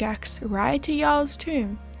faithful pickaxe. Ride to Jarl's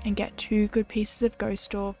tomb and get 2 good pieces of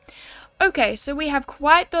ghost ore. Okay, so we have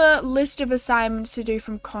quite the list of assignments to do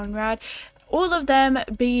from Conrad. All of them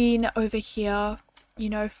being over here, you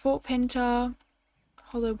know, Fort Pinter,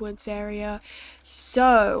 Hollow Woods area.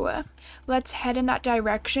 So, let's head in that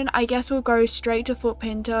direction. I guess we'll go straight to Fort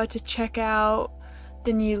Pinter to check out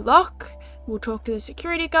the new lock. We'll talk to the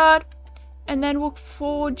security guard. And then we'll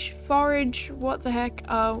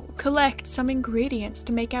collect some ingredients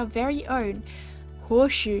to make our very own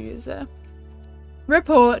horseshoes.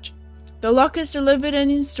 Report. The lock is delivered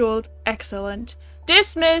and installed. Excellent.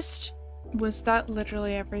 Dismissed! Was that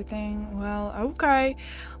literally everything? Well, okay.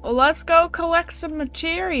 Well, let's go collect some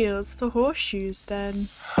materials for horseshoes then.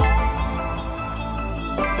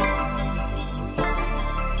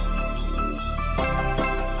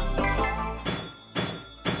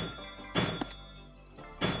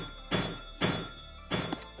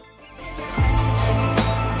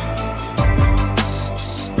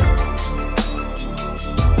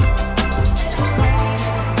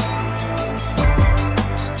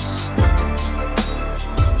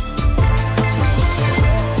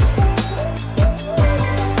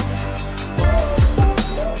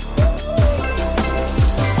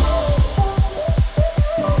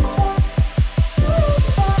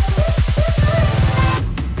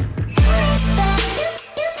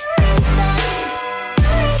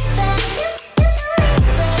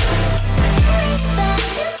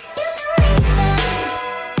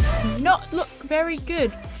 very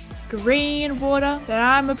good. Green water that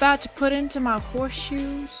I'm about to put into my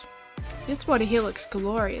horseshoes. This water here looks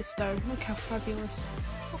glorious though. Look how fabulous.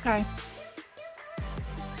 Okay.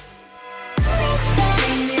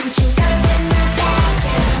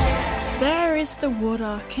 There is the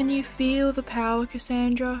water. Can you feel the power,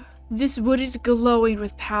 Cassandra? This wood is glowing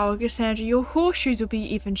with power, Cassandra. Your horseshoes will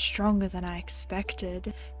be even stronger than I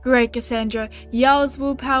expected. Great, Cassandra. Y'all's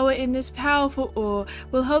willpower in this powerful ore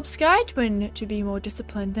will help Sky Twin to be more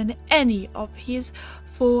disciplined than any of his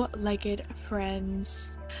four-legged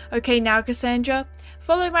friends. Okay, now, Cassandra,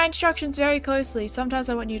 follow my instructions very closely. Sometimes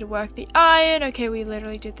I want you to work the iron. Okay, we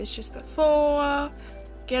literally did this just before.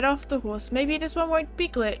 Get off the horse. Maybe this one won't be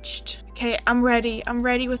glitched. Okay, I'm ready. I'm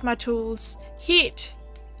ready with my tools. Hit.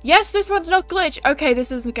 Yes, this one's not glitched. Okay,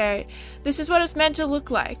 this is okay. This is what it's meant to look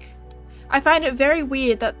like. I find it very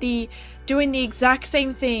weird that doing the exact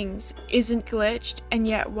same things isn't glitched, and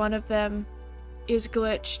yet one of them is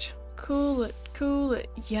glitched. Cool it, cool it.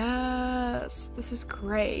 Yes, this is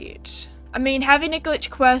great. I mean, having a glitch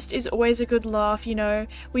quest is always a good laugh, you know.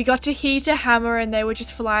 We got to hit a hammer and they were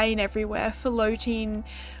just flying everywhere, floating.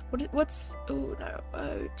 What's? Oh no!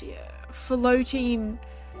 Oh dear! Floating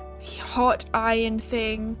hot iron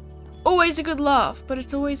thing. Always a good laugh, but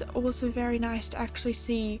it's always also very nice to actually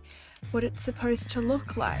see what it's supposed to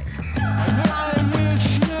look like.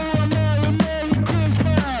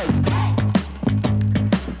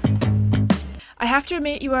 I have to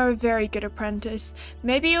admit, you are a very good apprentice.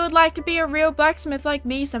 Maybe you would like to be a real blacksmith like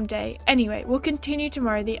me someday. Anyway, we'll continue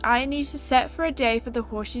tomorrow. The iron needs to set for a day for the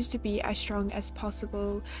horseshoes to be as strong as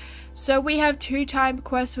possible. So we have 2 time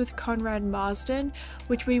quests with Conrad Marsden,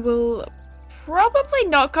 which we will probably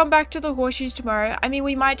not come back to the horseshoes tomorrow. I mean,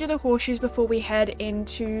 we might do the horseshoes before we head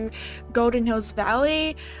into Golden Hills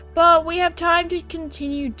Valley, but we have time to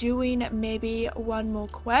continue doing maybe one more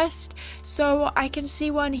quest. So I can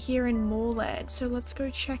see one here in Moorland, so let's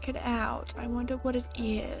go check it out. I wonder what it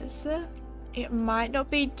is. It might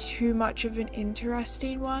not be too much of an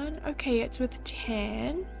interesting one. Okay, it's with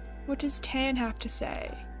Tan. What does Tan have to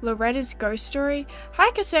say? Loretta's ghost story? Hi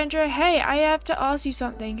Cassandra, hey, I have to ask you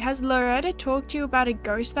something. Has Loretta talked to you about a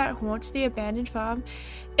ghost that haunts the abandoned farm?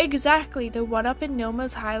 Exactly, the one up in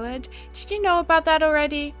Nilma's Highland. Did you know about that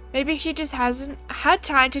already? Maybe she just hasn't had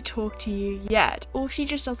time to talk to you yet, or she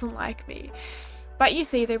just doesn't like me. But you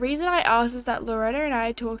see, the reason I asked is that Loretta and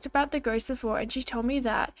I talked about the ghost before and she told me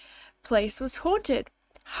that place was haunted.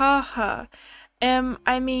 Ha ha.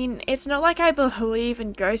 I mean, it's not like I believe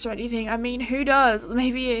in ghosts or anything. I mean, who does?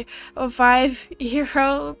 Maybe a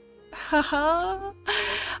 5-year-old? Haha.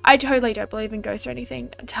 I totally don't believe in ghosts or anything.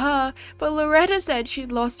 Duh. But Loretta said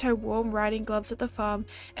she'd lost her warm riding gloves at the farm,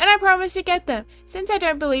 and I promised to get them, since I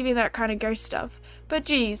don't believe in that kind of ghost stuff. But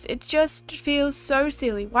geez, it just feels so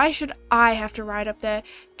silly. Why should I have to ride up there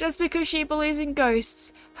just because she believes in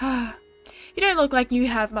ghosts? You don't look like you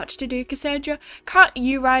have much to do, Cassandra. Can't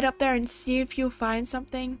you ride up there and see if you'll find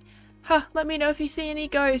something? Let me know if you see any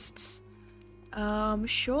ghosts.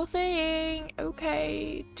 Sure thing.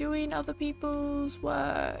 Okay, doing other people's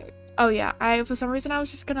work. Oh yeah, for some reason I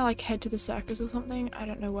was just gonna like head to the circus or something. I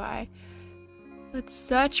don't know why. Let's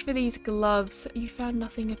search for these gloves. You found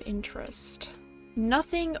nothing of interest.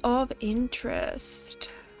 Nothing of interest.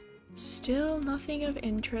 Still nothing of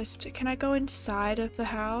interest. Can I go inside of the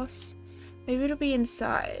house? Maybe it'll be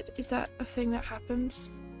inside. Is that a thing that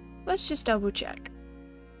happens? Let's just double check.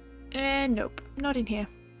 And nope, not in here.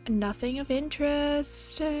 Nothing of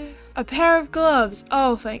interest. A pair of gloves.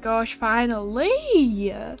 Oh, thank gosh, finally.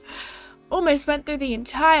 Almost went through the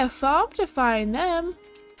entire farm to find them.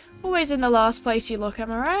 Always in the last place you look,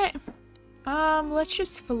 am I right? Let's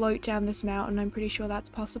just float down this mountain. I'm pretty sure that's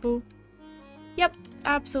possible. Yep,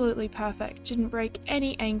 absolutely perfect. Didn't break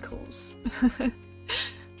any ankles.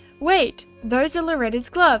 Wait, those are Loretta's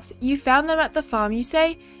gloves. You found them at the farm, you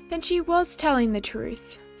say? Then she was telling the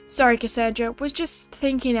truth. Sorry, Cassandra, was just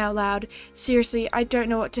thinking out loud. Seriously, I don't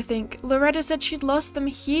know what to think. Loretta said she'd lost them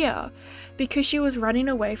here because she was running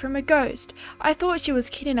away from a ghost. I thought she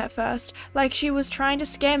was kidding at first, like she was trying to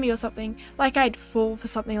scare me or something, like I'd fall for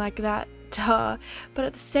something like that. Duh. But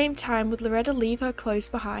at the same time, would Loretta leave her clothes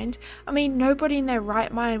behind? I mean, nobody in their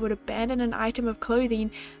right mind would abandon an item of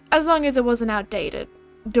clothing as long as it wasn't outdated,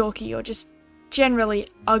 dorky, or just generally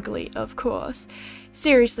ugly, of course.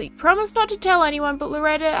 Seriously, promise not to tell anyone, but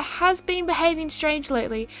Loretta has been behaving strange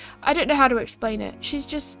lately. I don't know how to explain it. She's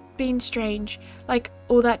just been strange. Like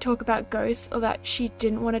all that talk about ghosts, or that she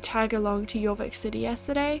didn't want to tag along to Yorvik City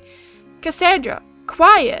yesterday. Cassandra,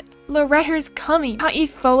 quiet! Loretta's coming. Can't you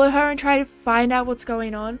follow her and try to find out what's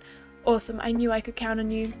going on? Awesome, I knew I could count on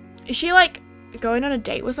you. Is she like going on a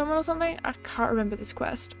date with someone or something? I can't remember this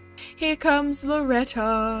quest. Here comes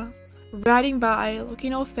Loretta, riding by,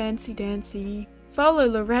 looking all fancy dancy. Follow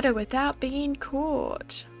Loretta without being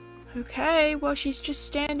caught. Okay, well she's just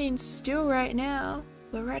standing still right now.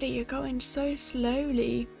 Loretta, you're going so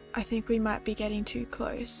slowly. I think we might be getting too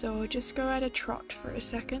close, so we'll just go at a trot for a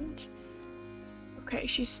second. Okay,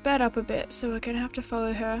 she's sped up a bit, so we're gonna have to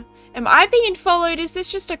follow her. Am I being followed? Is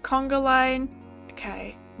this just a conga line?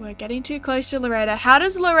 Okay, we're getting too close to Loretta. How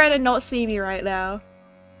does Loretta not see me right now?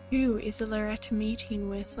 Who is Loretta meeting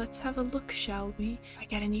with? Let's have a look, shall we? If I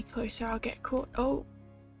get any closer, I'll get caught. Oh,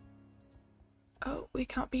 we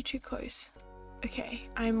can't be too close. Okay,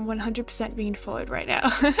 I'm 100% being followed right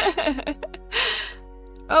now.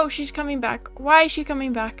 Oh, she's coming back. Why is she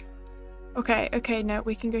coming back? Okay, no,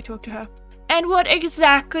 we can go talk to her. And what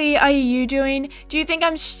exactly are you doing? Do you think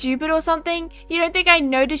I'm stupid or something? You don't think I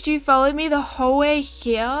noticed you followed me the whole way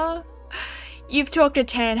here? You've talked to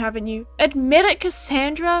Tan, haven't you? Admit it,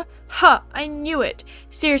 Cassandra? Huh, I knew it.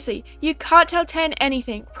 Seriously, you can't tell Tan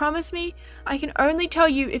anything. Promise me? I can only tell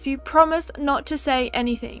you if you promise not to say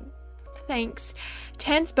anything. Thanks.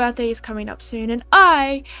 Tan's birthday is coming up soon, and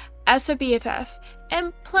I, as her BFF,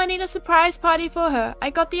 am planning a surprise party for her. I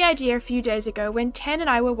got the idea a few days ago when Tan and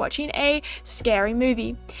I were watching a scary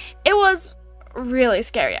movie. It was really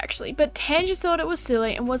scary actually, but Tan just thought it was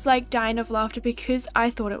silly and was like dying of laughter because I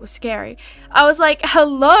thought it was scary. I was like,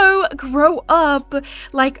 hello, grow up.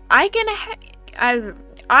 Like, I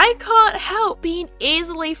can't help being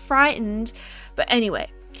easily frightened. But anyway,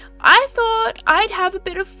 I thought I'd have a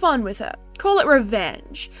bit of fun with her. Call it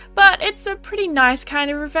revenge. But it's a pretty nice kind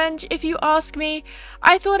of revenge if you ask me.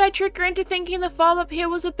 I thought I'd trick her into thinking the farm up here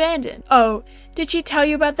was abandoned. Oh, did she tell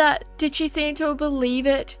you about that? Did she seem to believe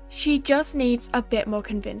it? She just needs a bit more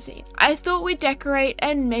convincing. I thought we'd decorate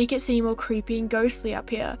and make it seem all creepy and ghostly up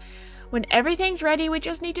here. When everything's ready, we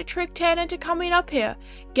just need to trick Tan into coming up here,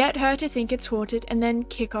 get her to think it's haunted, and then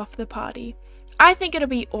kick off the party. I think it'll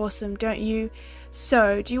be awesome, don't you?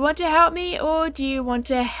 So, do you want to help me or do you want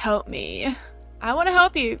to help me? I want to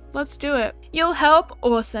help you. Let's do it. You'll help?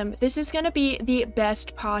 Awesome. This is going to be the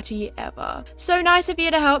best party ever. So nice of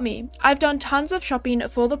you to help me. I've done tons of shopping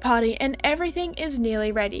for the party and everything is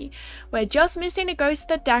nearly ready. We're just missing a ghost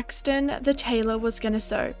that Daxton, the tailor, was going to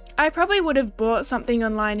sew. I probably would have bought something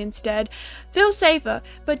online instead. Feel safer,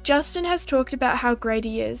 but Justin has talked about how great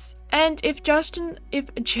he is. And if Justin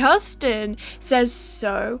says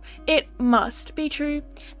so, it must be true.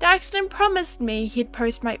 Daxton promised me he'd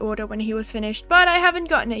post my order when he was finished, but I haven't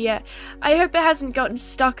gotten it yet. I hope it hasn't gotten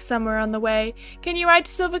stuck somewhere on the way. Can you ride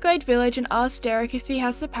to Silverglade Village and ask Derek if he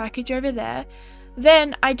has the package over there?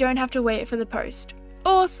 Then I don't have to wait for the post.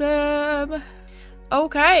 Awesome!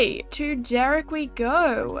 Okay, to Derek we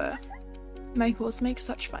go. My horse makes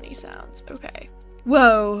such funny sounds. Okay.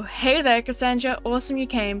 Whoa, hey there Cassandra, awesome you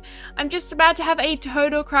came. I'm just about to have a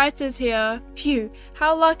total crisis here. Phew,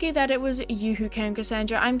 how lucky that it was you who came,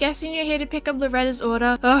 Cassandra. I'm guessing you're here to pick up Loretta's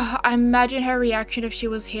order. Ugh, I imagine her reaction if she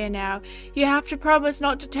was here now. You have to promise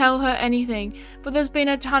not to tell her anything, but there's been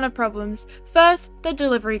a ton of problems. First, the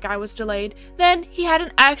delivery guy was delayed. Then, he had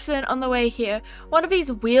an accident on the way here. One of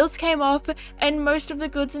his wheels came off and most of the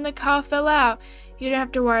goods in the car fell out. You don't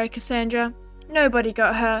have to worry, Cassandra. Nobody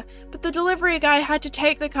got hurt, but the delivery guy had to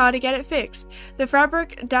take the car to get it fixed. The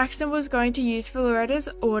fabric Daxton was going to use for Loretta's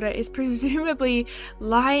order is presumably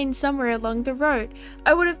lying somewhere along the road.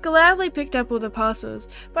 I would have gladly picked up all the parcels,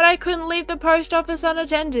 but I couldn't leave the post office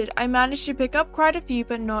unattended. I managed to pick up quite a few,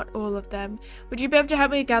 but not all of them. Would you be able to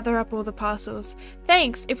help me gather up all the parcels?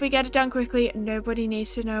 Thanks. If we get it done quickly, nobody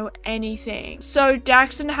needs to know anything. So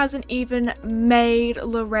Daxton hasn't even made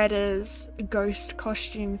Loretta's ghost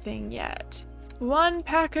costume thing yet. 1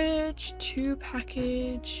 package, 2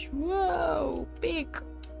 package. Whoa, big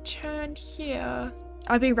turn here.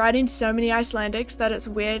 I've been writing so many Icelandics that it's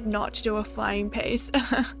weird not to do a flying pace.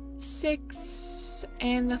 6,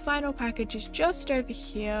 and the final package is just over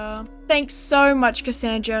here. Thanks so much,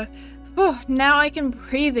 Cassandra. Whew, now I can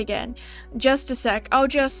breathe again. Just a sec,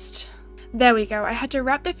 there we go. I had to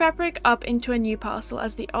wrap the fabric up into a new parcel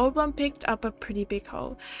as the old one picked up a pretty big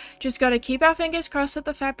hole. Just gotta keep our fingers crossed that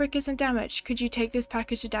the fabric isn't damaged. Could you take this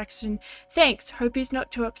package to Daxton? Thanks. Hope he's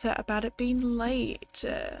not too upset about it being late.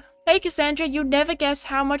 Hey Cassandra, you'll never guess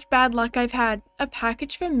how much bad luck I've had. A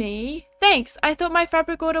package for me? Thanks, I thought my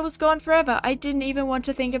fabric order was gone forever. I didn't even want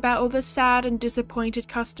to think about all the sad and disappointed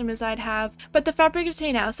customers I'd have. But the fabric is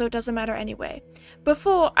here now, so it doesn't matter anyway.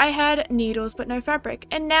 Before, I had needles but no fabric.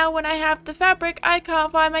 And now when I have the fabric, I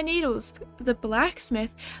can't find my needles. The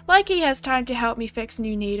blacksmith? Like he has time to help me fix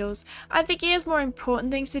new needles. I think he has more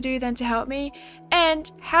important things to do than to help me. And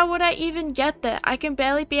how would I even get there? I can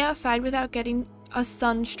barely be outside without getting a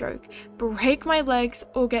sunstroke, break my legs,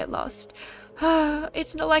 or get lost.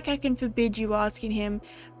 It's not like I can forbid you asking him,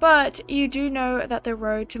 but you do know that the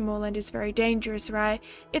road to Moorland is very dangerous, right?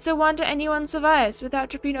 It's a wonder anyone survives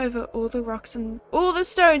without tripping over all the rocks and all the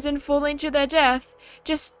stones and falling to their death.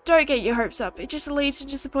 Just don't get your hopes up, it just leads to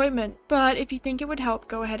disappointment. But if you think it would help,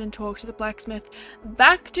 go ahead and talk to the blacksmith.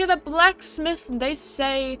 Back to the blacksmith, they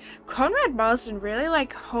say. Conrad Marsden really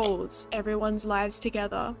holds everyone's lives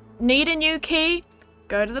together. Need a new key?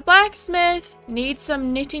 Go to the blacksmith. Need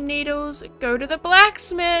some knitting needles? Go to the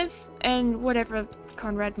blacksmith. And whatever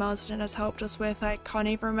Conrad Marsden has helped us with, I can't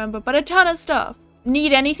even remember, but a ton of stuff.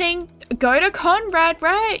 Need anything? Go to Conrad,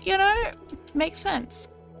 right? You know, makes sense.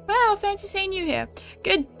 Wow, fancy seeing you here.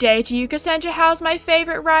 Good day to you, Cassandra. How's my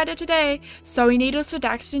favorite rider today? Sewing needles for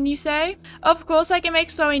Daxton, you say? Of course I can make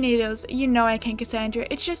sewing needles. You know I can, Cassandra.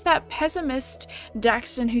 It's just that pessimist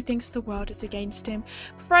Daxton who thinks the world is against him.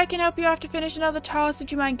 Before I can help you, I have to finish another task.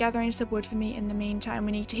 Would you mind gathering some wood for me in the meantime?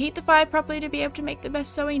 We need to heat the fire properly to be able to make the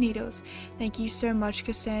best sewing needles. Thank you so much,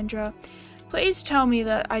 Cassandra. Please tell me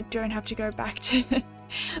that I don't have to go back to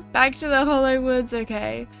back to the Hollow Woods,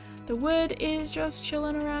 okay? The wood is just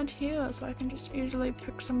chilling around here, so I can just easily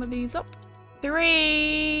pick some of these up.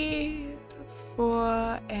 3,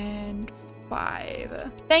 4, and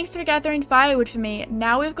 5. Thanks for gathering firewood for me.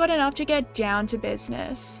 Now we've got enough to get down to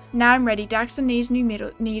business. Now I'm ready. Daxton needs new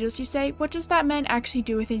needles, you say? What does that man actually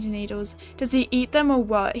do with his needles? Does he eat them or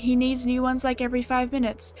what? He needs new ones like every 5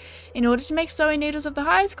 minutes. In order to make sewing needles of the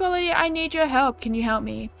highest quality, I need your help. Can you help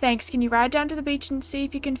me? Thanks. Can you ride down to the beach and see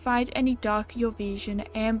if you can find any dark your vision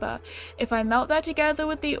amber? If I melt that together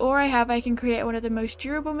with the ore I have, I can create one of the most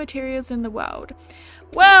durable materials in the world.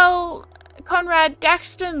 Well, Conrad,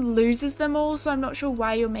 Daxton loses them all, so I'm not sure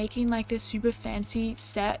why you're making this super fancy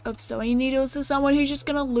set of sewing needles to someone who's just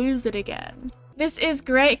gonna lose it again. This is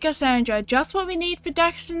great, Cassandra. Just what we need for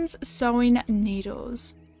Daxton's sewing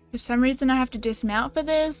needles. For some reason I have to dismount for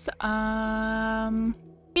this.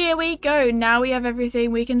 Here we go. Now we have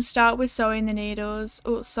everything. We can start with sewing the needles.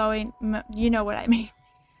 Or sewing, you know what I mean.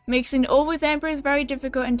 Mixing all with amber is a very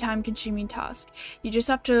difficult and time-consuming task. You just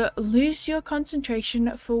have to lose your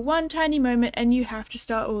concentration for one tiny moment and you have to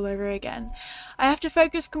start all over again. I have to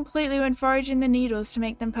focus completely when foraging the needles to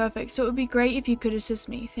make them perfect, so it would be great if you could assist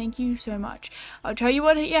me. Thank you so much. I'll tell you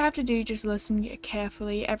what you have to do, just listen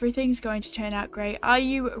carefully. Everything's going to turn out great. Are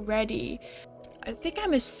you ready? I think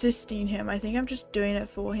I'm assisting him. I think I'm just doing it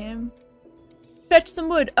for him. Fetch some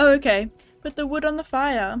wood. Oh, okay. Put the wood on the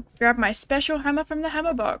fire. Grab my special hammer from the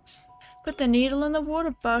hammer box. Put the needle in the water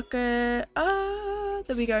bucket.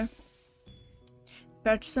 There we go.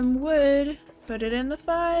 Fetch some wood. Put it in the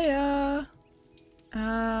fire.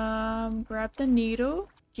 Grab the needle.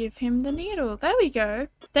 Give him the needle. There we go.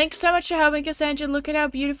 Thanks so much for helping, Cassandra. Look at how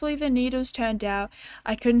beautifully the needles turned out.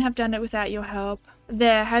 I couldn't have done it without your help.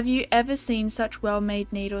 There, have you ever seen such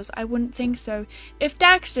well-made needles? I wouldn't think so. If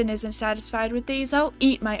Daxton isn't satisfied with these, I'll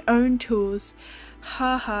eat my own tools.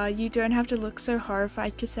 Haha, you don't have to look so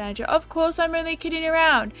horrified, Cassandra. Of course, I'm only kidding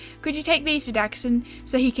around. Could you take these to Daxton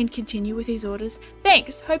so he can continue with his orders?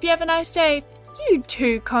 Thanks. Hope you have a nice day. You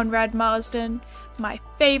too, Conrad Marsden. My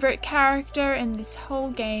favorite character in this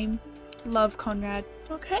whole game. Love Conrad.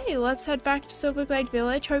 Okay, let's head back to Silverglade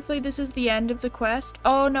Village. Hopefully this is the end of the quest.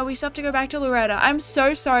 Oh no, we still have to go back to Loretta. I'm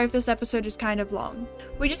so sorry if this episode is kind of long.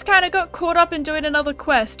 We just kind of got caught up in doing another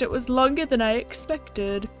quest. It was longer than I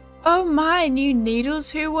expected. Oh my, new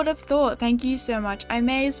needles, who would have thought? Thank you so much. I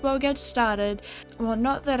may as well get started. Well,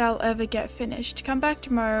 not that I'll ever get finished. Come back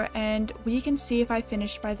tomorrow and we can see if I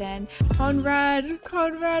finished by then.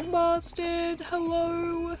 Conrad Marsden,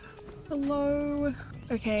 hello. Hello.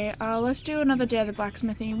 Okay, let's do another day of the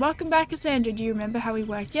blacksmithing. Welcome back, Cassandra. Do you remember how we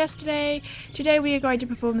worked yesterday? Today we are going to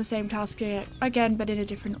perform the same task again, but in a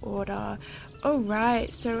different order.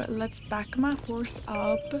 Alright, so let's back my horse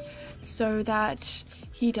up so that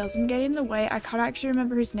he doesn't get in the way. I can't actually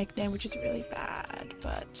remember his nickname, which is really bad,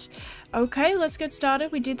 but okay, let's get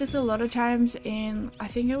started. We did this a lot of times in, I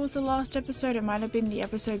think it was the last episode, it might have been the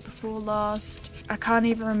episode before last. I can't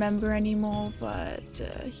even remember anymore, but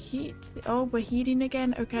heat. Oh, we're heating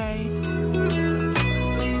again? Okay.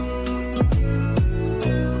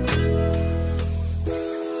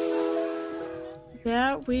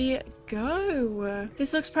 we go.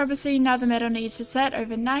 This looks promising. Now the metal needs to set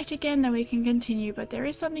overnight again, then we can continue. But there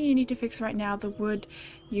is something you need to fix right now. The wood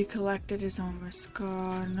you collected is almost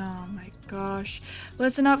gone. Oh my gosh.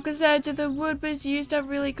 Listen up, Cassandra. The wood was used up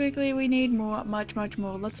really quickly. We need more, much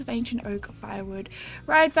more. Lots of ancient oak firewood.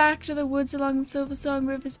 Ride back to the woods along the Silver Song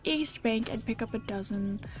River's east bank and pick up a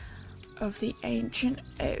dozen of the ancient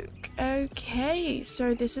oak. Okay,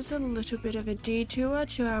 so this is a little bit of a detour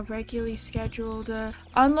to our regularly scheduled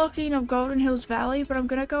unlocking of Golden Hills Valley, but I'm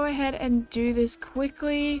gonna go ahead and do this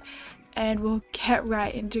quickly and we'll get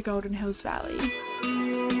right into Golden Hills Valley.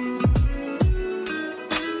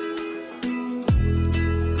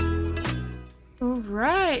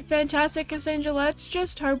 Alright, fantastic, Cassandra. Let's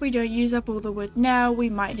just hope we don't use up all the wood now. We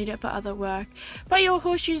might need it for other work. But your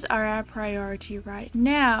horseshoes are our priority right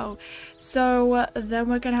now. So then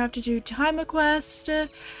we're going to have to do timer quest.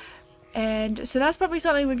 And so that's probably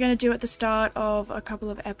something we're going to do at the start of a couple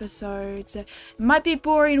of episodes. It might be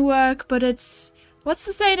boring work, but it's... What's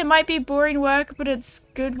the saying? It might be boring work, but it's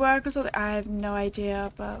good work or something. I have no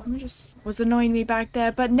idea, but let me just... was annoying me back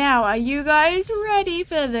there. But now, are you guys ready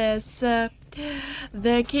for this?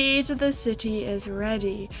 The key to the city is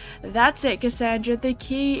ready. That's it, Cassandra. The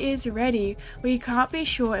key is ready. We can't be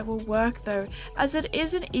sure it will work though, as it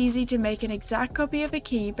isn't easy to make an exact copy of a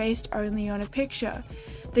key based only on a picture.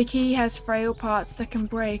 The key has frail parts that can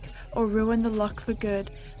break or ruin the lock for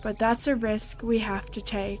good, but that's a risk we have to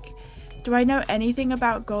take. Do I know anything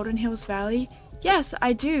about Golden Hills Valley? Yes,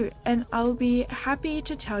 I do, and I'll be happy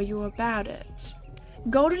to tell you about it.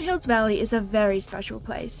 Golden Hills Valley is a very special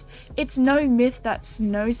place. It's no myth that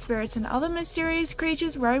snow spirits and other mysterious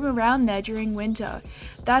creatures roam around there during winter.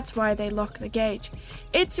 That's why they lock the gate.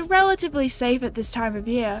 It's relatively safe at this time of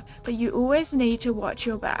year, but you always need to watch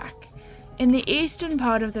your back. In the eastern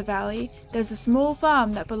part of the valley, there's a small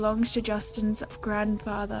farm that belongs to Justin's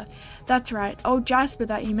grandfather. That's right, old Jasper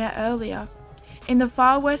that you met earlier. In the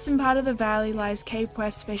far western part of the valley lies Cape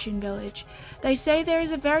West Fishing Village. They say there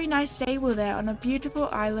is a very nice stable there on a beautiful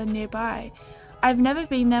island nearby. I've never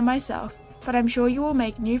been there myself, but I'm sure you will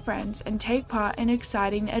make new friends and take part in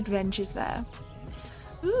exciting adventures there.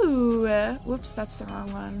 Ooh, whoops, that's the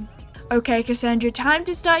wrong one. Okay, Cassandra, time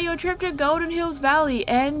to start your trip to Golden Hills Valley,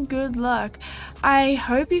 and good luck. I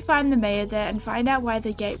hope you find the mayor there and find out why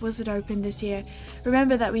the gate wasn't open this year.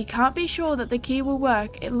 Remember that we can't be sure that the key will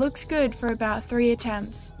work. It looks good for about 3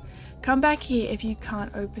 attempts. Come back here if you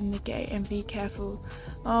can't open the gate, and be careful.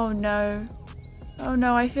 Oh no. Oh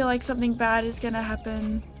no, I feel like something bad is gonna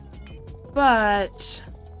happen. But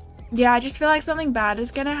yeah, I just feel like something bad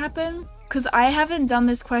is gonna happen, because I haven't done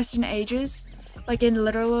this quest in ages. Like in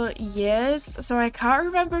literal years, so I can't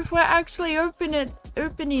remember if we're actually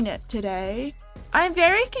opening it today. I'm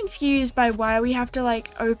very confused by why we have to like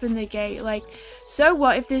open the gate. Like, so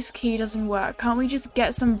what if this key doesn't work? Can't we just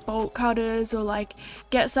get some bolt cutters, or like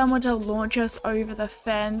get someone to launch us over the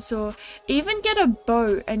fence, or even get a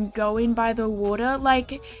boat and go in by the water?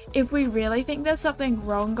 Like, if we really think there's something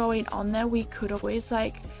wrong going on there, we could always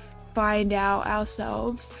like find out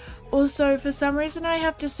ourselves. Also, for some reason I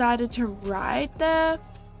have decided to ride there.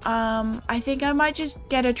 I think I might just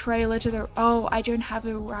get a trailer to the... Oh, I don't have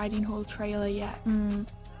a riding hall trailer yet.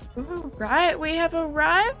 Right, we have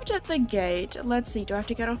arrived at the gate. Let's see, do I have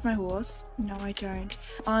to get off my horse? No, I don't.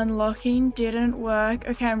 Unlocking didn't work.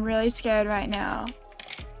 Okay, I'm really scared right now.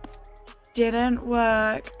 Didn't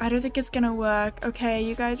work. I don't think it's gonna work. Okay,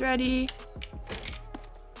 you guys ready?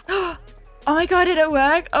 Oh my god, did it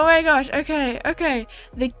work? Oh my gosh, okay.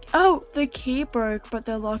 The key broke, but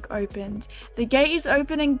the lock opened. The gate is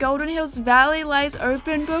open and Golden Hills Valley lies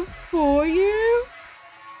open before you?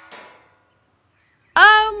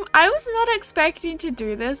 I was not expecting to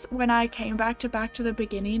do this when I came back to the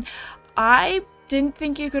beginning. I didn't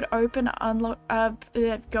think you could unlock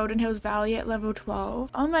Golden Hills Valley at level 12.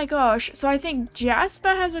 Oh my gosh, so I think Jasper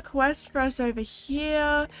has a quest for us over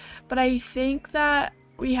here, but I think that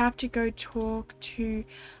we have to go talk to...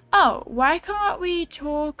 Oh, why can't we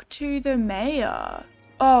talk to the mayor?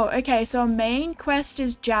 Oh, okay, so our main quest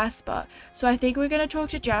is Jasper. So I think we're going to talk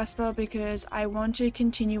to Jasper because I want to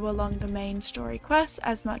continue along the main story quest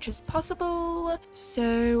as much as possible.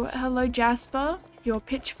 So, hello Jasper. Your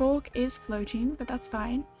pitchfork is floating, but that's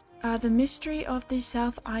fine. The mystery of the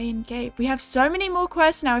South Iron Gate. We have so many more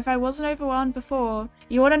quests now if I wasn't overwhelmed before.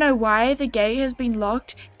 You want to know why the gate has been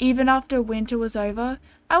locked even after winter was over?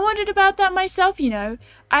 I wondered about that myself, you know.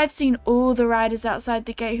 I've seen all the riders outside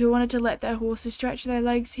the gate who wanted to let their horses stretch their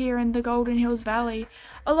legs here in the Golden Hills Valley.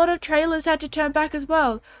 A lot of trailers had to turn back as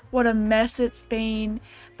well. What a mess it's been.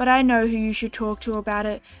 But I know who you should talk to about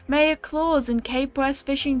it. Mayor Claus in Cape West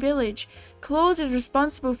Fishing Village. Claus is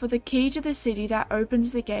responsible for the key to the city that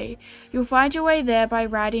opens the gate. You'll find your way there by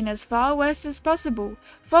riding as far west as possible.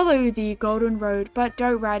 Follow the Golden Road, but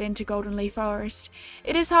don't ride into Golden Leaf Forest.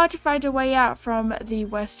 It is hard to find a way out from the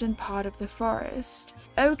western part of the forest.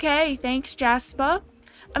 Okay, thanks Jasper.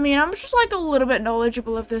 I mean, I'm just like a little bit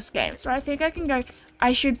knowledgeable of this game, so I think I can go.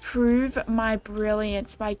 I should prove my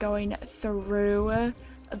brilliance by going through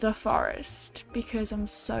the forest because I'm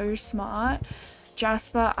so smart.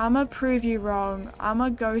 Jasper, I'ma prove you wrong. I'ma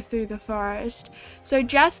go through the forest. So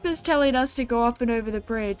Jasper's telling us to go up and over the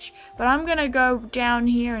bridge, but I'm gonna go down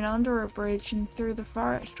here and under a bridge and through the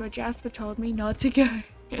forest where Jasper told me not to go.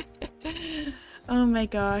 Oh my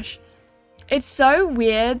gosh. It's so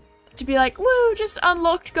weird to be like, woo, just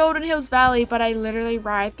unlocked Golden Hills Valley, but I literally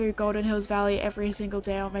ride through Golden Hills Valley every single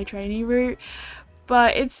day on my training route.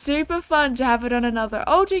 But it's super fun to have it on another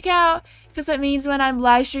alt account, because it means when I'm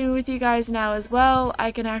live streaming with you guys now as well,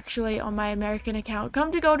 I can actually, on my American account, come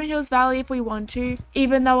to Golden Hills Valley if we want to.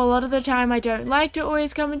 Even though a lot of the time I don't like to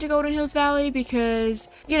always come into Golden Hills Valley because,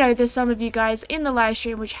 you know, there's some of you guys in the live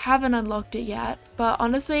stream which haven't unlocked it yet. But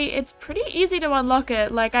honestly, it's pretty easy to unlock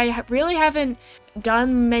it. Like, I really haven't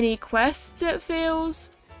done many quests, it feels.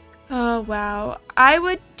 Oh, wow. I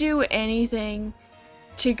would do anything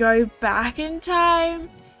to go back in time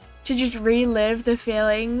to just relive the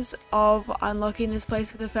feelings of unlocking this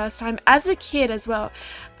place for the first time as a kid as well.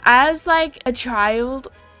 As like a child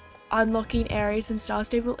unlocking areas in Star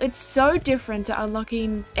Stable, it's so different to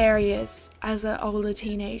unlocking areas as an older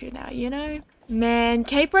teenager now, you know? Man,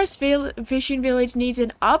 Cape West Fishing Village needs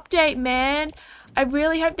an update, man. I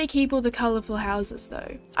really hope they keep all the colourful houses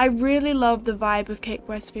though. I really love the vibe of Cape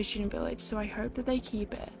West Fishing Village, so I hope that they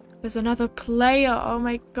keep it. There's another player, oh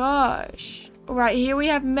my gosh. Alright, here we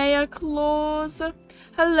have Mayor Claus.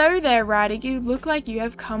 Hello there, rider. You look like you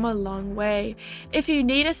have come a long way. If you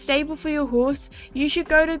need a stable for your horse, you should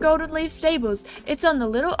go to Golden Leaf Stables. It's on the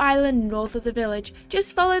little island north of the village.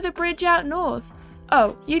 Just follow the bridge out north.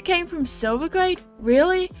 Oh, you came from Silverglade?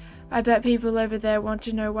 Really? I bet people over there want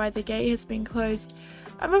to know why the gate has been closed.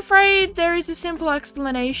 I'm afraid there is a simple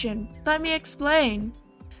explanation. Let me explain.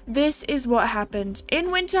 This is what happened.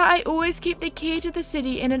 In winter, I always keep the key to the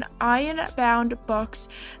city in an iron-bound box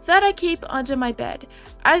that I keep under my bed.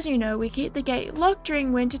 As you know, we keep the gate locked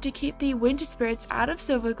during winter to keep the winter spirits out of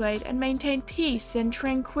Silverglade and maintain peace and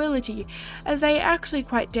tranquility, as they are actually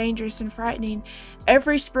quite dangerous and frightening.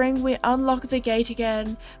 Every spring, we unlock the gate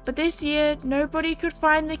again, but this year, nobody could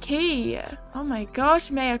find the key. Oh my gosh,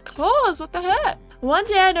 Mayor Claus, what the heck? One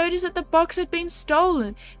day I noticed that the box had been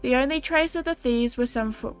stolen. The only trace of the thieves were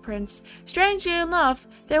some footprints. Strangely enough,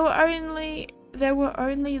 there were only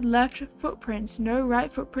left footprints, no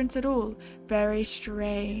right footprints at all. Very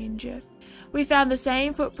strange. We found the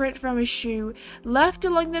same footprint from a shoe left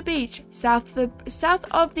along the beach, south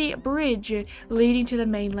of the bridge leading to the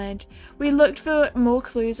mainland. We looked for more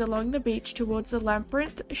clues along the beach towards the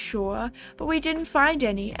labyrinth shore, but we didn't find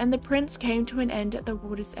any, and the prints came to an end at the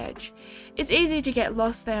water's edge. It's easy to get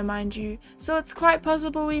lost there, mind you, so it's quite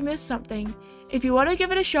possible we missed something. If you want to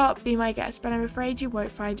give it a shot, be my guest, but I'm afraid you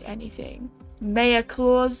won't find anything. Mayor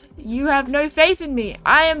Claus, you have no faith in me.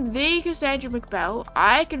 I am the Cassandra Mcbell.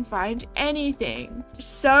 I can find anything.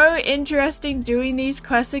 So interesting doing these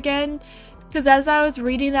quests again, because as I was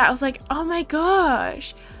reading that, I was like, oh my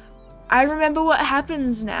gosh. I remember what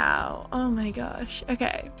happens now. Oh my gosh.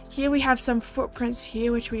 Okay, here we have some footprints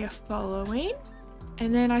here, which we are following.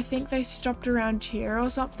 And then I think they stopped around here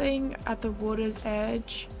or something at the water's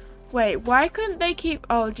edge. Wait, why couldn't they keep...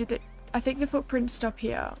 Oh, did they... I think the footprints stop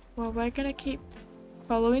here. Well, we're gonna keep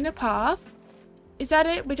following the path. Is that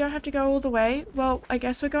it? We don't have to go all the way? Well, I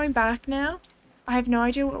guess we're going back now. I have no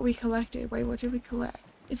idea what we collected. Wait, what did we collect?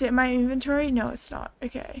 Is it in my inventory? No, it's not.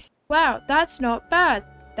 Okay. Wow, that's not bad.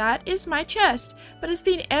 That is my chest, but it's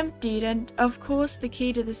been emptied and of course the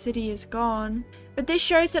key to the city is gone. But this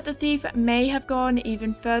shows that the thief may have gone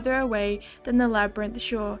even further away than the labyrinth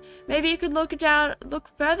shore. Maybe you could look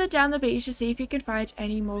further down the beach to see if you can find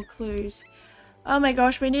any more clues. Oh my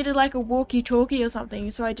gosh, we needed like a walkie-talkie or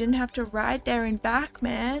something so I didn't have to ride there and back,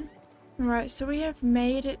 man. Alright, so we have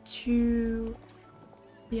made it to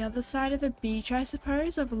the other side of the beach, I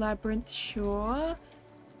suppose, of Labyrinth Shore.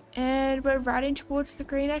 And we're riding towards the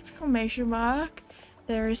green exclamation mark.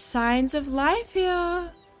 There is signs of life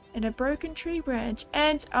here. and a broken tree branch.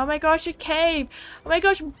 And oh my gosh, a cave. Oh my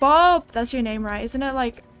gosh, Bob. That's your name, right? Isn't it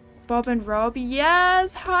like Bob and Rob?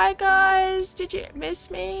 Yes. Hi guys. Did you miss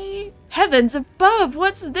me? Heavens above.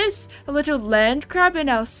 What's this? A little land crab in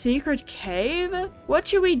our secret cave? What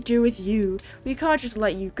should we do with you? We can't just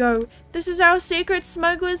let you go. This is our secret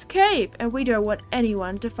smuggler's cave, and we don't want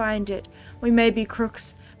anyone to find it. We may be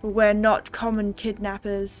crooks, but we're not common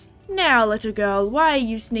kidnappers. Now, little girl, why are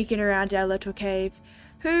you sneaking around our little cave?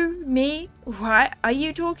 Who? Me? Why? Are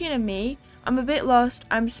you talking to me? I'm a bit lost.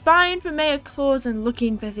 I'm spying for Mayor Claus and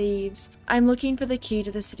looking for thieves. I'm looking for the key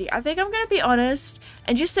to the city. I think I'm going to be honest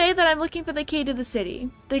and just say that I'm looking for the key to the city.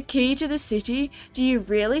 The key to the city? Do you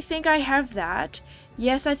really think I have that?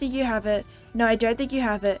 Yes, I think you have it. No, I don't think you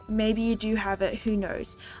have it. Maybe you do have it. Who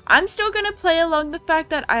knows? I'm still going to play along the fact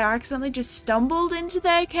that I accidentally just stumbled into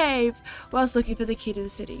their cave whilst looking for the key to the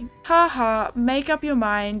city. Haha, make up your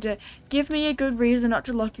mind. Give me a good reason not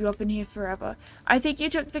to lock you up in here forever. I think you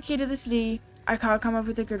took the key to the city. I can't come up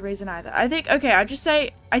with a good reason either. Okay, I'll just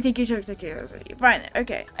say, I think you took the key to the city. Fine,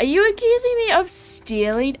 okay. Are you accusing me of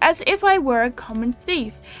stealing as if I were a common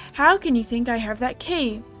thief? How can you think I have that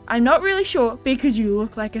key? I'm not really sure, because you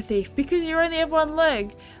look like a thief, because you only have one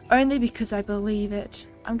leg. Only because I believe it.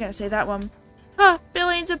 I'm gonna say that one. Ah,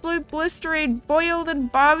 billions of blue blistering, boiled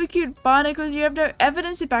and barbecued barnacles. You have no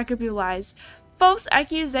evidence to back up your lies. False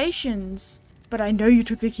accusations. But I know you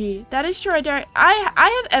took the key. That is true, I don't.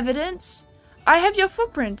 I have evidence. I have your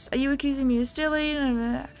footprints. Are you accusing me of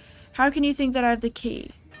stealing? How can you think that I have the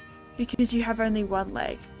key? Because you have only one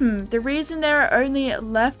leg. The reason there are only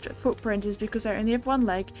left footprints is because I only have one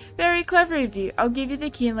leg. Very clever of you. I'll give you the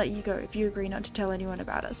key and let you go if you agree not to tell anyone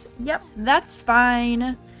about us. Yep, that's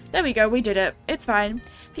fine. There we go, we did it. It's fine.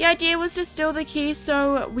 The idea was to steal the key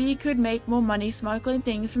so we could make more money smuggling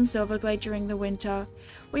things from Silverglade during the winter.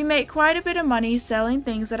 We make quite a bit of money selling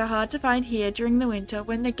things that are hard to find here during the winter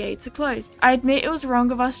when the gates are closed. I admit it was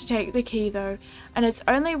wrong of us to take the key though, and it's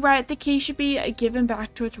only right the key should be given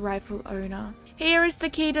back to its rightful owner. Here is the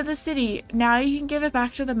key to the city. Now you can give it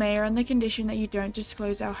back to the mayor on the condition that you don't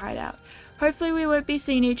disclose our hideout. Hopefully we won't be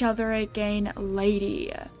seeing each other again,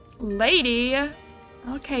 lady. Lady?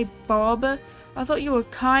 Okay, Bob. I thought you were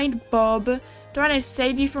kind, Bob. Do I need to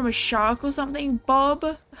save you from a shark or something,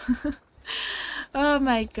 Bob? Oh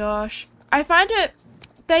my gosh. I find it...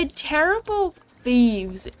 They're terrible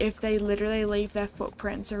thieves if they literally leave their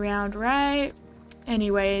footprints around, right?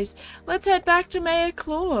 Anyways, let's head back to Mayor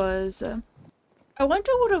Claus. I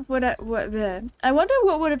wonder what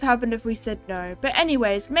would have happened if we said no. But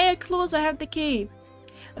anyways, Mayor Claus, I have the key.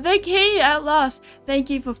 The key at last! Thank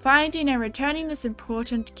you for finding and returning this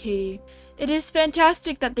important key. It is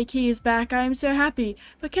fantastic that the key is back. I am so happy.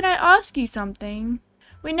 But can I ask you something?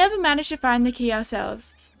 We never managed to find the key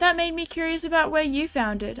ourselves. That made me curious about where you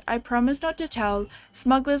found it. I promised not to tell.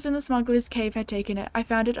 Smugglers in the smuggler's cave had taken it. I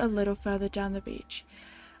found it a little further down the beach.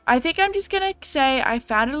 I think I'm just gonna say I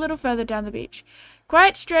found it a little further down the beach.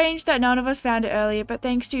 Quite strange that none of us found it earlier, but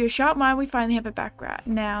thanks to your sharp mind we finally have it back right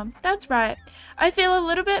now. That's right. I feel a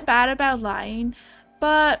little bit bad about lying,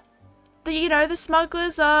 but the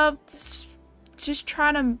smugglers are just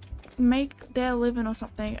trying to make their living or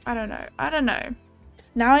something. I don't know.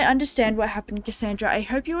 Now I understand what happened, Cassandra. I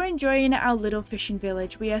hope you are enjoying our little fishing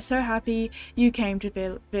village. We are so happy you came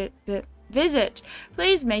to visit.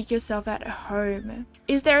 Please make yourself at home.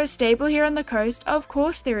 Is there a stable here on the coast? Of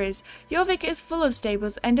course there is. Jorvik is full of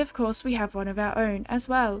stables, and of course we have one of our own as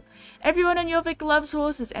well. Everyone in Jorvik loves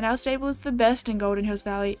horses, and our stable is the best in Golden Hills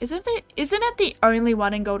Valley. Isn't it the only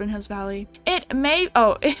one in Golden Hills Valley? It may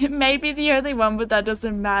be the only one, but that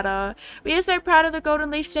doesn't matter. We are so proud of the Golden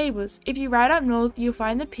Leaf Stables. If you ride up north, you'll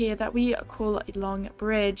find the pier that we call a Long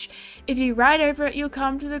Bridge. If you ride over it, you'll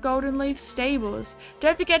come to the Golden Leaf Stables.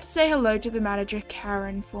 Don't forget to say hello to the manager,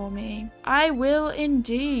 Karen, for me. I will indeed.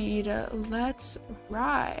 Let's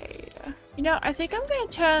ride. I think I'm gonna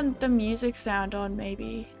turn the music sound on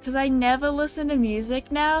maybe, because I never listen to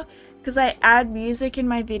music now because I add music in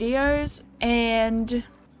my videos, and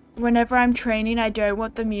whenever I'm training I don't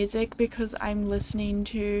want the music because I'm listening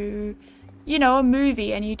to a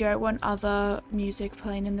movie and you don't want other music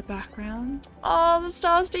playing in the background. Oh, the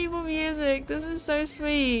Star Stable music, this is so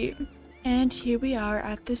sweet. And here we are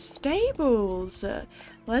at the stables.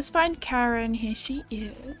 Let's find Karen. Here she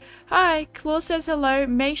is. Hi, Claus says hello.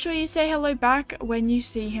 Make sure you say hello back when you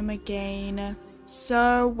see him again.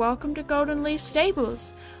 So, welcome to Golden Leaf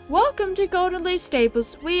Stables. Welcome to Golden Leaf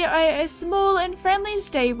Stables. We are a small and friendly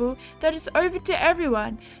stable that is open to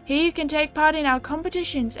everyone. Here you can take part in our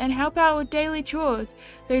competitions and help out with daily chores.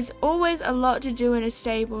 There's always a lot to do in a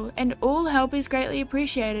stable, and all help is greatly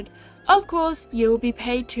appreciated. Of course, you will be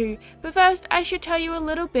paid too, but first I should tell you a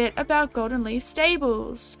little bit about Golden Leaf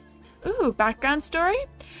Stables. Ooh, background story?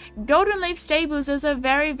 Golden Leaf Stables is a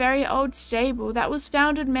very old stable that was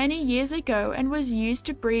founded many years ago and was used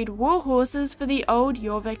to breed war horses for the old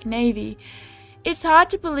Jorvik Navy. It's hard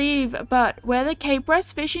to believe, but where the Cape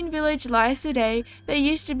West fishing village lies today, there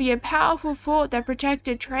used to be a powerful fort that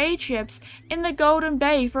protected trade ships in the Golden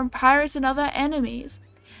Bay from pirates and other enemies.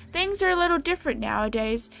 Things are a little different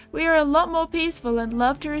nowadays. We are a lot more peaceful and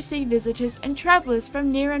love to receive visitors and travelers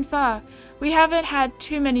from near and far. We haven't had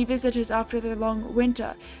too many visitors after the long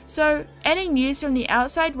winter, so any news from the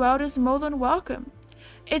outside world is more than welcome.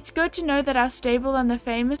 It's good to know that our stable and the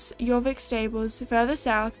famous Jorvik stables further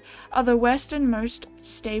south are the westernmost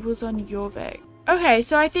stables on Jorvik. Okay,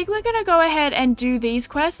 so I think we're gonna go ahead and do these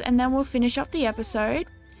quests and then we'll finish up the episode.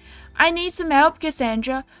 I need some help,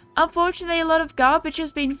 Cassandra. Unfortunately, a lot of garbage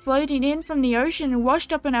has been floating in from the ocean and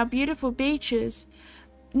washed up on our beautiful beaches.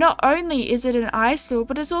 Not only is it an eyesore,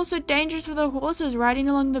 but it's also dangerous for the horses riding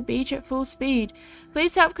along the beach at full speed.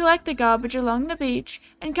 Please help collect the garbage along the beach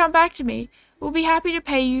and come back to me. We'll be happy to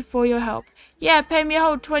pay you for your help. Yeah, pay me a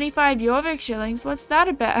whole 25 Jorvik shillings. What's that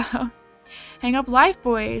about? Hang up life,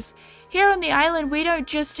 boys. Here on the island, we don't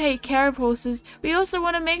just take care of horses, we also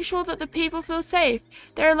want to make sure that the people feel safe.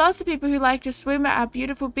 There are lots of people who like to swim at our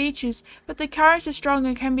beautiful beaches, but the currents are strong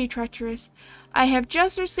and can be treacherous. I have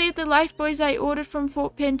just received the lifebuoys I ordered from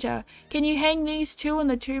Fort Pinter. Can you hang these two on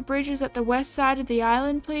the two bridges at the west side of the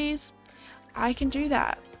island, please? I can do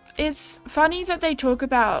that. It's funny that they talk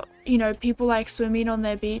about, you know, people like swimming on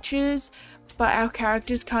their beaches, but our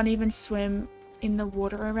characters can't even swim in the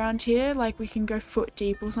water around here. Like, we can go foot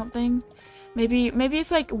deep or something. Maybe it's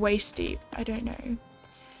like waist deep. I don't know.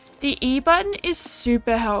 The E button is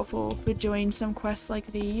super helpful for doing some quests like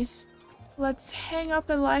these. Let's hang up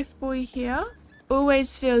a life buoy here.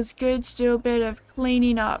 Always feels good to do a bit of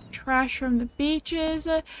cleaning up trash from the beaches.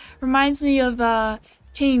 Reminds me of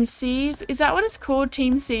Team C's. Is that what it's called,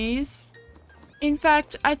 Team C's? In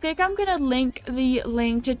fact, I think I'm going to link the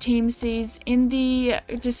link to Team C's in the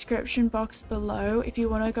description box below if you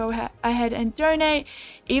want to go ahead and donate,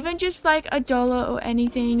 even just like $1 or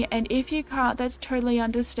anything, and if you can't, that's totally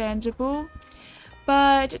understandable.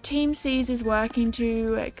 But Team C's is working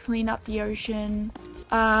to clean up the ocean.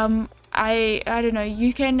 I don't know,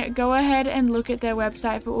 you can go ahead and look at their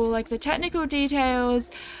website for all like the technical details,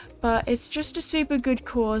 but it's just a super good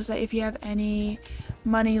cause that if you have any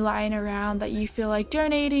money lying around that you feel like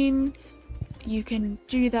donating, you can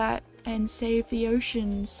do that and save the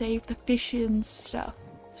ocean, save the fish and stuff.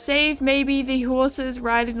 Save maybe the horses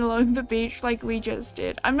riding along the beach like we just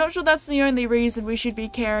did. I'm not sure that's the only reason we should be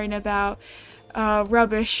caring about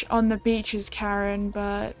rubbish on the beaches, Karen,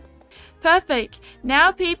 but perfect.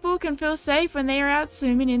 Now people can feel safe when they are out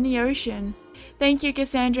swimming in the ocean. Thank you,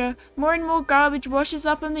 Cassandra. More and more garbage washes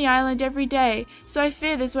up on the island every day, so I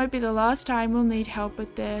fear this won't be the last time we'll need help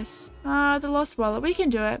with this. The lost wallet. We can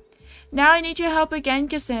do it. Now I need your help again,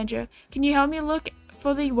 Cassandra. Can you help me look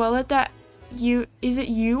for the wallet that is it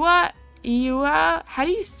Ewa? How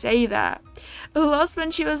do you say that? Lost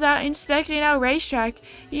when she was out inspecting our racetrack.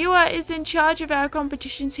 Ewa is in charge of our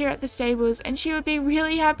competitions here at the stables, and she would be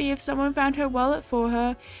really happy if someone found her wallet for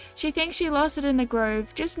her. She thinks she lost it in the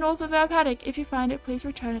grove, just north of our paddock. If you find it, please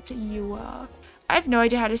return it to Ewa. I have no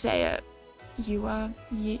idea how to say it. Ewa.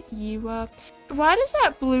 Ewa. Why does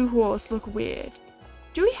that blue horse look weird?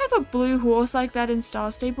 Do we have a blue horse like that in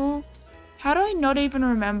Star Stable? How do I not even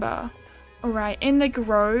remember? Alright, in the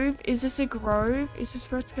grove. Is this a grove? Is this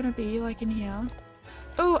where it's gonna be, like in here?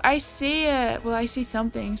 Oh, I see it. Well, I see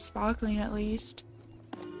something sparkling at least.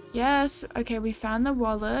 Yes. Okay, we found the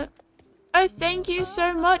wallet. Oh, thank you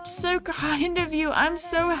so much. So kind of you. I'm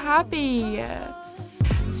so happy.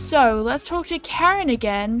 So, let's talk to Karen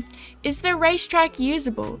again. Is the racetrack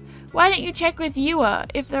usable? Why don't you check with Ewa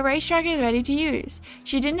if the racetrack is ready to use?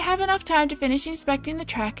 She didn't have enough time to finish inspecting the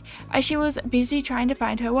track as she was busy trying to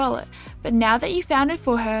find her wallet. But now that you found it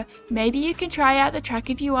for her, maybe you can try out the track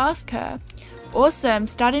if you ask her. Awesome,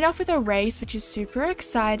 starting off with a race, which is super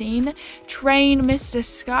exciting. Train Mr.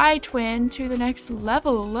 Sky Twin to the next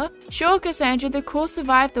level. Sure, Cassandra, the course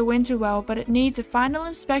survived the winter well, but it needs a final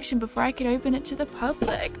inspection before I can open it to the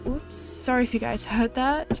public. Oops, sorry if you guys heard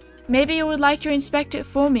that. Maybe you would like to inspect it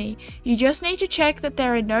for me. You just need to check that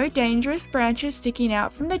there are no dangerous branches sticking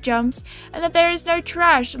out from the jumps and that there is no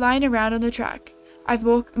trash lying around on the track. I've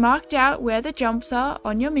marked out where the jumps are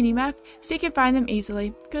on your minimap so you can find them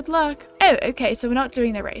easily. Good luck. Oh, okay, so we're not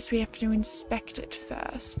doing the race. We have to inspect it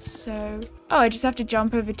first. So, oh, I just have to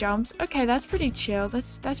jump over jumps. Okay, that's pretty chill.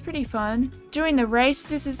 That's pretty fun. Doing the race,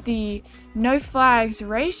 this is the No Flags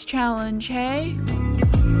Race Challenge, hey?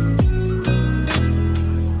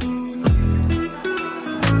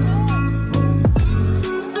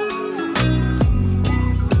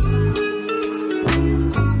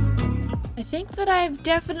 I think that I've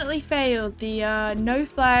definitely failed the No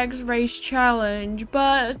Flags Race Challenge,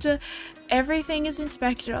 but everything is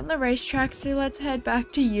inspected on the racetrack, so let's head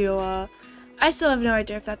back to Eula. I still have no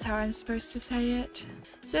idea if that's how I'm supposed to say it.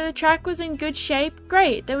 So the track was in good shape?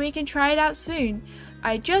 Great, then we can try it out soon.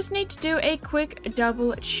 I just need to do a quick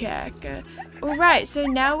double check. Alright, so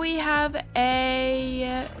now we have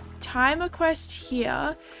a timer quest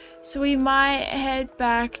here, so we might head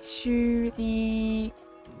back to the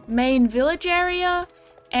main village area,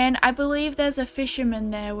 and I believe there's a fisherman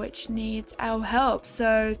there which needs our help.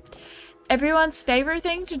 So everyone's favorite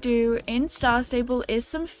thing to do in Star Stable is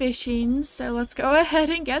some fishing, so let's go ahead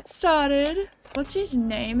and get started. What's his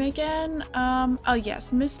name again? Oh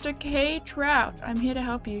yes, Mr. K. Trout. I'm here to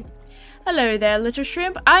help you. Hello there, little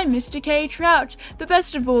shrimp. I'm Mr. K. Trout, the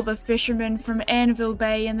best of all the fishermen from Anvil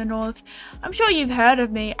Bay in the north. I'm sure you've heard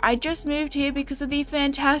of me. I just moved here because of the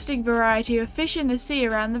fantastic variety of fish in the sea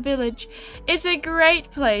around the village. It's a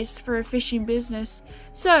great place for a fishing business.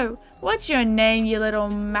 So, what's your name, you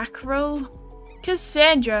little mackerel?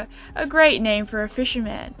 Cassandra, a great name for a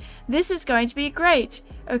fisherman. This is going to be great.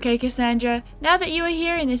 Okay, Cassandra, now that you are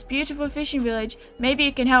here in this beautiful fishing village, maybe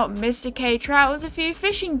you can help Mr. K. Trout with a few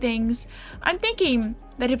fishing things. I'm thinking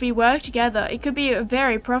that if we work together, it could be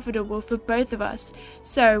very profitable for both of us.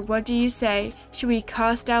 So, what do you say? Should we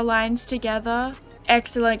cast our lines together?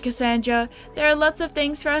 Excellent, Cassandra. There are lots of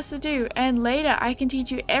things for us to do, and later I can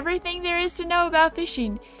teach you everything there is to know about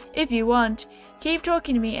fishing, if you want. Keep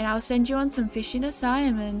talking to me and I'll send you on some fishing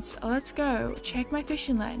assignments. Let's go check my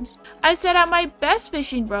fishing lines. I set out my best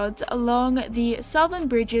fishing rods along the southern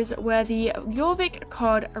bridges where the Jorvik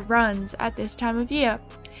cod runs at this time of year.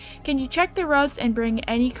 Can you check the rods and bring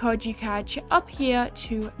any cod you catch up here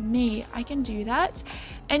to me? I can do that.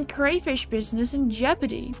 And crayfish business in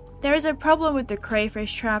jeopardy. There is a problem with the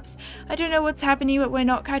crayfish traps. I don't know what's happening, but we're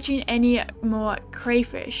not catching any more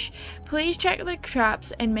crayfish. Please check the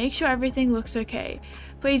traps and make sure everything looks okay.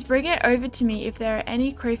 Please bring it over to me if there are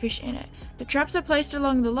any crayfish in it. The traps are placed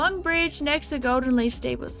along the long bridge next to Golden Leaf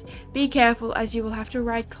Stables. Be careful as you will have to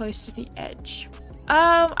ride close to the edge.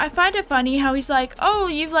 I find it funny how he's like, oh,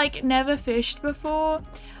 you've like never fished before?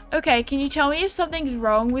 Okay, can you tell me if something's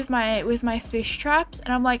wrong with my fish traps?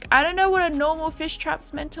 And I'm like, I don't know what a normal fish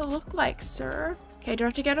trap's meant to look like, sir. Okay, do I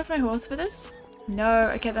have to get off my horse for this? No,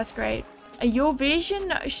 okay, that's great. A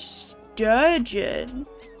Jorvik sturgeon.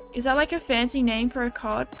 Is that like a fancy name for a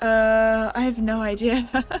cod? I have no idea.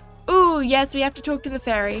 Ooh, yes, we have to talk to the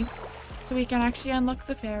ferry. So we can actually unlock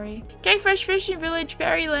the ferry. Okay, Fresh Fishing Village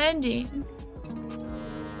ferry landing.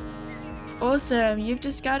 Awesome, you've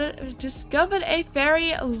discovered a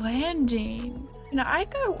ferry landing. Can I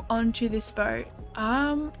go onto this boat?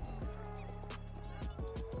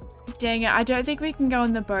 Dang it, I don't think we can go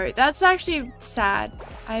on the boat. That's actually sad.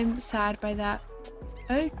 I'm sad by that.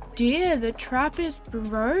 Oh dear, the trap is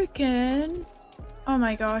broken. Oh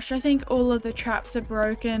my gosh, I think all of the traps are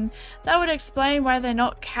broken. That would explain why they're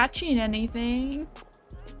not catching anything.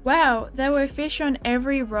 Wow, there were fish on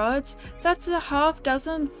every rod. That's a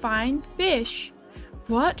half-dozen fine fish.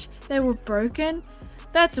 What? They were broken?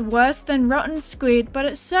 That's worse than rotten squid, but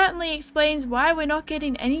it certainly explains why we're not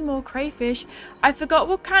getting any more crayfish. I forgot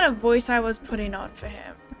what kind of voice I was putting on for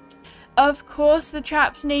him. Of course the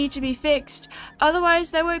traps need to be fixed,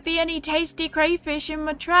 otherwise there won't be any tasty crayfish in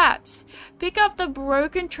my traps. Pick up the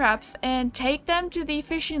broken traps and take them to the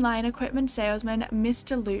fishing line equipment salesman,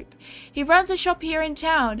 Mr. Loop. He runs a shop here in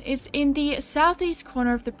town. It's in the southeast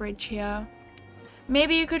corner of the bridge here.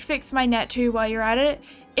 Maybe you could fix my net too while you're at it.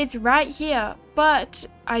 It's right here, but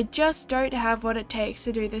I just don't have what it takes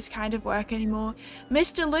to do this kind of work anymore.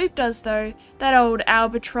 Mr. Loop does though, that old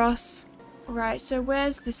albatross. Right, so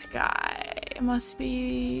where's this guy? It must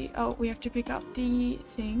be... Oh, we have to pick up the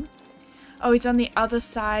thing. Oh, he's on the other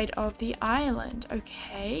side of the island.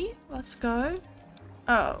 Okay, let's go.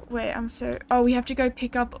 Oh, wait, Oh, we have to go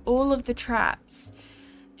pick up all of the traps.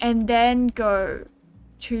 And then go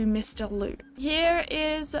to Mr. Loop. Here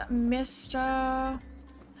is Mr.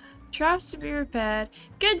 Traps to be repaired.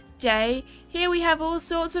 Good day. Here we have all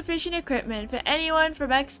sorts of fishing equipment for anyone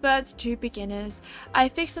from experts to beginners. I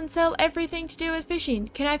fix and sell everything to do with fishing.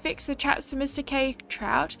 Can I fix the traps for Mr. K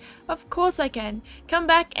Trout? Of course I can. Come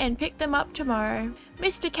back and pick them up tomorrow.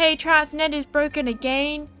 Mr. K Trout's net is broken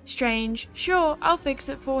again. Strange. Sure, I'll fix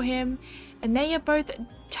it for him. And they are both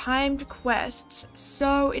timed quests.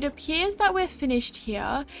 So it appears that we're finished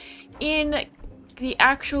here in the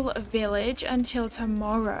actual village until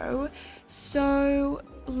tomorrow. So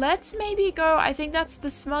let's maybe go, I think that's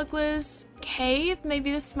the smuggler's cave.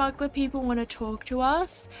 Maybe the smuggler people want to talk to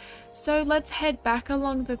us. So let's head back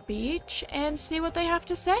along the beach and see what they have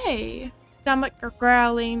to say. Stomach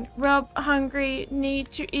growling. Rob hungry.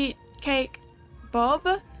 Need to eat cake. Bob?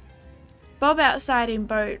 Bob outside in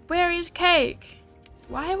boat. Where is cake?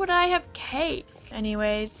 Why would I have cake?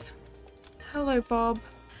 Anyways. Hello, Bob.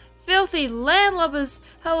 Filthy landlubbers!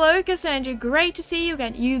 Hello, Cassandra. Great to see you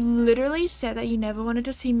again. You literally said that you never wanted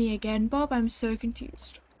to see me again, Bob. I'm so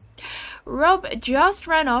confused. Rob just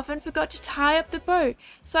ran off and forgot to tie up the boat,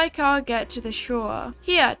 so I can't get to the shore.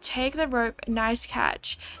 Here, take the rope. Nice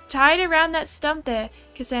catch. Tie it around that stump there,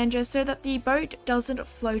 Cassandra, so that the boat doesn't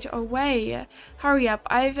float away. Hurry up.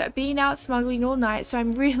 I've been out smuggling all night, so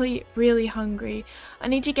I'm really hungry. I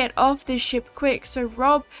need to get off this ship quick, so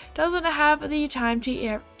Rob doesn't have the time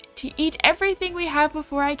to eat everything we have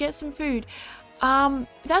before I get some food.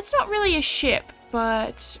 That's not really a ship,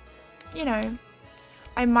 but, you know,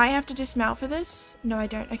 I might have to dismount for this. No, I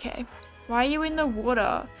don't. Okay. Why are you in the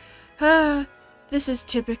water? This is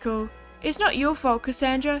typical. It's not your fault,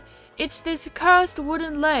 Cassandra. It's this cursed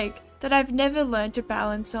wooden leg that I've never learned to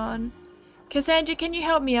balance on. Cassandra, can you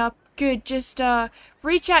help me up? Good, just,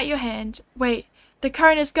 reach out your hand. Wait. The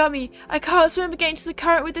current has got me. I can't swim against the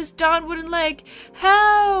current with this darn wooden leg.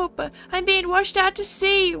 Help! I'm being washed out to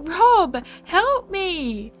sea. Rob, help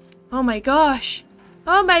me. Oh my gosh.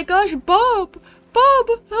 Oh my gosh, Bob. Bob,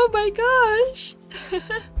 oh my gosh.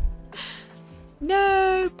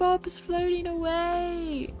 No, Bob's floating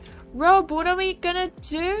away. Rob, what are we gonna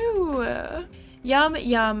do? Yum,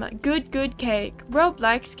 yum. Good cake. Rob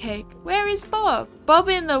likes cake. Where is Bob? Bob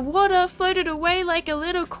in the water, floated away like a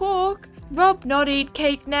little cork. Rob not eat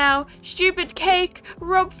cake now. Stupid cake.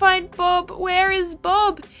 Rob find Bob. Where is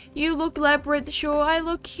Bob? You look labyrinth, sure. I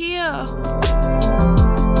look here.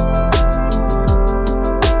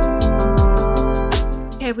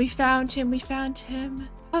 Okay, we found him.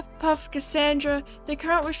 Puff puff, Cassandra. The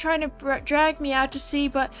current was trying to drag me out to sea,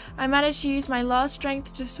 but I managed to use my last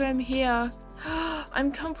strength to swim here.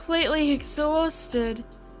 I'm completely exhausted.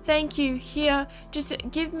 Thank you. Here, just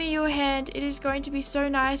give me your hand. It is going to be so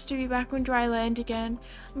nice to be back on dry land again.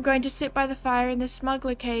 I'm going to sit by the fire in the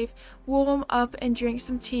smuggler cave, warm up and drink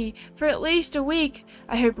some tea for at least a week.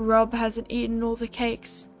 I hope Rob hasn't eaten all the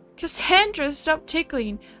cakes. Cassandra, stop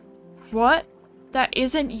tickling. What? That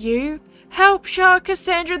isn't you? Help, shark!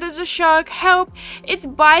 Cassandra, there's a shark! Help! It's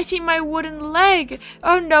biting my wooden leg!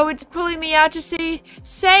 Oh no, it's pulling me out to sea!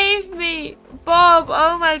 Save me! Bob!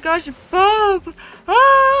 Oh my gosh, Bob!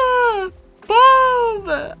 Ah!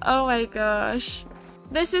 Bob! Oh my gosh.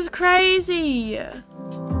 This is crazy!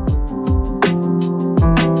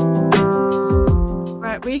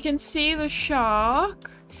 Right, we can see the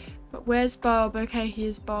shark. But where's Bob? Okay,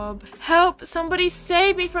 here's Bob. Help! Somebody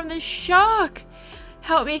save me from this shark!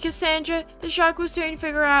 Help me, Cassandra. The shark will soon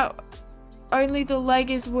figure out only the leg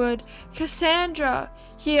is wood. Cassandra!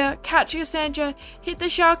 Here, catch Cassandra. Hit the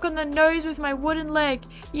shark on the nose with my wooden leg.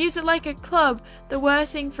 Use it like a club. The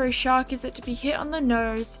worst thing for a shark is it to be hit on the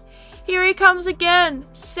nose. Here he comes again.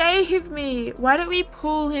 Save me. Why don't we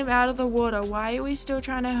pull him out of the water? Why are we still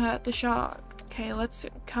trying to hurt the shark? Okay, let's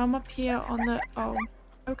come up here on the... Oh.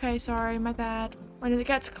 Okay, sorry, my bad. When it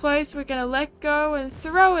gets close, we're gonna let go and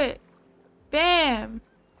throw it. Bam!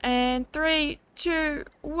 And 3, 2,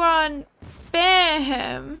 1,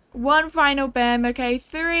 bam! One final bam, okay?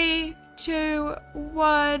 3, 2,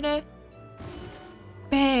 1,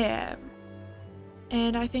 bam!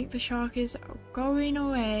 And I think the shark is going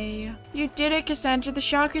away. You did it, Cassandra. The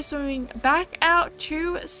shark is swimming back out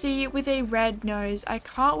to sea with a red nose. I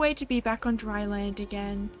can't wait to be back on dry land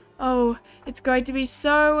again. Oh, it's going to be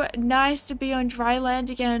so nice to be on dry land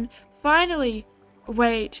again. Finally!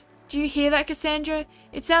 Wait. Do you hear that, Cassandra?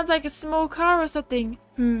 It sounds like a small car or something.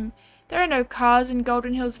 There are no cars in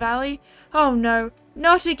Golden Hills Valley. Oh no,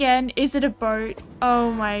 not again. Is it a boat?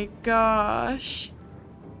 Oh my gosh.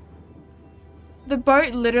 The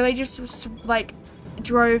boat literally just like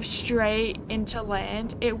drove straight into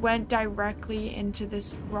land. It went directly into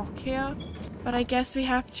this rock here. But I guess we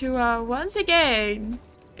have to once again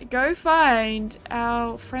go find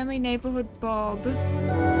our friendly neighborhood Bob.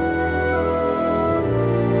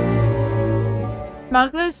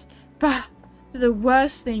 Smugglers? Bah, they're the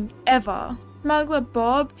worst thing ever. Smuggler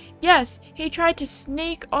Bob? Yes, he tried to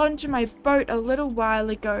sneak onto my boat a little while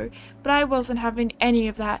ago, but I wasn't having any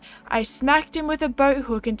of that. I smacked him with a boat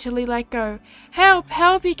hook until he let go. Help,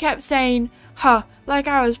 help, he kept saying. Huh, like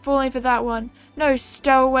I was falling for that one. No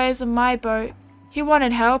stowaways on my boat. He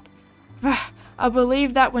wanted help. Bah, I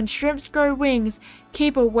believe that when shrimps grow wings,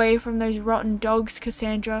 keep away from those rotten dogs,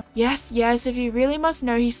 Cassandra. Yes, yes, if you really must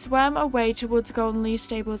know, he swam away towards Golden Leaf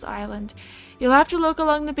Stables Island. You'll have to look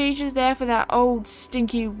along the beaches there for that old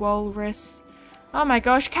stinky walrus. Oh my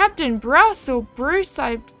gosh, Captain Bruce or Bruce,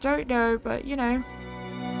 I don't know, but you know.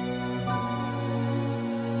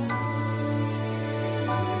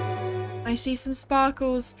 I see some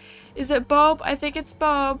sparkles. Is it Bob? I think it's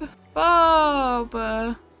Bob.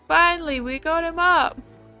 Bob! Finally, we got him up.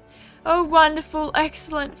 Oh, wonderful,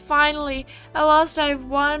 excellent, finally. At last I have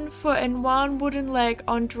 1 foot and 1 wooden leg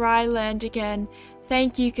on dry land again.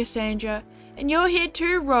 Thank you, Cassandra. And you're here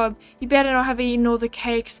too, Rob. You better not have eaten all the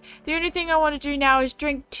cakes. The only thing I want to do now is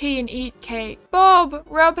drink tea and eat cake. Bob!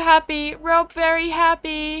 Rob happy. Rob very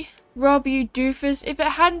happy. Rob, you doofus. If it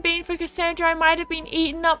hadn't been for Cassandra, I might have been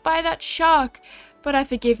eaten up by that shark. But I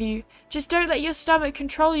forgive you. Just don't let your stomach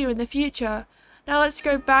control you in the future. Now let's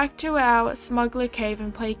go back to our smuggler cave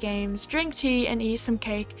and play games, drink tea and eat some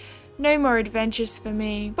cake. No more adventures for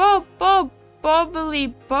me. Bob, Bob,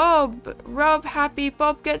 Bobbly Bob. Rob happy,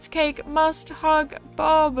 Bob gets cake, must hug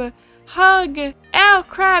Bob. Hug! Ow,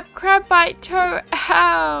 crab bite toe,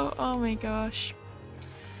 ow! Oh my gosh.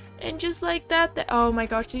 And just like that, oh my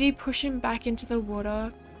gosh, did he push him back into the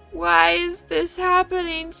water? Why is this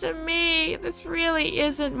happening to me? This really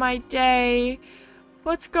isn't my day.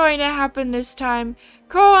 What's going to happen this time?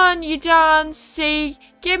 Go on, you darn sea.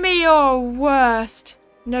 Give me your worst.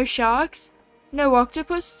 No sharks? No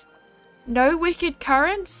octopus? No wicked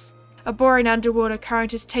currents? A boring underwater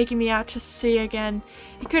current is taking me out to sea again.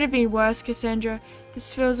 It could have been worse, Cassandra.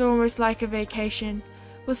 This feels almost like a vacation.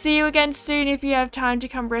 We'll see you again soon if you have time to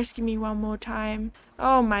come rescue me one more time.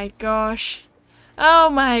 Oh my gosh. Oh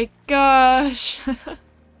my gosh.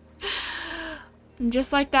 And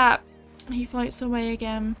just like that, he floats away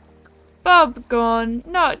again. Bob gone.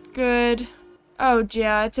 Not good. Oh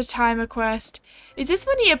dear, it's a timer quest. Is this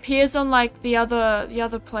when he appears on like the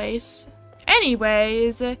other place?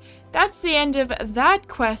 Anyways, that's the end of that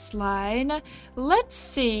quest line. Let's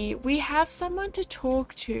see. We have someone to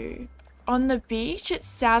talk to. On the beach at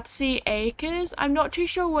South Sea Acres. I'm not too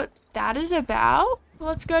sure what that is about.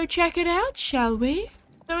 Let's go check it out, shall we?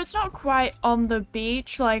 So it's not quite on the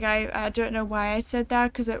beach. Like I don't know why I said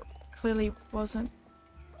that because it clearly wasn't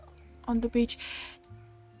on the beach.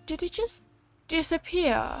 Did it just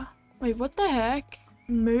disappear? Wait, what the heck?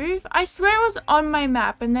 Move? I swear it was on my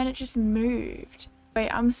map and then it just moved. Wait,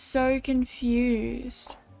 I'm so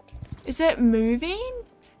confused. Is it moving?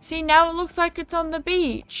 See, now it looks like it's on the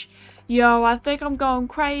beach. Yo, I think I'm going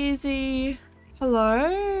crazy.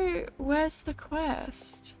 Hello? Where's the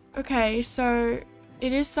quest? Okay, so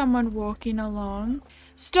it is someone walking along.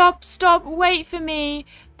 Stop, stop, wait for me.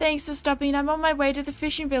 Thanks for stopping. I'm on my way to the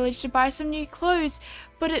fishing village to buy some new clothes,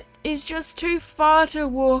 but it is just too far to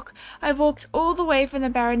walk. I've walked all the way from the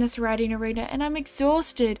Baroness riding arena and I'm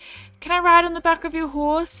exhausted. Can I ride on the back of your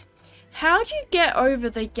horse? How'd you get over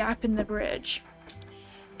the gap in the bridge?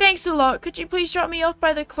 Thanks a lot. Could you please drop me off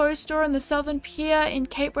by the clothes store on the southern pier in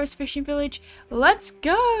Cape West Fishing Village? Let's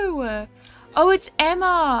go. Oh, it's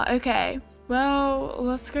Emma. Okay. Well,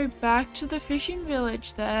 let's go back to the fishing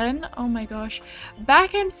village then. Oh my gosh.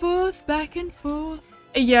 Back and forth, back and forth.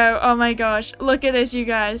 Yo, oh my gosh. Look at this, you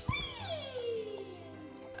guys.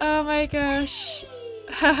 Oh my gosh.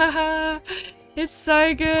 It's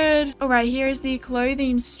so good. Alright, here is the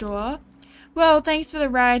clothing store. Well, thanks for the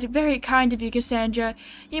ride. Very kind of you, Cassandra.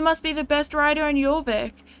 You must be the best rider in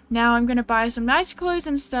Jorvik. Now I'm gonna buy some nice clothes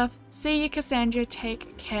and stuff. See you, Cassandra.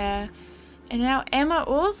 Take care. And now Emma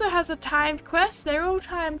also has a timed quest. They're all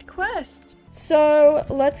timed quests. So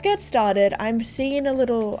let's get started. I'm seeing a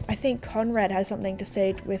little, I think Conrad has something to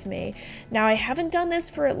say with me. Now I haven't done this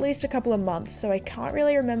for at least a couple of months, so I can't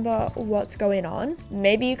really remember what's going on.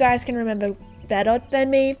 Maybe you guys can remember better than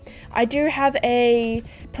me. I do have a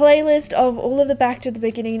playlist of all of the back to the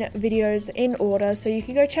beginning videos in order, so you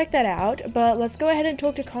can go check that out, but let's go ahead and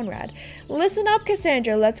talk to Conrad. Listen up,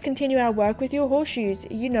 Cassandra, let's continue our work with your horseshoes.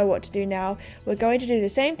 You know what to do now. We're going to do the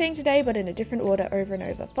same thing today, but in a different order over and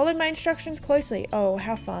over. Follow my instructions closely. Oh,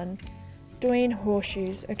 how fun. Doing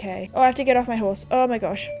horseshoes, okay. Oh, I have to get off my horse. Oh my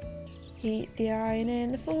gosh. Heat the iron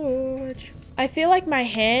in the forge. I feel like my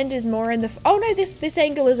hand is more in the... Oh no, this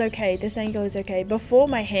angle is okay. This angle is okay. Before,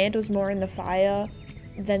 my hand was more in the fire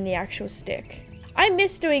than the actual stick. I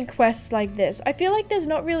miss doing quests like this. I feel like there's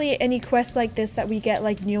not really any quests like this that we get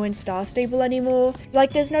like new in Star Stable anymore.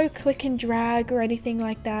 Like there's no click and drag or anything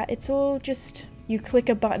like that. It's all just you click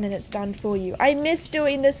a button and it's done for you. I miss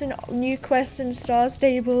doing this in new quests in Star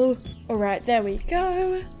Stable. Alright, there we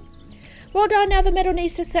go. Well done, now the metal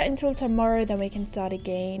needs to set until tomorrow, then we can start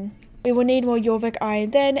again. We will need more Jorvik iron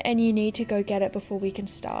then, and you need to go get it before we can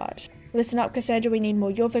start. Listen up, Cassandra, we need more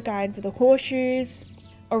Jorvik iron for the horseshoes.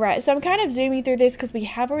 Alright, so I'm kind of zooming through this because we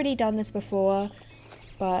have already done this before,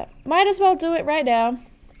 but might as well do it right now.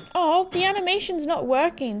 Oh, the animation's not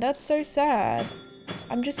working. That's so sad.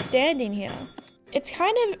 I'm just standing here. It's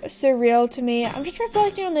kind of surreal to me. I'm just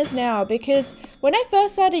reflecting on this now because when I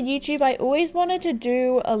first started YouTube, I always wanted to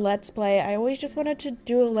do a Let's Play. I always just wanted to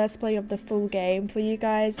do a Let's Play of the full game for you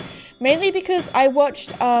guys. Mainly because I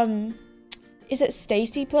watched, is it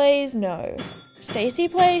Stacy Plays? No. Stacy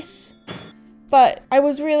Plays? But I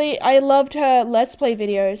loved her Let's Play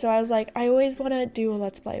videos, so I was like, I always want to do a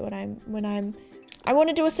Let's Play I want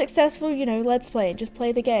to do a successful, you know, Let's Play and just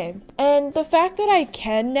play the game. And the fact that I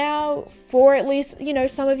can now, for at least, you know,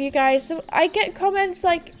 some of you guys, so I get comments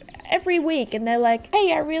like every week and they're like,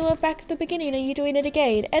 hey, I really love back at the beginning, are you doing it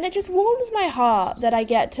again? And it just warms my heart that I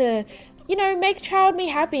get to, you know, make Child Me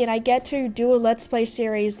happy and I get to do a Let's Play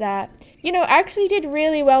series that, you know, actually did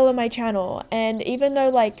really well on my channel. And even though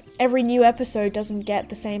like every new episode doesn't get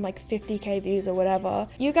the same like 50k views or whatever,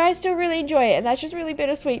 you guys still really enjoy it and that's just really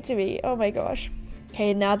bittersweet to me. Oh my gosh.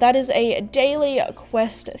 Okay, now that is a daily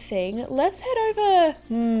quest thing. Let's head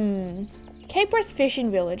over, Cape West Fishing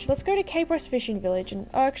Village. Let's go to Cape West Fishing Village and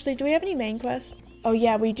actually, do we have any main quests? Oh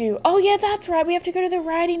yeah, we do. Oh yeah, that's right. We have to go to the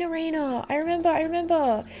riding arena. I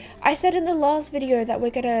remember. I said in the last video that we're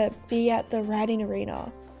gonna be at the riding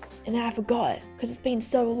arena. And then I forgot because it's been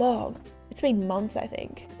so long. It's been months, I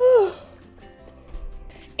think.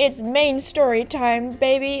 It's main story time,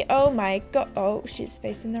 baby. Oh my god. Oh, she's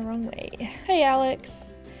facing the wrong way. Hey,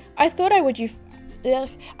 Alex. I thought I would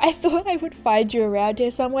find you around here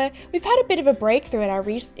somewhere. We've had a bit of a breakthrough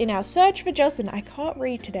in our search for Justin. I can't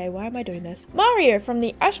read today. Why am I doing this? Mario from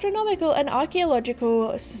the Astronomical and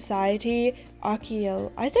Archaeological Society.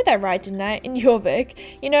 I said that right, didn't I? In Jorvik,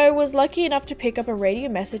 you know, was lucky enough to pick up a radio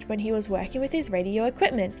message when he was working with his radio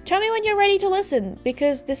equipment. Tell me when you're ready to listen,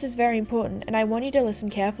 because this is very important, and I want you to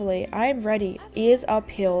listen carefully. I am ready. Ears are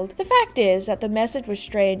peeled. The fact is that the message was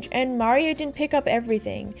strange, and Mario didn't pick up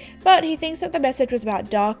everything, but he thinks that the message was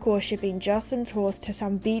about Dark Horse shipping Justin's horse to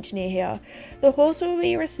some beach near here. The horse will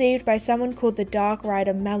be received by someone called the Dark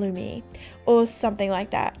Rider Malumi, or something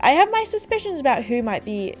like that. I have my suspicions about who might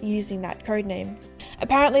be using that codename.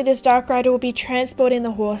 Apparently this Dark Rider will be transporting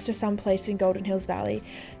the horse to some place in Golden Hills Valley.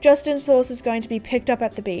 Justin's horse is going to be picked up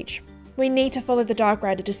at the beach. We need to follow the Dark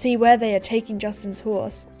Rider to see where they are taking Justin's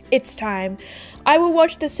horse. It's time. I will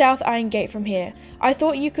watch the South Iron Gate from here. I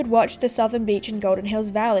thought you could watch the southern beach in Golden Hills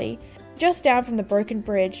Valley, just down from the broken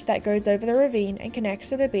bridge that goes over the ravine and connects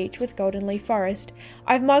to the beach with Golden Leaf Forest.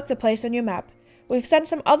 I've marked the place on your map. We've sent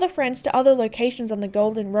some other friends to other locations on the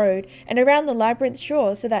Golden Road and around the Labyrinth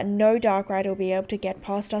Shore so that no Dark Rider will be able to get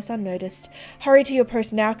past us unnoticed. Hurry to your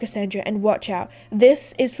post now, Cassandra, and watch out.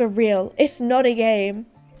 This is for real. It's not a game.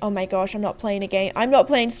 Oh my gosh, I'm not playing a game. I'm not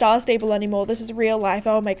playing Star Stable anymore. This is real life.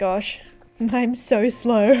 Oh my gosh. I'm so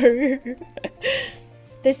slow.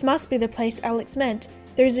 This must be the place Alex meant.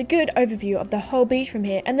 There is a good overview of the whole beach from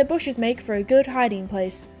here, and the bushes make for a good hiding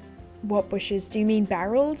place. What bushes? Do you mean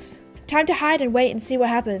barrels? Time to hide and wait and see what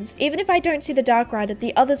happens. Even if I don't see the Dark Rider,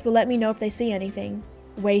 the others will let me know if they see anything.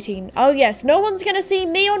 Waiting. Oh yes, no one's gonna see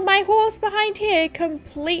me on my horse behind here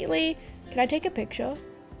completely. Can I take a picture?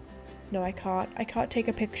 No, I can't. I can't take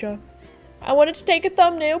a picture. I wanted to take a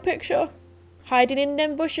thumbnail picture. Hiding in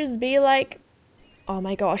them bushes be like... Oh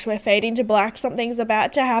my gosh, we're fading to black. Something's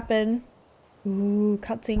about to happen. Ooh,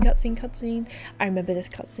 cutscene. I remember this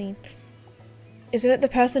cutscene. Isn't it the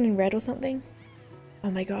person in red or something? Oh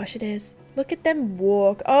my gosh, it is. Look at them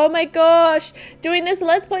walk. Oh my gosh. Doing this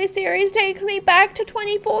Let's Play series takes me back to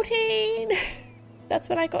 2014. That's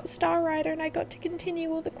when I got Star Rider and I got to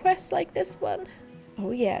continue all the quests like this one. Oh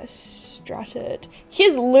yes, strutted.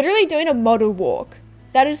 He's literally doing a model walk.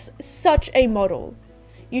 That is such a model.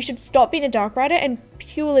 You should stop being a Dark Rider and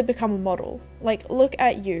purely become a model. Like, look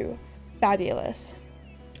at you. Fabulous.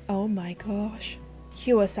 Oh my gosh.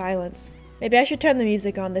 Cue silence. Maybe I should turn the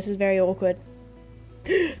music on. This is very awkward.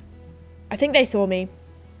 I think they saw me.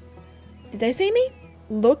 Did they see me?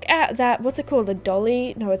 Look at that. What's it called? A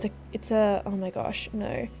dolly? No, it's a, oh my gosh,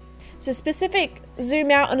 no. It's a specific zoom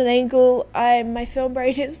out on an angle. My film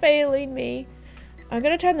brain is failing me. I'm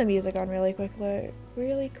gonna turn the music on really quick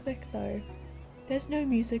though. There's no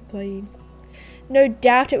music playing. No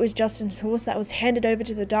doubt it was Justin's horse that was handed over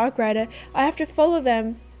to the Dark Rider. I have to follow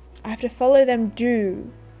them.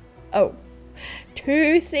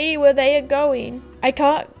 To see where they are going. I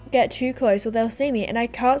can't get too close or they'll see me, and I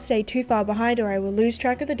can't stay too far behind or I will lose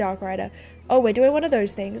track of the Dark Rider. Oh, we're doing one of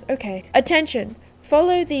those things. Okay. Attention.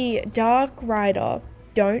 Follow the Dark Rider.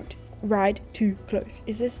 Don't ride too close.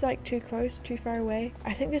 Is this like too close? Too far away?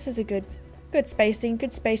 I think this is a good spacing.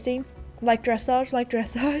 Good spacing. Like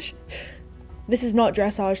dressage. This is not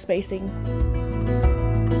dressage spacing.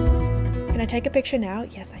 Can I take a picture now?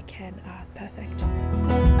 Yes, I can. Ah, perfect.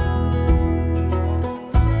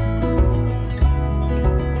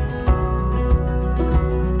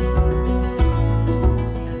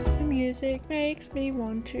 The music makes me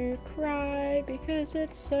want to cry because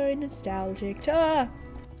it's so nostalgic. Ah!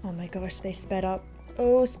 Oh my gosh, they sped up.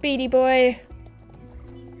 Oh, speedy boy.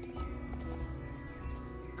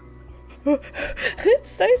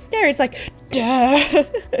 It's so scary. It's like, duh.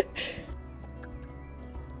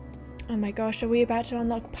 Oh my gosh, are we about to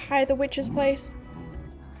unlock Pie the Witch's place?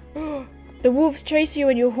 The wolves chase you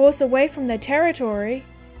and your horse away from their territory.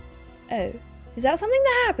 Oh, is that something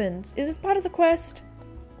that happens? Is this part of the quest?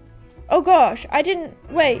 Oh gosh,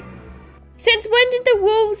 wait. Since when did the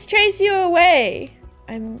wolves chase you away?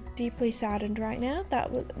 I'm deeply saddened right now.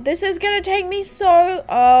 This is gonna take me so...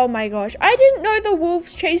 Oh my gosh. I didn't know the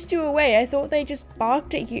wolves chased you away. I thought they just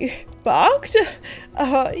barked at you. Barked? You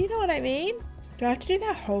know what I mean? Do I have to do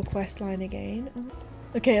that whole quest line again?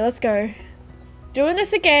 Okay, let's go. Doing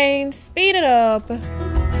this again. Speed it up.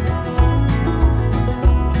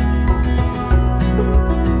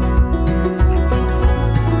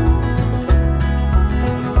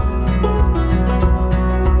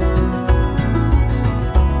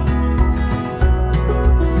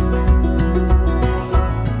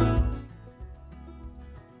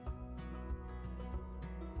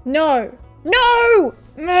 No! No!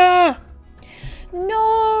 No!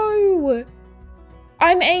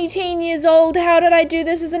 I'm 18 years old. How did I do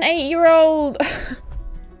this as an 8-year-old?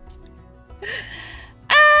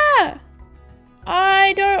 Ah!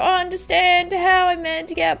 I don't understand how I'm meant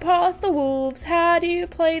to get past the wolves. How do you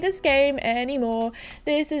play this game anymore?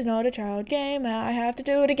 This is not a child game. I have to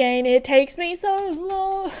do it again. It takes me so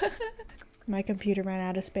long. My computer ran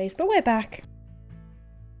out of space, but we're back.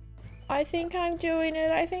 I think I'm doing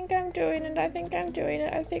it. I think I'm doing it. I think I'm doing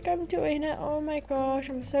it. I think I'm doing it. Oh my gosh,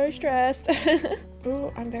 I'm so stressed.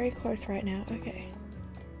 Oh, I'm very close right now. Okay.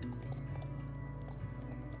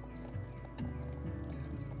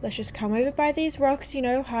 Let's just come over by these rocks, you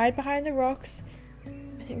know, hide behind the rocks.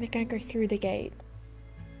 I think they're gonna go through the gate.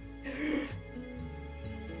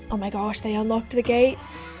 Oh my gosh, they unlocked the gate.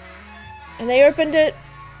 And they opened it.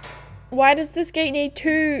 Why does this gate need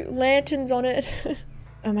 2 lanterns on it?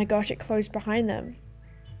 Oh my gosh, it closed behind them.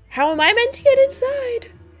 How am I meant to get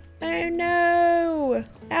inside? Oh no!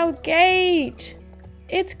 Our gate!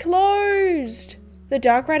 It's closed! The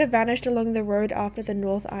Dark Rider vanished along the road after the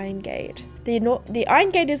North Iron Gate. The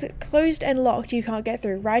Iron Gate is closed and locked. You can't get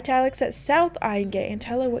through. Write to Alex at South Iron Gate and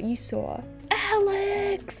tell her what you saw.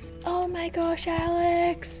 Alex! Oh my gosh,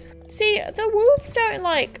 Alex! See, the wolves don't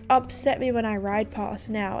like upset me when I ride past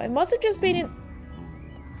now. It must have just been in...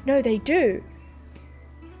 No, they do.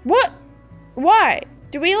 What? Why?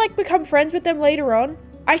 Do we like become friends with them later on?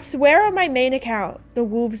 I swear on my main account, the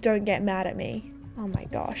wolves don't get mad at me. Oh my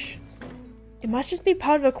gosh. It must just be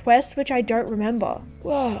part of a quest which I don't remember.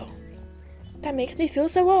 Whoa. That makes me feel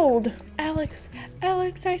so old. Alex,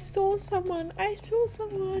 I saw someone.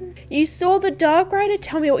 You saw the Dark Rider?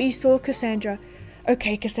 Tell me what you saw, Cassandra.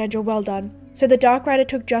 Okay, Cassandra, well done. So the Dark Rider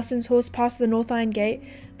took Justin's horse past the North Iron Gate?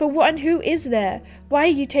 But what and who is there? Why are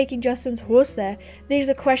you taking Justin's horse there? These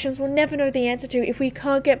are questions we'll never know the answer to if we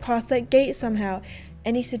can't get past that gate somehow.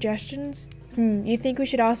 Any suggestions? You think we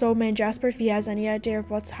should ask old man Jasper if he has any idea of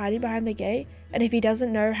what's hiding behind the gate? And if he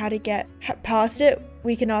doesn't know how to get past it,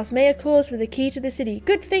 we can ask Mayor Claus for the key to the city.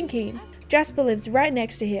 Good thinking. Jasper lives right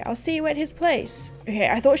next to here. I'll see you at his place. Okay,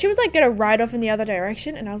 I thought she was like gonna ride off in the other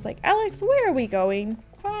direction, and I was like, Alex, where are we going?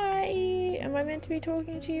 Hi, am I meant to be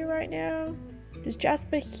talking to you right now? Does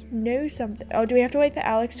Jasper know something? Oh, do we have to wait for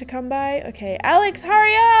Alex to come by? Okay, Alex,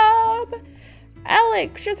 hurry up!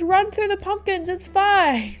 Alex, just run through the pumpkins, it's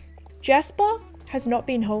fine. Jasper has not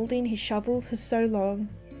been holding his shovel for so long.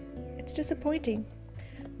 It's disappointing.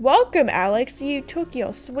 Welcome, Alex. You took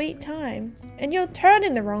your sweet time. And you're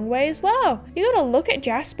turning the wrong way as well. You gotta look at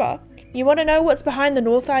Jasper. You want to know what's behind the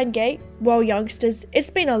North Iron Gate? Well, youngsters, it's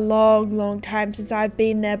been a long time since I've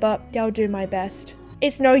been there, but I'll do my best.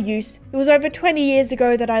 It's no use. It was over 20 years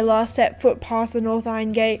ago that I last set foot past the North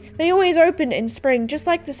Iron Gate. They always open in spring, just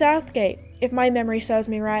like the South Gate, if my memory serves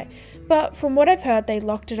me right. But from what I've heard, they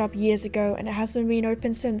locked it up years ago and it hasn't been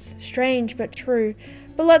open since. Strange, but true.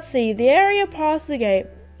 But let's see, the area past the gate.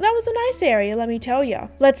 That was a nice area, let me tell ya.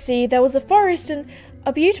 Let's see, there was a forest and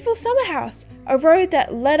a beautiful summer house. A road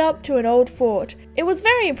that led up to an old fort. It was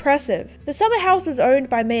very impressive. The summer house was owned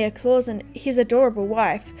by Mayor Claus and his adorable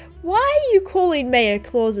wife. Why are you calling Mayor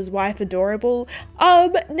Claus's wife adorable? Now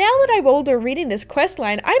that I'm older reading this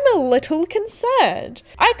questline, I'm a little concerned.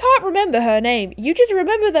 I can't remember her name. You just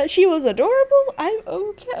remember that she was adorable? I'm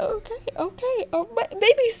okay.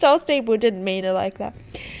 Maybe Star Stable didn't mean it like that.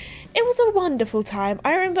 It was a wonderful time.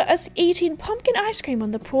 I remember us eating pumpkin ice cream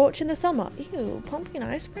on the porch in the summer. Ew, pumpkin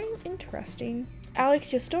ice cream? Interesting.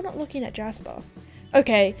 Alex, you're still not looking at Jasper.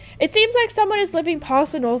 Okay, it seems like someone is living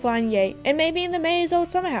past the North Iron Gate, and maybe in the mayor's old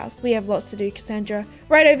summer house. We have lots to do, Cassandra.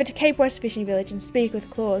 Right over to Cape West Fishing Village and speak with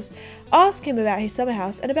Claus. Ask him about his summer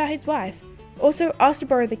house and about his wife. Also, ask to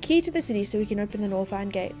borrow the key to the city so we can open the North Iron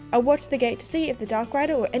Gate. I'll watch the gate to see if the Dark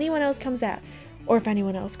Rider or anyone else comes out, or if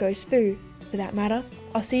anyone else goes through. For that matter,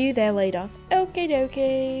 I'll see you there later. Okie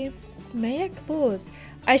dokie. Mayor Claus.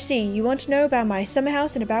 I see, you want to know about my summer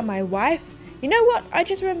house and about my wife? You know what? I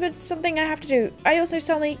just remembered something I have to do. I also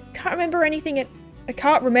suddenly can't remember anything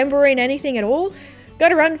at all.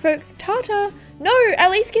 Gotta run, folks. Tata. No,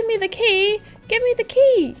 at least give me the key. Give me the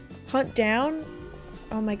key. Hunt down.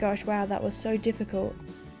 Oh my gosh, wow, that was so difficult.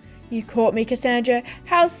 You caught me, Cassandra.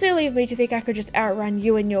 How silly of me to think I could just outrun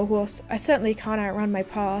you and your horse. I certainly can't outrun my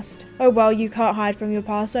past. Oh well, you can't hide from your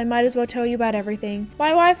past, so I might as well tell you about everything.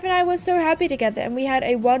 My wife and I were so happy together, and we had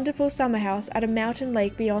a wonderful summer house at a mountain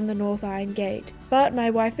lake beyond the North Iron Gate. But my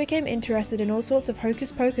wife became interested in all sorts of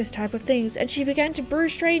hocus pocus type of things, and she began to brew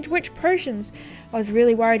strange witch potions. I was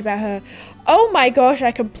really worried about her. Oh my gosh,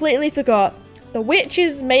 I completely forgot. The witch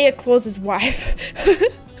is Mayor Claus's wife.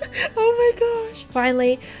 Oh my gosh.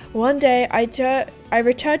 Finally, one day I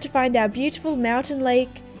returned to find our beautiful mountain lake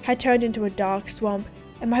had turned into a dark swamp,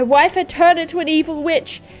 and my wife had turned into an evil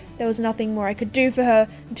witch. There was nothing more I could do for her.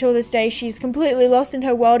 Until this day, she's completely lost in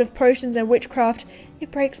her world of potions and witchcraft.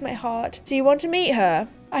 It breaks my heart. Do you want to meet her?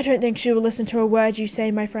 I don't think she will listen to a word you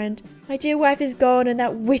say, my friend. My dear wife is gone, and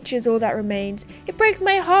that witch is all that remains. It breaks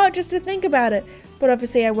my heart just to think about it. But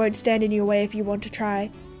obviously I won't stand in your way if you want to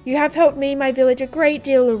try. You have helped me and my village a great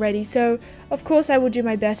deal already, so of course I will do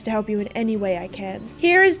my best to help you in any way I can.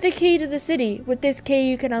 Here is the key to the city. With this key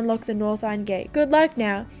you can unlock the North Iron Gate. Good luck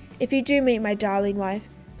now. If you do meet my darling wife,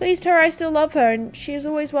 please tell her I still love her and she is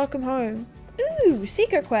always welcome home. Ooh,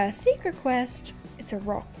 secret quest, secret quest. It's a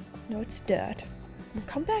rock. No, it's dirt. We'll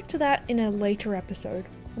come back to that in a later episode.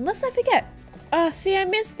 Unless I forget. See, I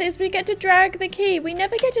missed this. We get to drag the key. We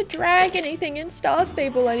never get to drag anything in Star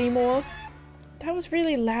Stable anymore. That was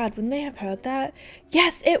really loud. Wouldn't they have heard that?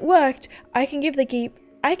 Yes, it worked. I can give the key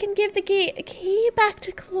back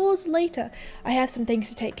to Claus later. I have some things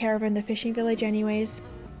to take care of in the fishing village anyways.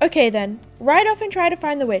 Okay then, ride off and try to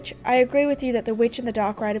find the witch. I agree with you that the witch and the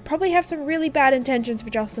Dark Rider probably have some really bad intentions for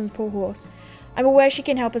Justin's poor horse. I'm aware she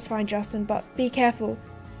can help us find Justin, but be careful.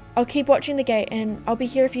 I'll keep watching the gate and I'll be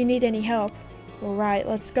here if you need any help. Alright,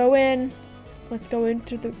 let's go in. Let's go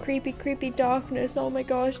into the creepy darkness. Oh my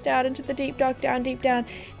gosh, down into the deep dark, deep down.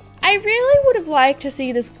 I really would have liked to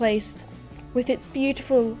see this place with its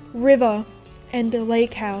beautiful river and a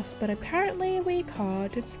lake house, but apparently we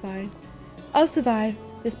can't. It's fine. I'll survive.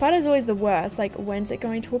 This part is always the worst, like when's it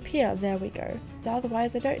going to appear? There we go.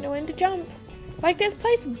 Otherwise I don't know when to jump. Like this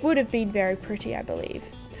place would have been very pretty, I believe.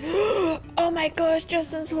 Oh my gosh,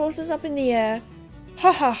 Justin's horse is up in the air.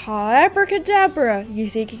 Ha ha ha, abracadabra! You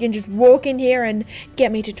think you can just walk in here and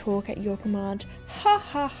get me to talk at your command? Ha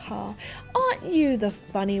ha ha, aren't you the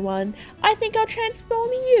funny one? I think I'll transform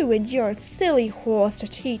you and your silly horse to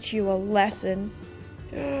teach you a lesson.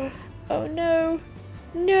 Oh no,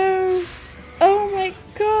 no, oh my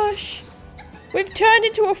gosh, we've turned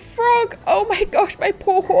into a frog! Oh my gosh, my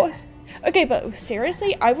poor horse. Okay, but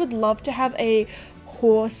seriously, I would love to have a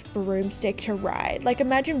horse broomstick to ride. Like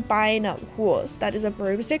imagine buying a horse that is a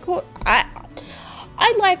broomstick horse.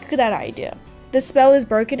 I like that idea. The spell is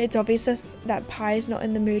broken. It's obvious that Pi is not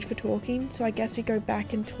in the mood for talking, so I guess we go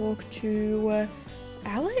back and talk to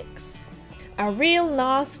Alex? A real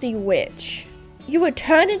nasty witch. You were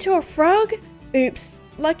turned into a frog? Oops.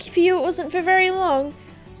 Lucky for you it wasn't for very long.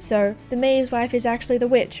 So, the mayor's wife is actually the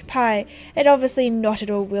witch, Pi, and obviously not at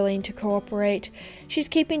all willing to cooperate. She's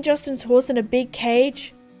keeping Justin's horse in a big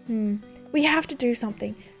cage. We have to do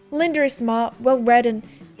something. Linda is smart, well-read, and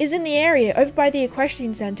is in the area over by the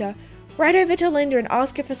equestrian center. Write over to Linda and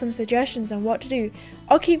ask her for some suggestions on what to do.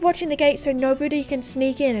 I'll keep watching the gate so nobody can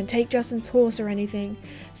sneak in and take Justin's horse or anything.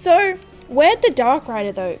 So, where'd the Dark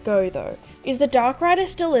Rider go though? Is the Dark Rider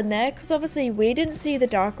still in there? Because obviously we didn't see the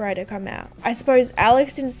Dark Rider come out. I suppose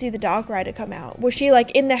Alex didn't see the Dark Rider come out. Was she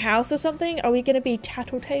like in the house or something? Are we going to be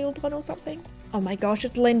tattletaled on or something? Oh my gosh,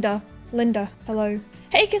 it's Linda. Linda, hello.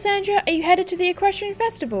 Hey Cassandra, are you headed to the Equestrian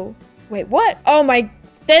Festival? Wait, what? Oh my,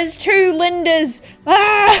 there's 2 Lindas.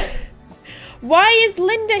 Ah! Why is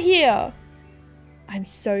Linda here? I'm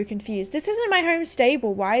so confused. This isn't my home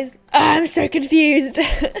stable. Why is... I'm so confused.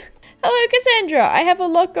 Hello, Cassandra. I have a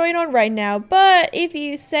lot going on right now, but if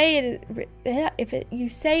you say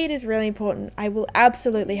it is really important, I will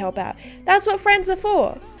absolutely help out. That's what friends are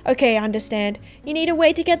for. Okay, I understand. You need a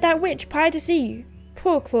way to get that witch Pie to see you.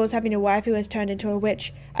 Poor Claw's having a wife who has turned into a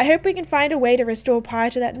witch. I hope we can find a way to restore Pie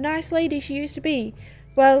to that nice lady she used to be.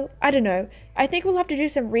 Well, I don't know. I think we'll have to do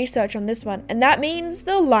some research on this one, and that means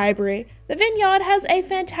the library. The Vineyard has a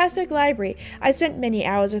fantastic library. I spent many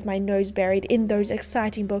hours with my nose buried in those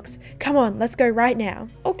exciting books. Come on, let's go right now.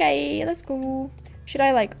 Okay, let's go. Should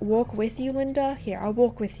I like walk with you, Linda? Here, I'll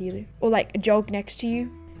walk with you. Or like jog next to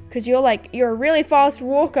you. Because you're a really fast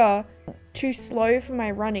walker. Too slow for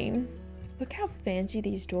my running. Look how fancy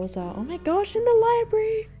these doors are. Oh my gosh, in the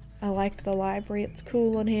library. I like the library. It's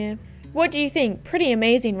cool on here. What do you think? Pretty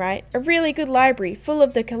amazing, right? A really good library, full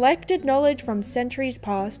of the collected knowledge from centuries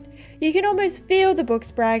past. You can almost feel the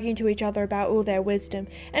books bragging to each other about all their wisdom,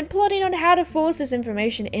 and plotting on how to force this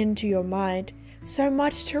information into your mind. So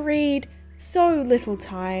much to read, so little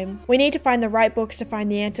time. We need to find the right books to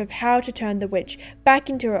find the answer of how to turn the witch back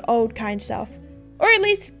into her old kind self. Or at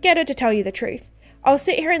least get her to tell you the truth. I'll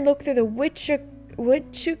sit here and look through the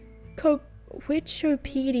Witchopedia.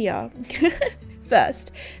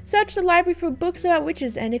 First, search the library for books about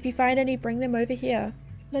witches, and if you find any, bring them over here.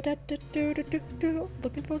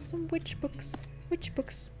 Looking for some witch books. Witch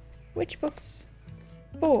books. Witch books.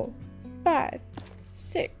 4, 5,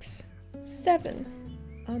 6, 7.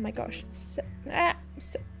 Oh my gosh.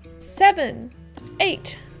 7,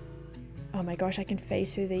 8. Oh my gosh, I can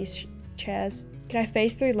phase through these chairs. Can I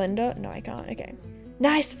phase through Linda? No, I can't. Okay.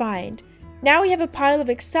 Nice find. Now we have a pile of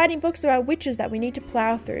exciting books about witches that we need to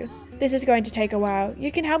plow through. This is going to take a while.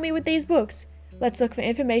 You can help me with these books. Let's look for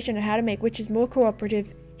information on how to make witches more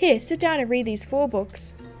cooperative. Here, sit down and read these 4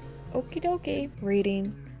 books. Okie dokie.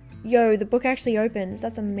 Reading. Yo, the book actually opens.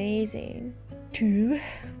 That's amazing. 2.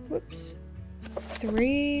 Whoops.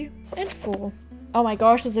 3 and 4. Oh my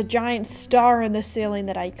gosh, there's a giant star in the ceiling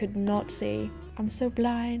that I could not see. I'm so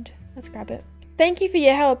blind. Let's grab it. Thank you for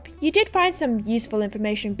your help. You did find some useful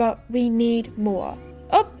information, but we need more.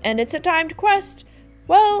 Oh, and it's a timed quest.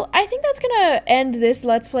 Well, I think that's gonna end this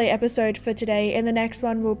Let's Play episode for today. In the next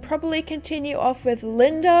one, we'll probably continue off with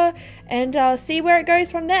Linda and see where it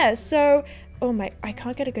goes from there. So, oh my, I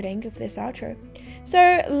can't get a good angle for this outro. So,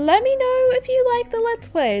 let me know if you like the Let's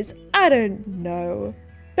Plays. I don't know.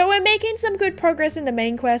 But we're making some good progress in the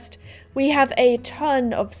main quest. We have a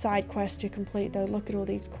ton of side quests to complete though. Look at all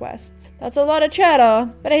these quests. That's a lot of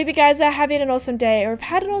chatter. But I hope you guys are having an awesome day or have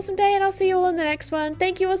had an awesome day, and I'll see you all in the next one.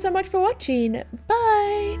 Thank you all so much for watching.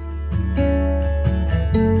 Bye!